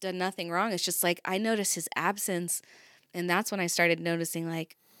they'd done nothing wrong. It's just like I noticed his absence. And that's when I started noticing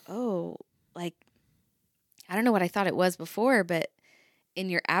like, oh, like I don't know what I thought it was before, but in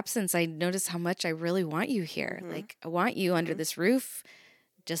your absence, I noticed how much I really want you here. Like, I want you under this roof,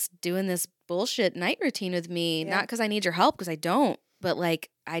 just doing this bullshit night routine with me. Not because I need your help, because I don't, but like,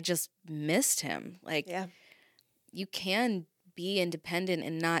 I just missed him. Like, you can be independent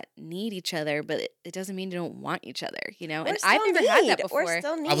and not need each other, but it doesn't mean you don't want each other, And I've never had that before.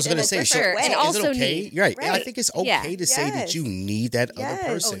 I was going to say, so And is also it okay? need. You're right. Right. I think it's okay to say that you need that other Oh,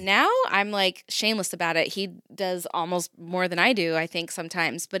 person. now I'm like shameless about it. He does almost more than I do, I think,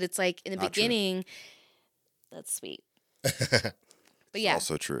 sometimes. But it's like in the beginning, that's sweet. But yeah.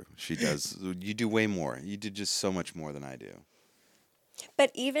 Also true. She does. You do way more. You do just so much more than I do.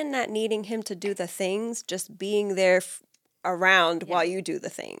 But even not needing him to do the things, just being there around while you do the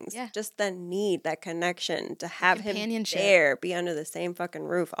things. Yeah. Just the need, that connection, to have him companionship. there, be under the same fucking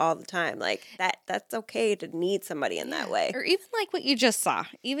roof all the time. Like that's okay to need somebody in that way. Or even like what you just saw,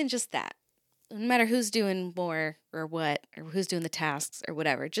 even just that. No matter who's doing more or what, or who's doing the tasks or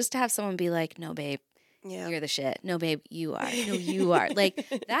whatever, just to have someone be like, no, babe, you're the shit. No, babe, you are. No, you are. Like,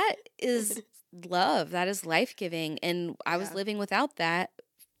 that is love. That is life-giving. And I was living without that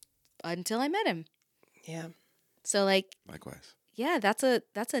until I met him. Yeah. So, like, Likewise. yeah, that's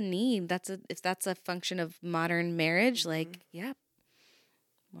a need. If that's a function of modern marriage, like, yeah,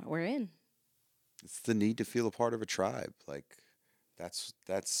 we're in. It's the need to feel a part of a tribe. Like that's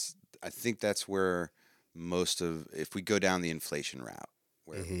I think that's where most of, if we go down the inflation route,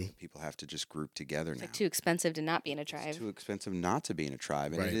 where people have to just group together now. It's too expensive to not be in a tribe. It's too expensive not to be in a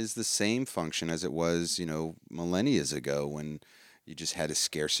tribe. And Right. it is the same function as it was, millennia ago when you just had a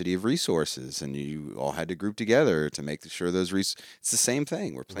scarcity of resources and you all had to group together to make sure those it's the same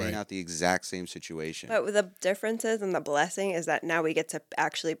thing. We're playing Right. out the exact same situation. But the differences and the blessing is that now we get to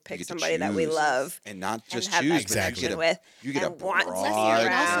actually pick get to somebody that we choose. love and not just and have choose, that but Exactly. you connection get with. you get a and want to be broad,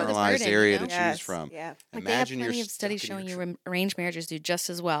 around. generalized burden, area you to know? choose from. Yeah. Like Imagine they have plenty you're of studies stuck in showing your you arranged marriages do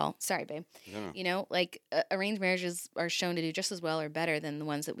just as well. Sorry, babe. Yeah. Like arranged marriages are shown to do just as well or better than the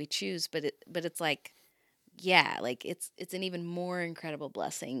ones that we choose. But it's like, yeah, like it's an even more incredible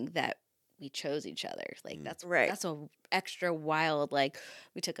blessing that we chose each other. Like that's Right. That's a extra wild. Like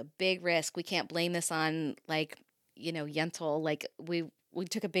we took a big risk. We can't blame this on like Yentl. Like we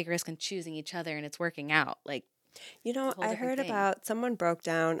took a big risk in choosing each other, and it's working out. Like. You know, whole I different heard thing. about someone broke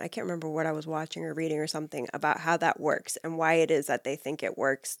down, I can't remember what I was watching or reading or something about how that works and why it is that they think it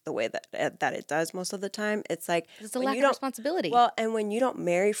works the way that it does most of the time. It's like It's a when lack you of don't responsibility. Well, and when you don't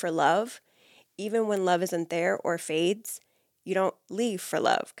marry for love, even when love isn't there or fades, you don't leave for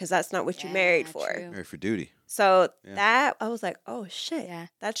love because that's not what you married Yeah, for. true. Married for duty. So that I was like, oh shit, Yeah.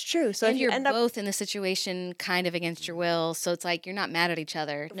 that's true. So and if you you're end up both in the situation kind of against your will, so it's like you're not mad at each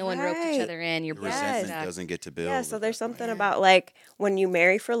other. No one roped each Right. other in. You're The both resentment stuck. doesn't get to build. yeah, so at there's that point. something about like when you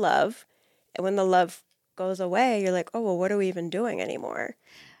marry for love and when the love goes away, you're like, oh, well, what are we even doing anymore?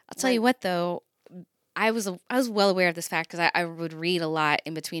 I'll tell you what, though. I was well aware of this fact because I would read a lot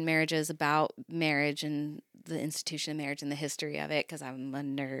in between marriages about marriage and the institution of marriage and the history of it because I'm a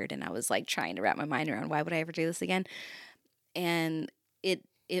nerd and I was like trying to wrap my mind around why would I ever do this again? And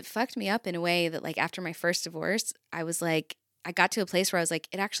it fucked me up in a way that like after my first divorce, I was like, I got to a place where I was like,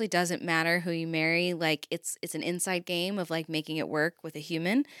 it actually doesn't matter who you marry. Like it's an inside game of like making it work with a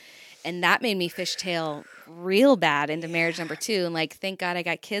human. And that made me fishtail real bad into marriage number 2. And like, thank God I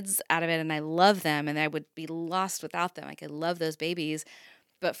got kids out of it and I love them and I would be lost without them. I could love those babies.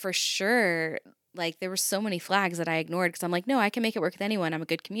 But for sure, like there were so many flags that I ignored because I'm like, no, I can make it work with anyone. I'm a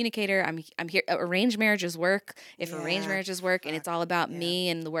good communicator. I'm here. Arranged marriages work. If arranged marriages work and it's all about me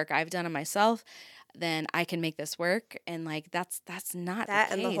and the work I've done on myself, then I can make this work. And like, that's not That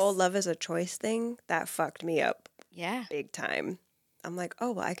the and case. the whole love is a choice thing, that fucked me up Yeah. big time. I'm like,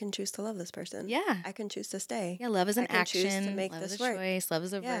 oh, well, I can choose to love this person. Yeah. I can choose to stay. Yeah, love is an I can choose to action. make Love this is a work. choice. Love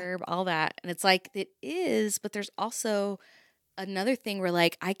is a Yeah. verb. All that, and it's like it is, but there's also another thing where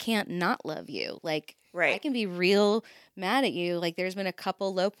like I can't not love you. Like I Right. can be real mad at you. Like there's been a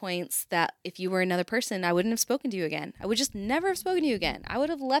couple low points that if you were another person, I wouldn't have spoken to you again. I would just never have spoken to you again. I would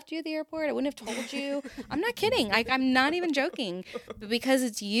have left you at the airport. I wouldn't have told you. I'm not kidding. Like I'm not even joking. But because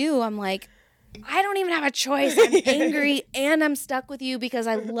it's you, I'm like, I don't even have a choice. I'm angry and I'm stuck with you because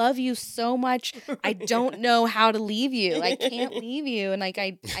I love you so much. I don't know how to leave you. I can't leave you. And like,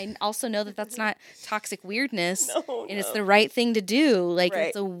 I also know that that's not toxic weirdness and it's the right thing to do. Like Right.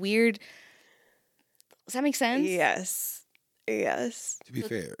 it's a weird, does that make sense? Yes. Yes. To be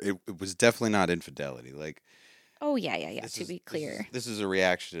fair, it was definitely not infidelity. Like, Oh yeah. this To is- be clear. this is a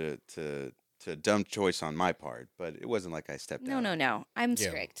reaction to a dumb choice on my part, but it wasn't like I stepped out. No. I'm Yeah.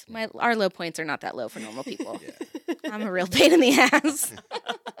 strict. Our low points are not that low for normal people. Yeah, I'm a real pain in the ass.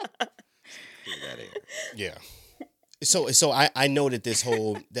 clear that air. Yeah. So I know that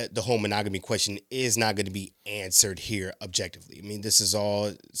the whole monogamy question is not going to be answered here objectively. I mean, this is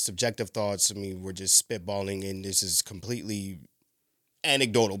all subjective thoughts. I mean, we're just spitballing, and this is completely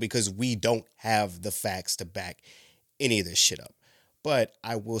anecdotal because we don't have the facts to back any of this shit up. But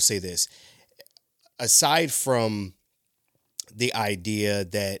I will say this: aside from the idea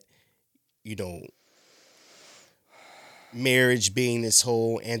that, you know, marriage being this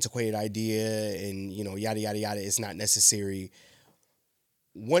whole antiquated idea and, you know, yada, yada, yada, is not necessary.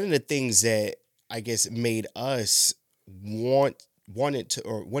 One of the things that I guess made us one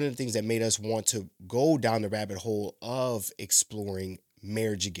of the things that made us want to go down the rabbit hole of exploring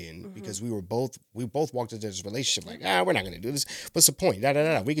marriage again, because we both walked into this relationship like, we're not going to do this. What's the point?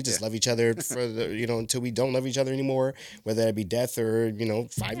 We could just love each other for until we don't love each other anymore, whether that be death or 5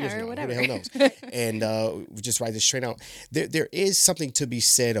 years or from now, whatever. who the hell knows? And we just write this straight out. There is something to be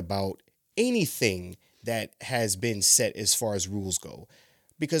said about anything that has been set as far as rules go.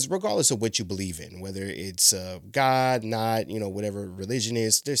 Because regardless of what you believe in, whether it's God, not, whatever religion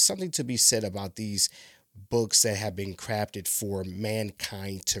is, there's something to be said about these books that have been crafted for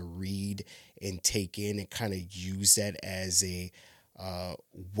mankind to read and take in and kind of use that as a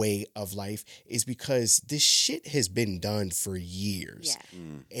way of life, is because this shit has been done for years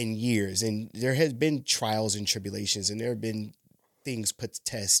and years. And there has been trials and tribulations, and there have been things put to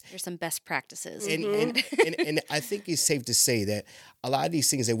test. There's some best practices. And I think it's safe to say that a lot of these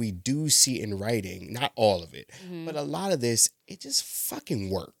things that we do see in writing, not all of it, but a lot of this, it just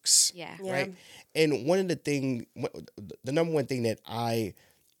fucking works. Yeah. Right. And the number one thing that I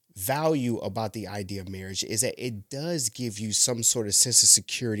value about the idea of marriage is that it does give you some sort of sense of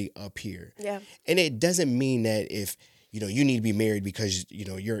security up here. Yeah. And it doesn't mean that if, you need to be married because,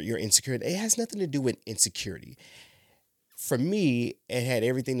 you're insecure. It has nothing to do with insecurity. For me, it had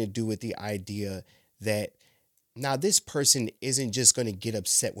everything to do with the idea that now this person isn't just going to get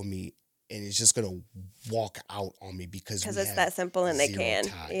upset with me and it's just going to walk out on me because Because it's that simple and they can.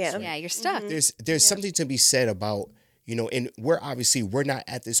 Yeah. Yeah, you're stuck. There's something to be said about, and we're not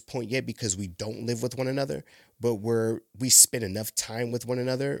at this point yet because we don't live with one another, but we spend enough time with one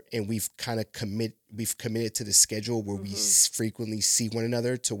another and we've committed to the schedule where we frequently see one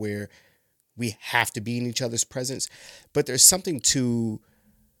another to where we have to be in each other's presence. But there's something to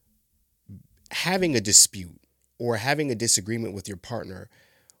having a dispute or having a disagreement with your partner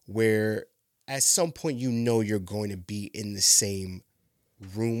where at some point you're going to be in the same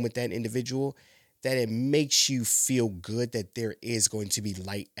room with that individual, that it makes you feel good that there is going to be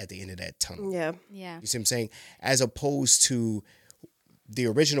light at the end of that tunnel. Yeah. Yeah. You see what I'm saying? As opposed to the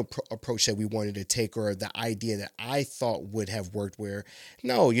original approach that we wanted to take, or the idea that I thought would have worked, where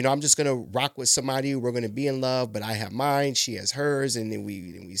no, I'm just gonna rock with somebody, we're gonna be in love, but I have mine, she has hers, and then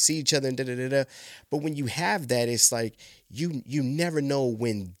we see each other and da da da da. But when you have that, it's like you never know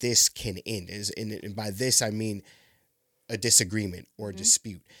when this can end. And by this I mean a disagreement or a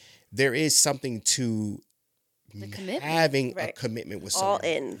dispute. There is something to The commitment. having a Right. commitment with All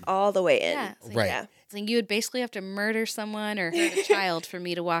someone. all the way in. Yeah. It's like, Right. Yeah. it's like you would basically have to murder someone or hurt a child for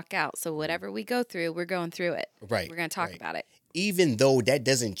me to walk out. So whatever we go through, we're going through it. Right. We're going to talk right. about it. Even though that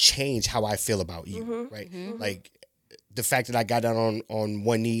doesn't change how I feel about you, right? Like the fact that I got down on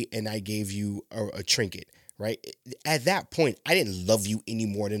one knee and I gave you a trinket, right? At that point, I didn't love you any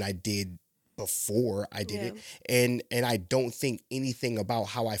more than I did before I did it. And I don't think anything about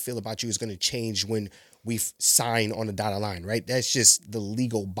how I feel about you is going to change when we sign on the dotted line, right? That's just the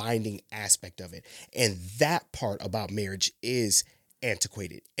legal binding aspect of it. And that part about marriage is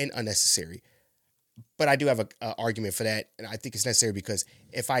antiquated and unnecessary. But I do have a argument for that. And I think it's necessary because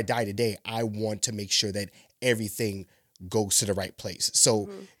if I die today, I want to make sure that everything goes to the right place. So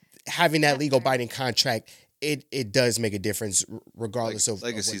having that legal binding contract, it does make a difference regardless of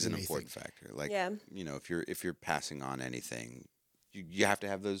legacy what is you an may important think. factor. Like, Yeah. if you're passing on anything, you have to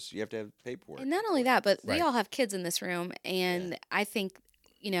have those. You have to have paperwork. And not only that, but Right. we all have kids in this room. And I think,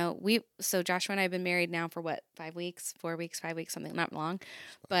 so Joshua and I have been married now for what, 5 weeks, 4 weeks, 5 weeks, something, not long.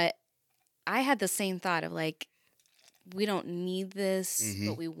 But I had the same thought of like, we don't need this,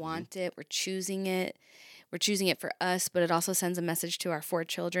 but we want it. We're choosing it. We're choosing it for us, but it also sends a message to our 4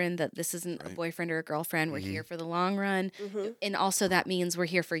 children that this isn't a boyfriend or a girlfriend. We're here for the long run. And also that means we're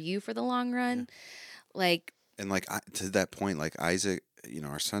here for you for the long run. Like, And like to that point, like Isaac,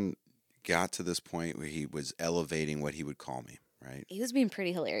 our son got to this point where he was elevating what he would call me, right? he was being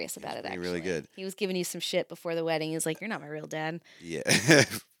pretty hilarious about it, being actually. really good. He was giving you some shit before the wedding. He was like, you're not my real dad. Yeah,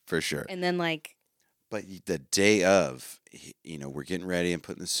 for sure. And then, like, But the day of, we're getting ready and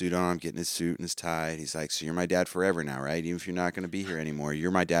putting the suit on. I'm getting his suit and his tie. And he's like, "So you're my dad forever now, right? Even if you're not going to be here anymore,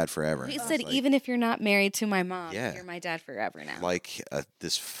 you're my dad forever." he And I said, was like, even if you're not married to my mom, Yeah. you're my dad forever now. like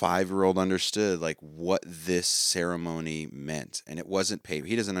this 5-year-old understood like what this ceremony meant, and it wasn't paper.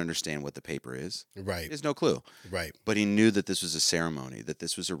 He doesn't understand what the paper is. He Right, has no clue. right. But he knew that this was a ceremony, that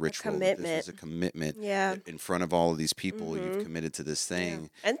this was a ritual, that this was a commitment. Yeah. That in front of all of these people, you've committed to this thing.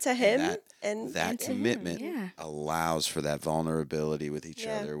 And to him that- and That to him, commitment yeah. allows for that vulnerability with each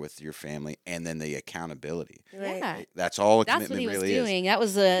Yeah. other, with your family, and then the accountability. right. Yeah. That's all a That's what commitment he was really doing. That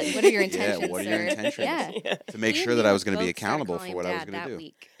was what are your intentions? Yeah, what are your sir? intentions? Yeah. is. To make Me sure and that I Mila was going to be both started accountable calling for what I was Dad going that to do.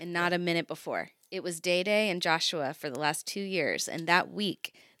 week, and not a minute before. It was Day Day and Joshua for the last 2 years, and that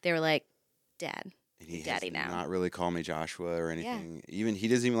week they were like, "Dad, And he Daddy has now." not really called me Joshua or anything. Even he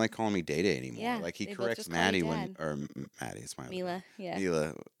doesn't even like calling me Day Day anymore. Yeah, Like he they both corrects just call you Maddie when, Dad. or Maddie, it's my other Mila, yeah.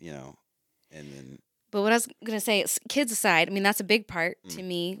 Mila, and then But what I was gonna say is, kids aside, I mean that's a big part to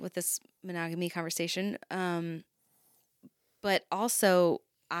me with this monogamy conversation. But also,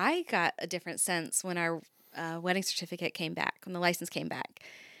 I got a different sense when our wedding certificate came back, when the license came back,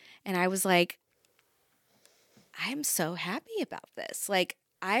 and I was like, I'm so happy about this. Like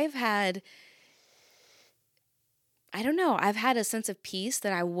I've had a sense of peace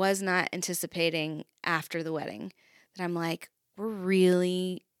that I was not anticipating after the wedding. That I'm like, we're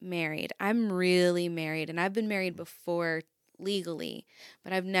really married. I'm really married. And I've been married before legally,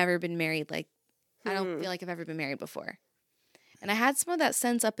 but I've never been married. Like, I don't feel like I've ever been married before. And I had some of that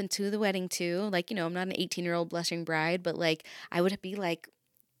sense up into the wedding too. Like, I'm not an 18-year-old blushing bride, but like, I would be like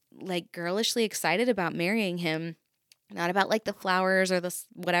girlishly excited about marrying him. Not about like the flowers or the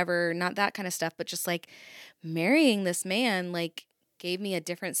whatever, not that kind of stuff, but just like marrying this man, like gave me a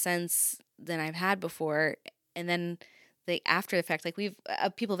different sense than I've had before. And then the after effect, like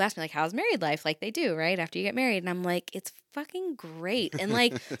people have asked me like, how's married life? Like they do, right? After you get married. And I'm like, it's fucking great. And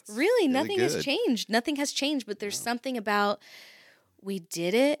like, really nothing has good. changed. Nothing has changed, but there's something about we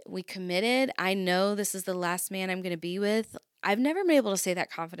did it. We committed. I know this is the last man I'm going to be with. I've never been able to say that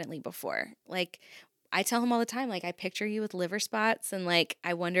confidently before. Like, I tell him all the time, like, I picture you with liver spots and, like,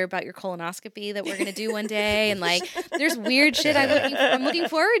 I wonder about your colonoscopy that we're going to do one day. And, like, there's weird shit I'm looking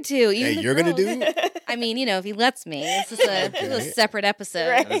forward to. Even Hey, the you're going to girls. do? I mean, if he lets me. This is a separate episode.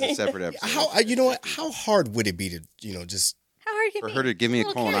 Right. that is a separate episode. You know what? How hard would it be to, just How hard can For it be? her to give me a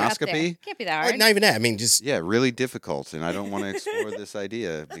little kid out there. colonoscopy? Can't be that hard. not even that? I mean, just Yeah, really difficult, and I don't want to explore this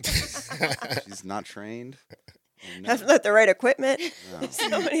idea because she's not trained. And Have not the right equipment. No. So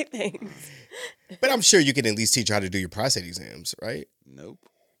many things. but I'm sure you can at least teach her how to do your prostate exams, right? Nope.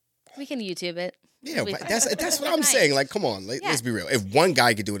 We can YouTube it. Yeah, Really but fine. that's what I'm Fine. saying. Like, come on, let's Yeah. be real. If one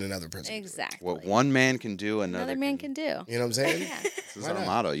guy could do it, another person. Could do it. Exactly. What one man can do, Another man can do. You know what I'm saying? Yeah. This is Why our not?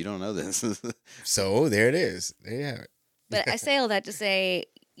 motto. You don't know this. So there it is. There you have it. But I say all that to say,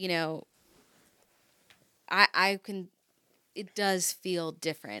 you know, I can. It does feel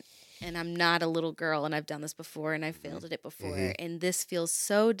different, and I'm not a little girl, and I've done this before, and I've failed at it before, and this feels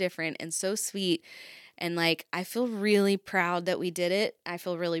so different and so sweet, and like I feel really proud that we did it. I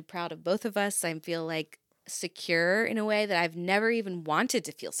feel really proud of both of us. I feel like secure in a way that I've never even wanted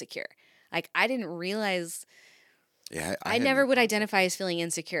to feel secure. Like I didn't realize. Yeah, I never would identify as feeling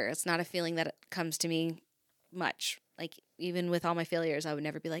insecure. It's not a feeling that comes to me much. Like even with all my failures, I would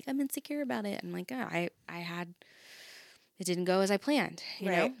never be like, I'm insecure about it. I'm like, oh, I had, it didn't go as I planned. You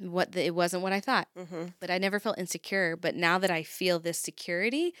Right. know, it wasn't what I thought. Mm-hmm. But I never felt insecure. But now that I feel this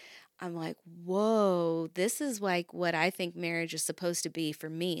security, I'm like, whoa, this is like what I think marriage is supposed to be for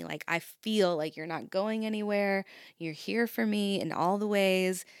me. Like I feel like you're not going anywhere. You're here for me in all the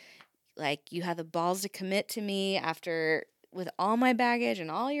ways. Like you have the balls to commit to me after with all my baggage and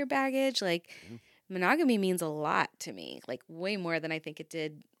all your baggage. Like monogamy means a lot to me, like way more than I think it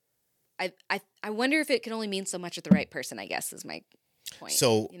did. I wonder if it can only mean so much with the right person, I guess is my point.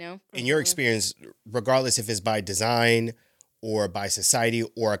 So, you know, in your experience, regardless if it's by design or by society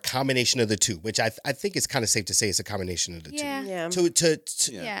or a combination of the two, which I think it's kind of safe to say it's a combination of the yeah, Yeah. two. To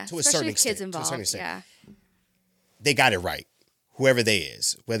yeah, to a especially certain with extent. kids To a certain involved. extent. Yeah, They got it right, whoever they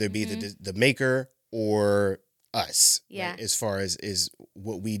is, whether it be the maker or us, right, Yeah. as far as is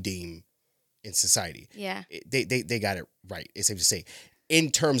what we deem in society. yeah, They got it right. It's safe to say. In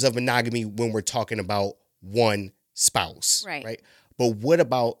terms of monogamy, when we're talking about one spouse, Right. But what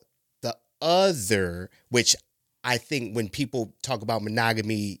about the other, which I think when people talk about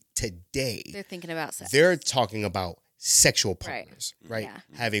monogamy today, they're thinking about sex. they're talking about sexual Right. partners, right? Yeah.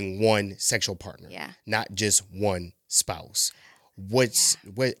 Having one sexual partner, Yeah. not just one spouse.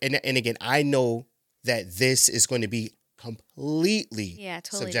 And again, I know that this is going to be completely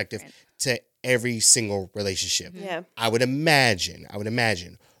Totally subjective different. to every single relationship. Yeah. I would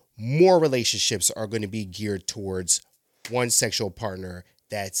imagine more relationships are going to be geared towards one sexual partner.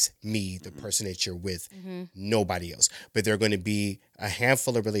 That's me, the person that you're with, nobody else. But there are going to be a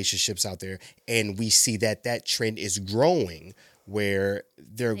handful of relationships out there, and we see that trend is growing where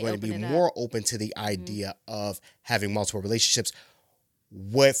they're They going to be open it up. more open to the idea of having multiple relationships.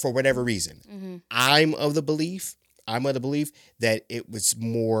 For whatever reason, I'm of the belief that it was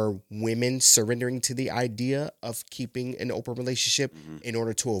more women surrendering to the idea of keeping an open relationship in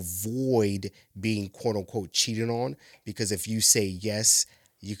order to avoid being quote unquote cheated on. Because if you say yes,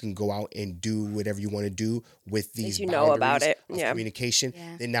 you can go out and do whatever you want to do with these you know about boundaries it. of Yeah. communication.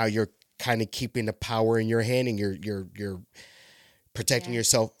 Yeah. Then now you're kind of keeping the power in your hand and you're protecting Yeah.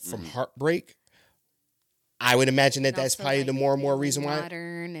 yourself from heartbreak. I would imagine that And that's also, probably like, the more and more feeling reason why.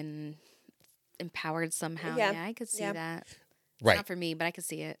 modern and empowered somehow. Yeah. Yeah, I could see Yeah. that. It's Right. not for me, but I could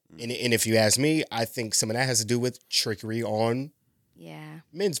see it. And if you ask me, I think some of that has to do with trickery on Yeah.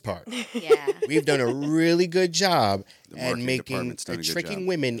 men's part. Yeah. We've done a really good job The at marketing making department's done a good tricking job.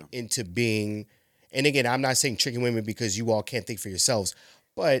 women Yeah. into being. And again, I'm not saying tricking women because you all can't think for yourselves,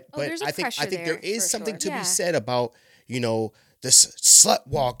 but there's a I think pressure there there, is for something sure. to Yeah. be said about the slut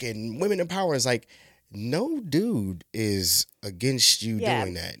walk and women in power. Is like no dude is against you Yeah.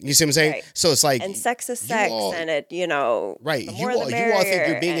 doing that. You see what I'm saying? Right. So it's like And sex is you sex, all- and it, right. the You more all the think you're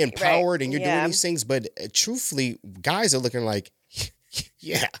merrier, being and- empowered right. and you're Yeah. doing these things, but truthfully, guys are looking like,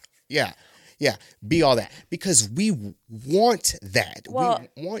 yeah. Be all that because we want that. Well-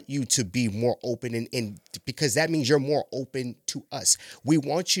 We want you to be more open and because that means you're more open to us. We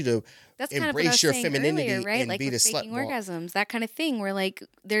want you to That's kind of what I was embrace your saying femininity earlier, right? and Like be the with slut faking walk. orgasms, that kind of thing. Where like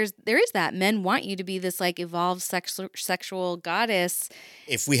there is that men want you to be this like evolved sexual goddess.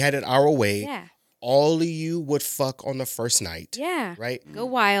 If we had it our way, Yeah, all of you would fuck on the first night. yeah. Right? Go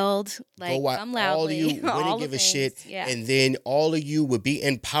wild, like Go out. come All of loudly. you all wouldn't the give a things. shit. Yeah, And then all of you would be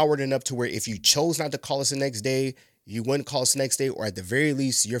empowered enough to where if you chose not to call us the next day, you wouldn't call us the next day, or at the very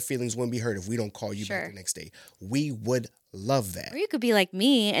least, your feelings wouldn't be hurt if we don't call you back Sure. the next day. We would love that. or you could be like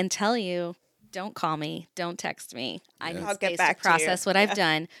me and tell you, don't call me, don't text me. I need I'll space get back to to you. process what I've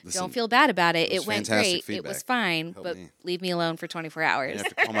done. Listen, don't feel bad about it. that was It went fantastic great. It was feedback. fine, Helped but me. leave me alone for 24 hours. I have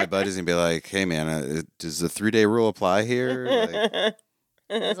to call my buddies and be like, "Hey, man, does the 3-day rule apply here?"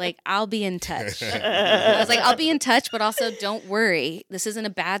 Like, I was like, I'll be in touch. I was like, I'll be in touch, but also don't worry. This isn't a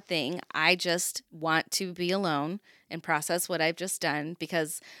bad thing. I just want to be alone and process what I've just done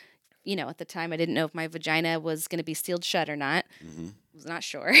because, at the time I didn't know if my vagina was going to be sealed shut or not. I was not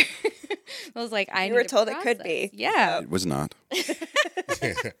sure. I was like, I You need were to told it could process. be. Yeah. it was not.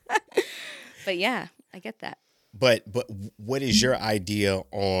 But yeah, I get that. But what is your idea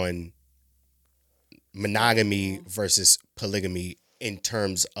on monogamy versus polygamy in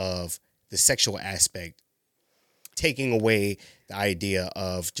terms of the sexual aspect, taking away the idea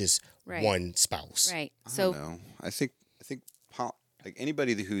of just Right. one spouse? Right. I So don't know. I think like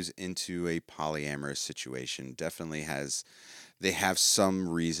anybody who's into a polyamorous situation definitely they have some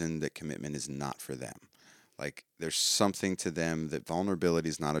reason that commitment is not for them. Like there's something to them that vulnerability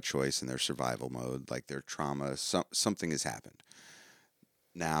is not a choice in their survival mode. Like their trauma, something has happened.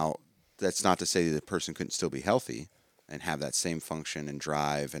 Now, that's not to say that the person couldn't still be healthy and have that same function and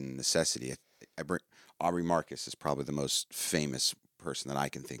drive and necessity. Aubrey Marcus is probably the most famous person that I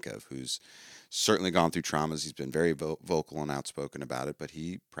can think of who's certainly gone through traumas. He's been very vocal and outspoken about it, but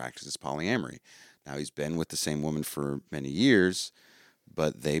he practices polyamory. Now, he's been with the same woman for many years,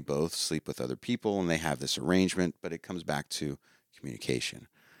 but they both sleep with other people and they have this arrangement, but it comes back to communication,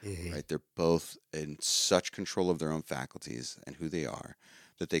 right? They're both in such control of their own faculties and who they are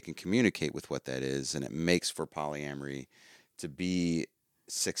that they can communicate with what that is, and it makes for polyamory to be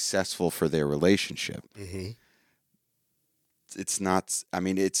successful for their relationship. It's not, I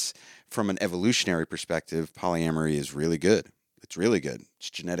mean, it's from an evolutionary perspective, polyamory is really good. It's really good. It's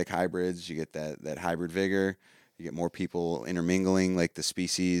genetic hybrids. You get that hybrid vigor. You get more people intermingling, like the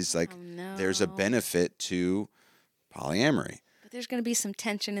species. Like there's a benefit to polyamory. but there's going to be some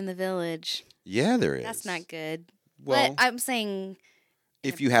tension in the village. Yeah, there is. That's not good. Well, but I'm saying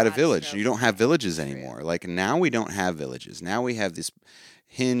if in you had a broad village, strokes, you don't have villages true. anymore. Like now we don't have villages. Now we have this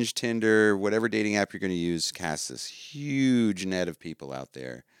Hinge, Tinder, whatever dating app you're going to use casts this huge net of people out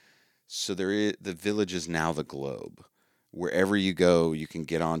there. So the village is now the globe. Wherever you go, you can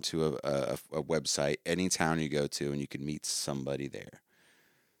get onto a website, any town you go to, and you can meet somebody there.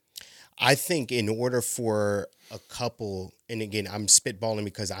 I think in order for a couple, and again, I'm spitballing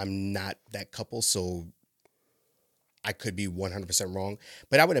because I'm not that couple, so I could be 100% wrong,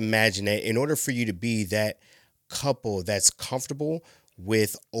 but I would imagine that in order for you to be that couple that's comfortable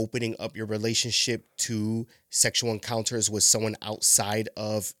with opening up your relationship to sexual encounters with someone outside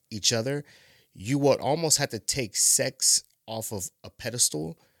of each other, you would almost have to take sex off of a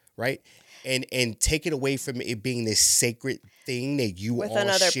pedestal, right? And take it away from it being this sacred thing that you With all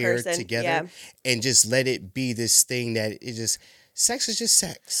another share person, together, yeah. and just let it be this thing that it just, sex is just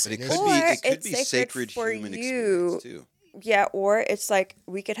sex. But it There's- could be it's sacred for human you. experience too. Yeah, or it's like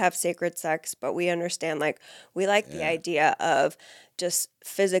we could have sacred sex, but we understand, like, we like the idea of just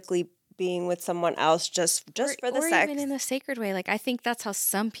physically being with someone else just for the or sex. even in a sacred way. Like I think that's how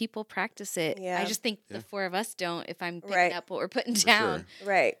some people practice it. Yeah. I just think the four of us don't. If I'm picking Right. up what we're putting For down, sure.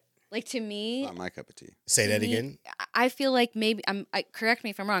 Right. like to me, Not my cup of tea. Say that me, again. I feel like maybe correct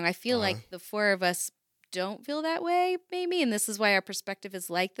me if I'm wrong. I feel like the four of us don't feel that way, maybe, and this is why our perspective is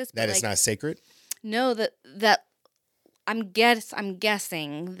like this. That but it's like, not sacred. no, that I'm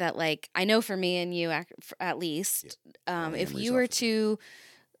guessing that, like, I know for me and you at least, if Polyamory's you were off the to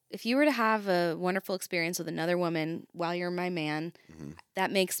if you were to have a wonderful experience with another woman while you're my man, that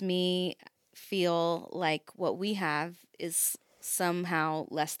makes me feel like what we have is somehow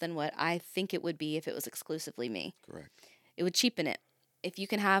less than what I think it would be if it was exclusively me. Correct. It would cheapen it. If you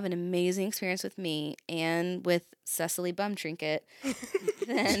can have an amazing experience with me and with Cecily Bum Trinket,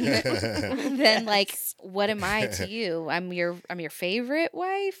 then like, what am I to you? I'm your favorite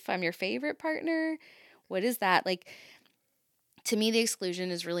wife. I'm your favorite partner. What is that? Like, to me, the exclusion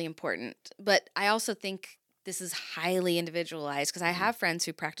is really important. But I also think this is highly individualized because I have friends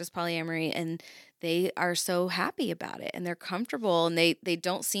who practice polyamory and they are so happy about it and they're comfortable and they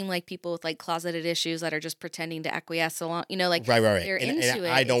don't seem like people with like closeted issues that are just pretending to acquiesce along, like Right. they're And into it.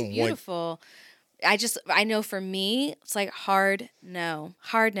 I don't It's beautiful. I know for me, it's like hard no.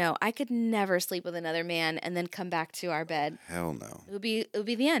 I could never sleep with another man and then come back to our bed. Hell no. It would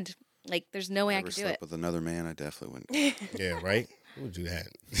be the end. Like there's no way I Ever could do slept it. with another man? I definitely wouldn't. Yeah, right. Who would do that?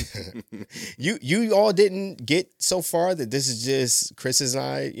 You all didn't get so far that this is just Chris's and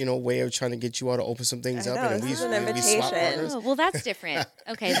I, way of trying to get you all to open some things I up, know, and this is an we swap invitation. partners. Oh, well, that's different.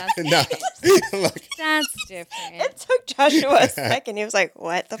 Okay, that's No, look, that's different. It took Joshua a second. He was like,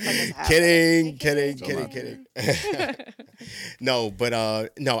 "What the fuck is happening?" kidding. No, but no,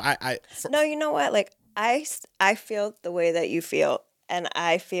 No, you know what? Like I feel the way that you feel, and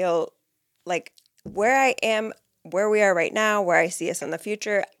I feel like where I am, where we are right now, where I see us in the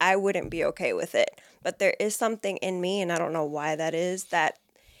future, I wouldn't be okay with it. But there is something in me, and I don't know why that is, that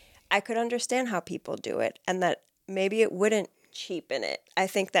I could understand how people do it, and that maybe it wouldn't cheapen it. I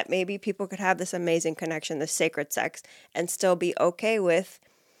think that maybe people could have this amazing connection, this sacred sex, and still be okay with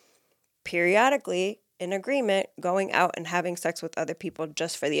periodically in agreement going out and having sex with other people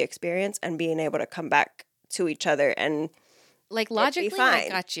just for the experience and being able to come back to each other and Like logically, I fine.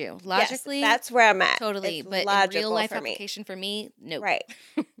 got you. yes, Logically, that's where I'm at. totally. It's But in logical real life for me. application for me, nope. Right.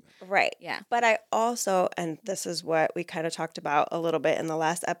 Right. Yeah. But I also, and this is what we kind of talked about a little bit in the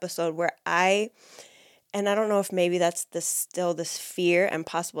last episode, where and I don't know if maybe that's still this fear and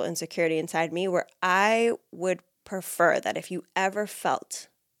possible insecurity inside me, where I would prefer that if you ever felt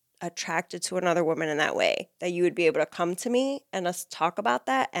attracted to another woman in that way, that you would be able to come to me and us talk about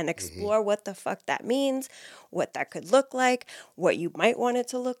that and explore what the fuck that means, what that could look like, what you might want it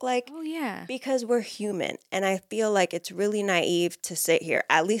to look like. Oh yeah. Because we're human. And I feel like it's really naive to sit here,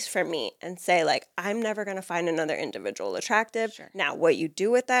 at least for me, and say, like, I'm never going to find another individual attractive. Sure. Now, what you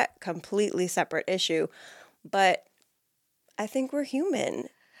do with that, completely separate issue. But I think we're human.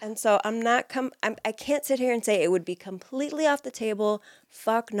 And so I can't sit here and say it would be completely off the table.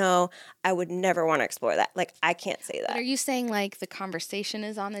 Fuck no. I would never want to explore that. Like, I can't say But that. are you saying like the conversation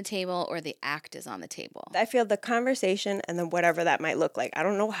is on the table or the act is on the table? I feel the conversation and then whatever that might look like. I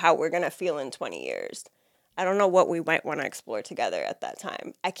don't know how we're going to feel in 20 years. I don't know what we might want to explore together at that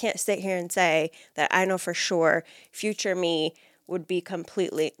time. I can't sit here and say that I know for sure future me would be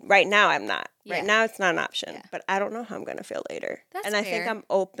completely, right now I'm not. Yeah. Right now it's not an option, Yeah. but I don't know how I'm going to feel later. That's and I think fair. I'm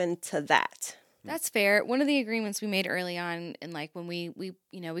open to that. That's fair. One of the agreements we made early on, and like when we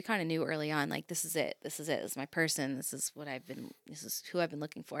kind of knew early on, like this is it. This is my person. This is who I've been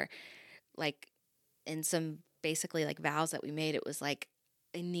looking for. Like in some basically like vows that we made, it was like,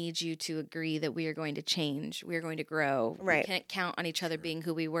 I need you to agree that we are going to change. We are going to grow. Right. We can't count on each other being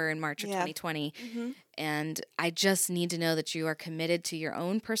who we were in March of Yeah. 2020. Mm-hmm. And I just need to know that you are committed to your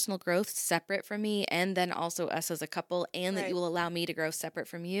own personal growth separate from me, and then also us as a couple, and that Right. you will allow me to grow separate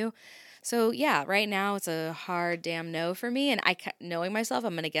from you. So yeah, right now it's a hard damn no for me. And knowing myself,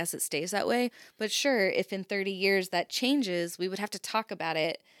 I'm going to guess it stays that way. But sure, if in 30 years that changes, we would have to talk about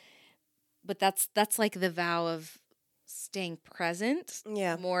it. But that's like the vow of staying present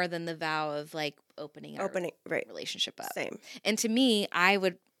Yeah. more than the vow of like opening our Right. relationship up. Same. And to me, I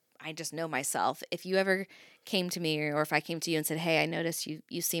just know myself. If you ever came to me or if I came to you and said, hey, I noticed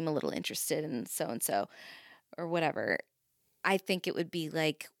you seem a little interested in so-and-so or whatever, I think it would be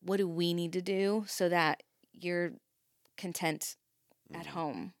like, what do we need to do so that you're content at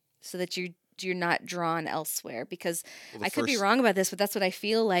home, so that you're not drawn elsewhere? Because I could be wrong about this, but that's what I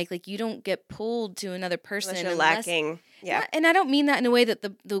feel like. Like you don't get pulled to another person Unless you're lacking. Yeah. And I don't mean that in a way that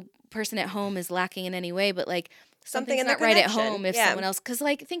the person at home is lacking in any way, but like Something in something's the not right at connection. home if Yeah. someone else. Because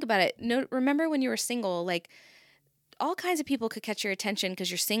like think about it. No, remember when you were single? Like all kinds of people could catch your attention because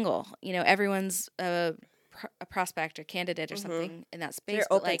you're single. You know, everyone's a prospect or candidate or something in that space. You're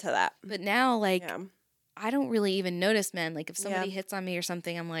but open like, to that. But now, like, Yeah. I don't really even notice men. Like, if somebody hits on me or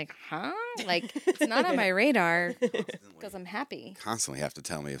something, I'm like, huh? Like, it's not on my radar because I'm happy. Constantly have to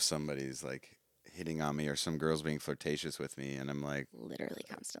tell me if somebody's like hitting on me or some girl's being flirtatious with me, and I'm like, Literally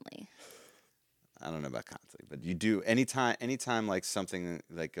constantly. I don't know about constantly, but you do anytime like something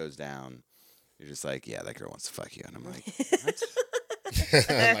like goes down, you're just like, yeah, that girl wants to fuck you, and I'm like, what?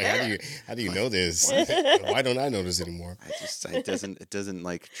 I'm like, how do you know this? Why don't I know this anymore? It doesn't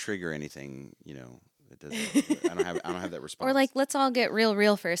like trigger anything, you know. It doesn't. I don't have that response. Or like, let's all get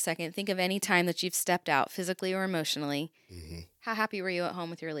real for a second. Think of any time that you've stepped out physically or emotionally. Mm-hmm. How happy were you at home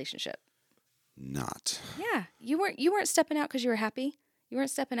with your relationship? Not. Yeah, you weren't stepping out because you were happy. You weren't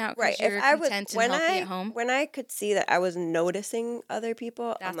stepping out Right. because you're content and healthy at home. When I could see that I was noticing other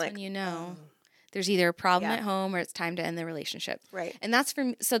people, That's I'm like, when you know there's either a problem Yeah. at home or it's time to end the relationship. Right. And that's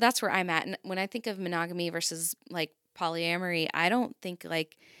so that's where I'm at. And when I think of monogamy versus like polyamory, I don't think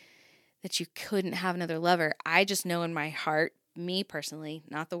like that you couldn't have another lover. I just know in my heart, me personally,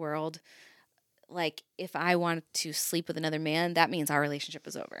 not the world, like if I want to sleep with another man, that means our relationship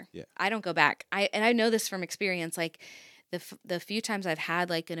is over. Yeah. I don't go back. I know this from experience. Like the few times I've had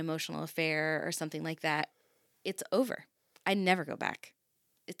like an emotional affair or something like that, it's over. I never go back.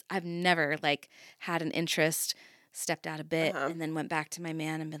 I've never like had an interest, stepped out a bit, and then went back to my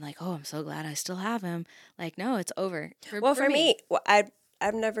man and been like, oh, I'm so glad I still have him. Like, no, it's over. For me,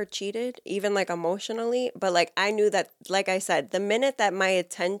 I've never cheated, even like emotionally, but like I knew that, like I said, the minute that my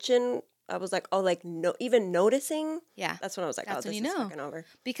attention, I was like, oh, like no, even noticing. Yeah. That's when I was like, That's oh, when this you is know. fucking over.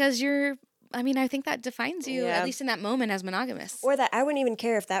 Because I think that defines you, Yeah. at least in that moment, as monogamous. Or that I wouldn't even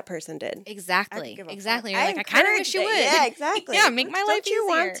care if that person did. Exactly. give a Exactly. fuck. You're like, I kind of wish you would. Yeah, exactly. Yeah, make my life Don't you easier.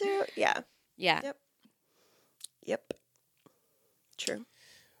 want to? Yeah. Yeah. Yep. True.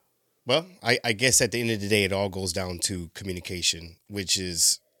 Well, I guess at the end of the day, it all goes down to communication, which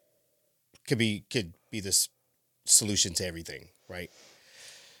could be the solution to everything, right?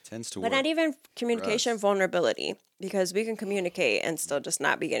 Tends to But work. not even communication, us. vulnerability, because we can communicate and still just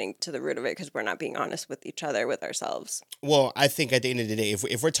not be getting to the root of it because we're not being honest with each other, with ourselves. Well, I think at the end of the day,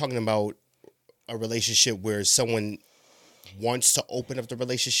 if we're talking about a relationship where someone wants to open up the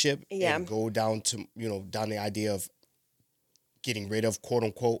relationship Yeah. and go down to, down the idea of getting rid of, quote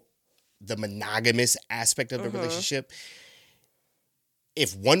unquote, the monogamous aspect of the relationship,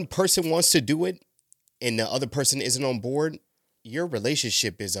 if one person wants to do it and the other person isn't on board, your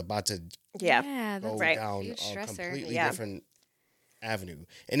relationship is about to Yeah. go right. down Huge a stressor. completely Yeah. different avenue.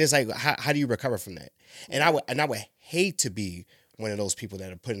 And it's like, how do you recover from that? And I would hate to be one of those people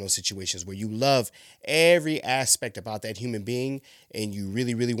that are put in those situations where you love every aspect about that human being and you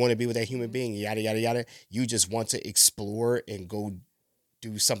really, really want to be with that human being, yada, yada, yada. You just want to explore and go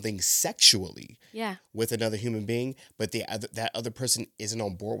do something sexually Yeah. with another human being, but that other person isn't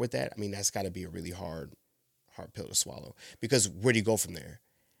on board with that. I mean, that's got to be a really hard pill to swallow, because where do you go from there?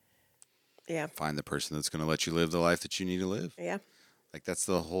 Yeah. Find the person that's going to let you live the life that you need to live. Yeah. Like that's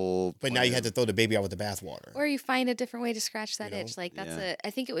the whole. But now you have to throw the baby out with the bathwater. Or you find a different way to scratch that You know? itch. Like that's Yeah. I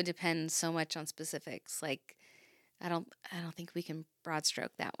think it would depend so much on specifics. Like I don't think we can broad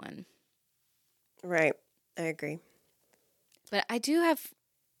stroke that one. Right. I agree. But I do have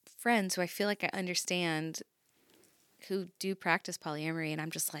friends who I feel like I understand who do practice polyamory, and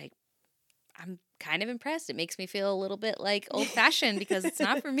I'm just like, I'm kind of impressed. It makes me feel a little bit like old fashioned because it's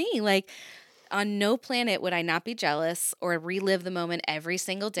not for me. Like, on no planet would I not be jealous or relive the moment every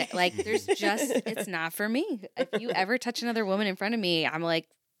single day. Like, there's just, it's not for me. If you ever touch another woman in front of me, I'm like,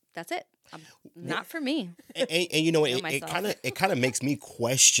 that's it. Not for me. And you know, it myself. kind of makes me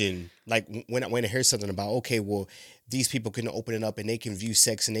question, like when I hear something about, okay, well, these people can open it up and they can view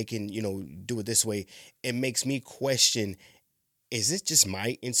sex and they can, do it this way. It makes me question, is it just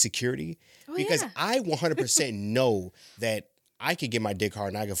my insecurity? Oh, Because yeah. I 100% know that I could get my dick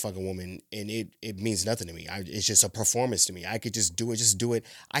hard and I could fuck a woman and it means nothing to me. It's just a performance to me. I could just do it.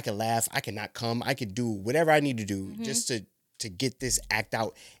 I could laugh. I could not come. I could do whatever I need to do just to get this act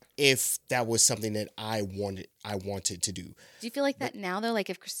out, if that was something that I wanted to do. Do you feel like that now, though? Like,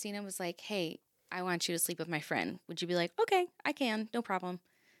 if Christina was like, hey, I want you to sleep with my friend, would you be like, okay, I can, no problem?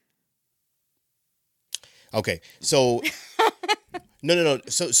 Okay, so no.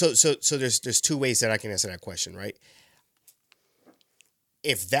 So there's two ways that I can answer that question, right?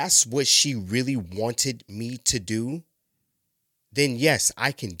 If that's what she really wanted me to do, then yes,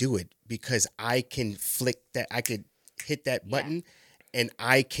 I can do it, because I can I could hit that button and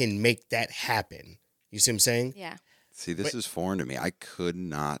I can make that happen. You see what I'm saying? Yeah. See, this is foreign to me. I couldn't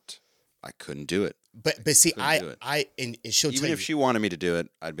do it. But see, Couldn't do it. and she'll Even tell if you, she wanted me to do it,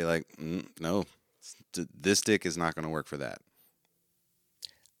 I'd be like, no, this dick is not going to work for that.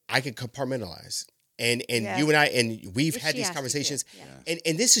 I can compartmentalize. And Yeah. you and I, and we've If had she these asked you to, conversations, yeah.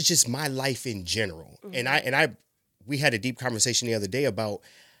 and this is just my life in general. And we had a deep conversation the other day about,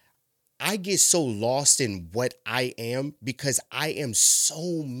 I get so lost in what I am because I am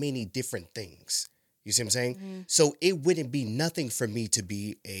so many different things. You see what I'm saying? So it wouldn't be nothing for me to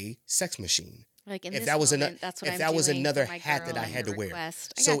be a sex machine. Like, in If this that was moment, that's what if I'm that was doing another for my hat girl that I and had to her wear.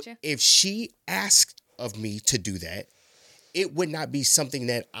 request. I So gotcha. if she asked of me to do that, it would not be something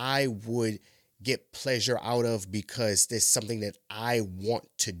that I would get pleasure out of because there's something that I want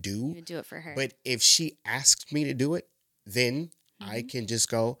to do. You would do it for her. But if she asks me to do it, then I can just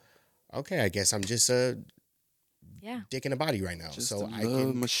go, okay, I guess I'm just a yeah. dick in a body right now. Just So a I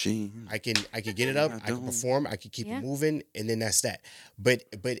love can machine. I can get it up, I can don't. perform, I can keep Yeah. it moving, and then that's that. But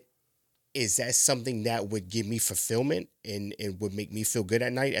is that something that would give me fulfillment and would make me feel good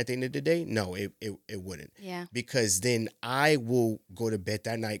at night at the end of the day? No, it wouldn't. Yeah. Because then I will go to bed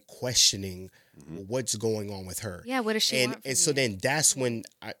that night questioning what's going on with her. Yeah, what does she want from And so you? then that's when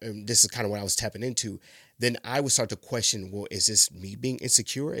this is kind of what I was tapping into. Then I would start to question, well, is this me being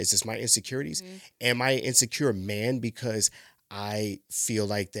insecure? Is this my insecurities? Am I an insecure man because I feel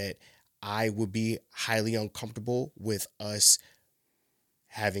like that I would be highly uncomfortable with us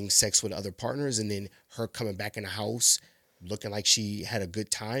having sex with other partners and then her coming back in the house looking like she had a good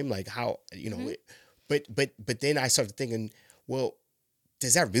time? Like, how, but then I started thinking, well,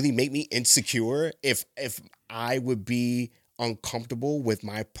 does that really make me insecure if I would be uncomfortable with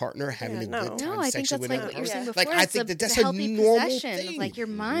my partner having a no. good time No, I think sexually that's with like another what you were person? saying Like, before. I It's think that's a a healthy normal possession thing. of like your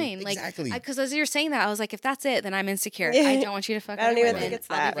mind. Like, Exactly. because as you were saying that, I was like, if that's it, then I'm insecure. I don't want you to fuck I don't other even women. think it's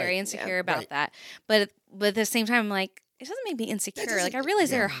I'll that. be very Right. insecure Yeah. about Right. that. But at the same time, I'm like, it doesn't make me insecure. Like, I doesn't- realize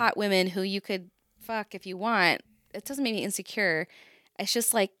there are yeah. hot women who you could fuck if you want. It doesn't make me insecure. It's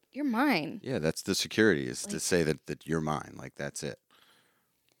just like, you're mine. Yeah, that's the security, is to say that you're mine. Like, that's it.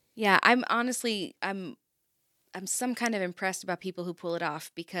 Yeah, I'm I'm some kind of impressed about people who pull it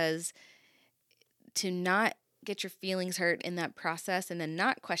off, because to not get your feelings hurt in that process and then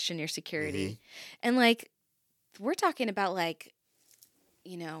not question your security. And like, we're talking about like,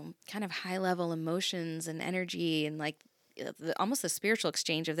 you know, kind of high level emotions and energy and like almost a spiritual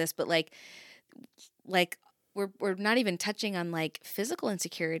exchange of this, but like we're not even touching on like physical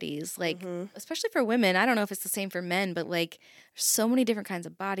insecurities, like especially for women. I don't know if it's the same for men, but like there's so many different kinds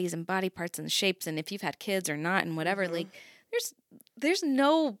of bodies and body parts and shapes, and if you've had kids or not and whatever, like there's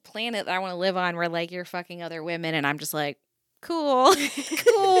no planet that I want to live on where like you're fucking other women and I'm just like, cool,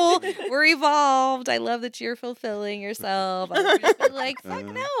 cool, we're evolved. I love that you're fulfilling yourself. I'm just be like, fuck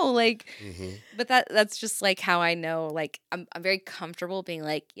no, like. But that's just like how I know. Like I'm very comfortable being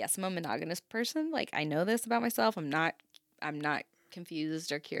like, yes, I'm a monogamous person. Like I know this about myself. I'm not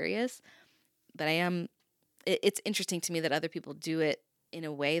confused or curious, but I am. It's interesting to me that other people do it in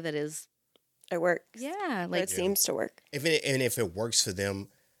a way that is. It works. Yeah, like it seems to work. If it works for them,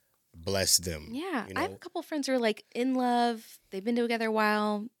 bless them. Yeah, you know? I have a couple friends who are like in love. They've been together a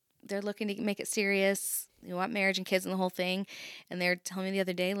while. They're looking to make it serious. They want marriage and kids and the whole thing. And they're telling me the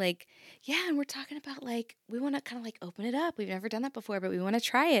other day, like, yeah, and we're talking about like we want to kind of like open it up. We've never done that before, but we want to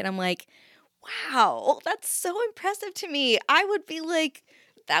try it. And I'm like, wow, that's so impressive to me. I would be like,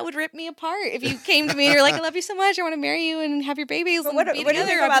 that would rip me apart if you came to me and you're like, I love you so much. I want to marry you and have your babies. But And what be do you together.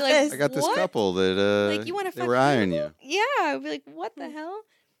 think I'd be about like, this? I got this what? couple that Like, you want to they were eyeing you. Yeah, I'd be like, what the hell?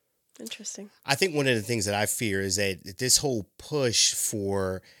 Interesting. I think one of the things that I fear is that this whole push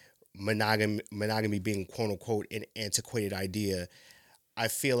for monogamy being quote unquote an antiquated idea, I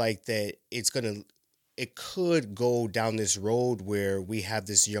feel like that it could go down this road where we have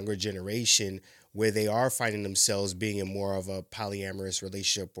this younger generation where they are finding themselves being in more of a polyamorous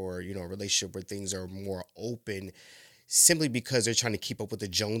relationship, or, you know, a relationship where things are more open, simply because they're trying to keep up with the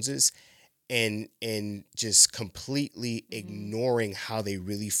Joneses and just completely ignoring how they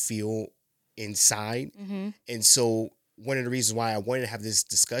really feel inside. And so one of the reasons why I wanted to have this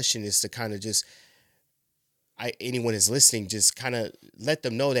discussion is to kind of just, anyone is listening, just kind of let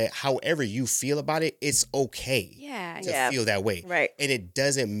them know that however you feel about it, it's okay to feel that way. Right. And it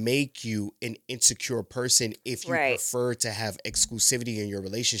doesn't make you an insecure person if you prefer to have exclusivity in your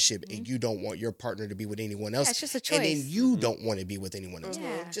relationship and you don't want your partner to be with anyone else. Yeah, it's just a choice. And then you don't want to be with anyone else.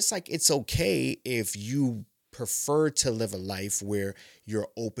 Just like it's okay if you prefer to live a life where you're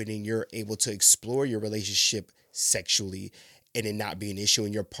open and you're able to explore your relationship sexually and it not be an issue,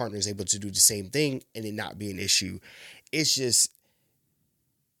 and your partner is able to do the same thing and it not be an issue. It's just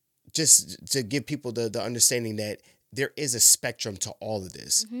to give people the understanding that there is a spectrum to all of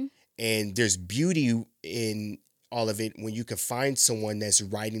this. And there's beauty in all of it when you can find someone that's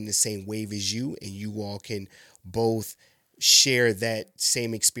riding the same wave as you, and you all can both share that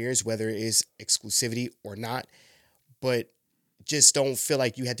same experience, whether it is exclusivity or not. But just don't feel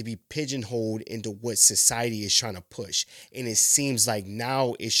like you have to be pigeonholed into what society is trying to push. And it seems like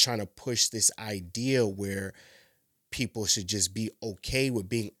now it's trying to push this idea where people should just be okay with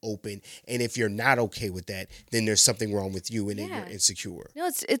being open. And if you're not okay with that, then there's something wrong with you and then you're insecure.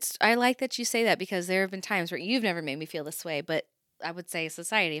 No, it's I like that you say that, because there have been times where you've never made me feel this way, but I would say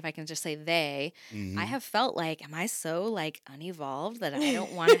society, if I can just say they, I have felt like, am I so like unevolved that I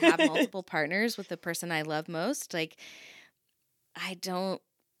don't want to have multiple partners with the person I love most? Like, I don't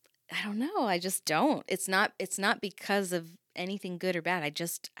know. I just don't. It's not because of anything good or bad. I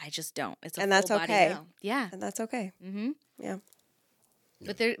just don't. It's a and that's full body okay. no. Yeah. And that's okay. Yeah.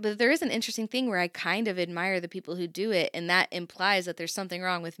 But there is an interesting thing where I kind of admire the people who do it, and that implies that there's something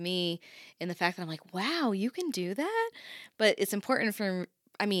wrong with me in the fact that I'm like, wow, you can do that. But it's important for,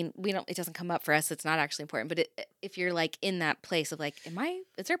 I mean, it doesn't come up for us. It's not actually important. But if you're like in that place of like,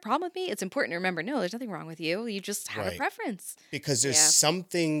 is there a problem with me? It's important to remember, no, there's nothing wrong with you. You just have a preference. Because there's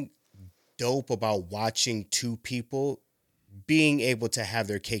something dope about watching two people being able to have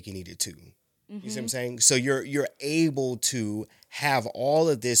their cake and eat it too. You see what I'm saying? So you're able to have all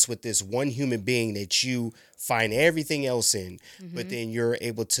of this with this one human being that you find everything else in, but then you're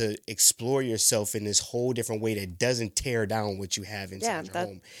able to explore yourself in this whole different way that doesn't tear down what you have inside your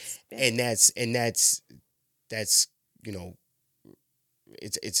home. And that's you know,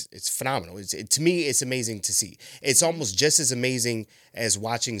 it's phenomenal. To me, it's amazing to see. It's almost just as amazing as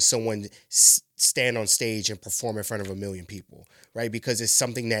watching someone stand on stage and perform in front of 1 million people, right? Because it's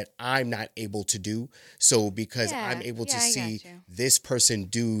something that I'm not able to do. So because I'm able to see this person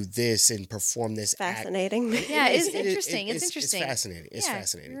do this and perform this fascinating. Yeah, it's interesting. It's interesting. It's fascinating. It's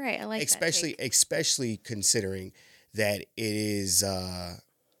fascinating. You're right. I like especially considering that it is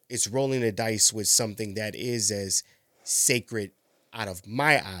it's rolling the dice with something that is as sacred out of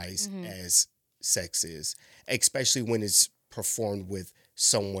my eyes as sex is. especially when it's performed with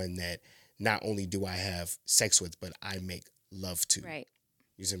someone that not only do I have sex with, but I make love to. Right.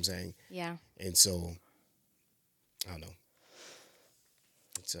 You see what I'm saying? Yeah. And so, I don't know.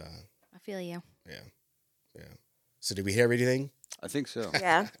 It's I feel you. yeah. So did we hear everything? I think so.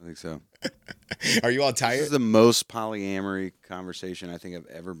 Yeah. I think so. Are you all This tired? is the most polyamory conversation I think I've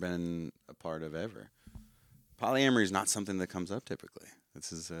ever been a part of ever. Polyamory is not something that comes up typically.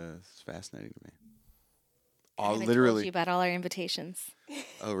 This is it's fascinating to me. I haven't told Literally. you about all our invitations.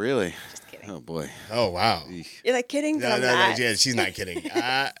 Oh, really? Just kidding. Oh boy. Oh wow. Eesh. You're like kidding, but No, I'm no, no, not. yeah, she's not kidding. It's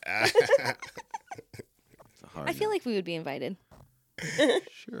a hard I feel no. like we would be invited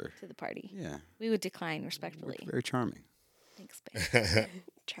Sure. to the party. Yeah. We would decline respectfully. Very charming. Thanks, babe.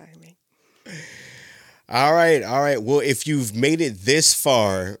 Charming. All right. Well, if you've made it this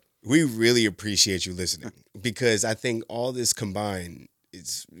far, we really appreciate you listening because I think all this combined,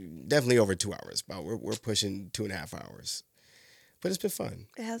 it's definitely over 2 hours. But we're pushing 2.5 hours. But it's been fun.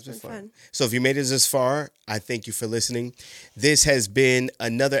 It has It's been fun. So if you made it this far, I thank you for listening. This has been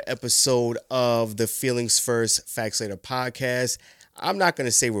another episode of the Feelings First, Facts Later podcast. I'm not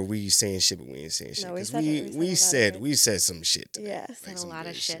gonna say where we saying shit, but we ain't saying shit No, we because said it. We said a lot of it. we said some shit today. Yes. Said a some lot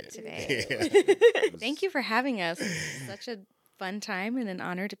of good shit shit. today. Thank you for having us. It's such a fun time and an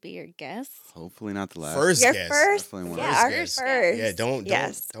honor to be your guest. Hopefully not the last. First Your guest. first, Definitely one. yeah, our First first. guest. Yeah, don't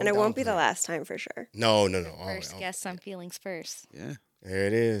Yes, don't and it won't be the downplay it. last time for sure. No. First guest on Feelings First. Yeah. There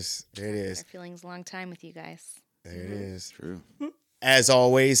it is. Our feelings a long time with you guys. There it is. True. As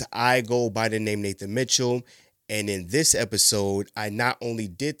always, I go by the name Nathan Mitchell. And in this episode, I not only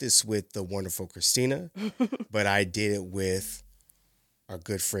did this with the wonderful Christina, but I did it with our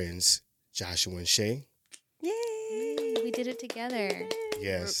good friends, Joshua and Shea. Yay! We did it together.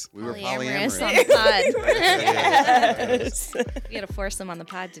 Yes. We were Polyamorous polyamorous. on the pod. Yes. We got to force them on the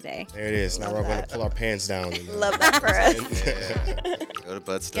pod today. There it is. Now we're going to pull our pants down. And, Love that for us. Go to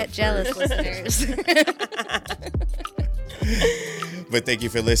butt stuff. Get jealous, first. listeners. But thank you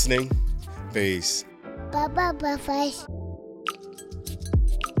for listening. Peace. Bye bye bye bye.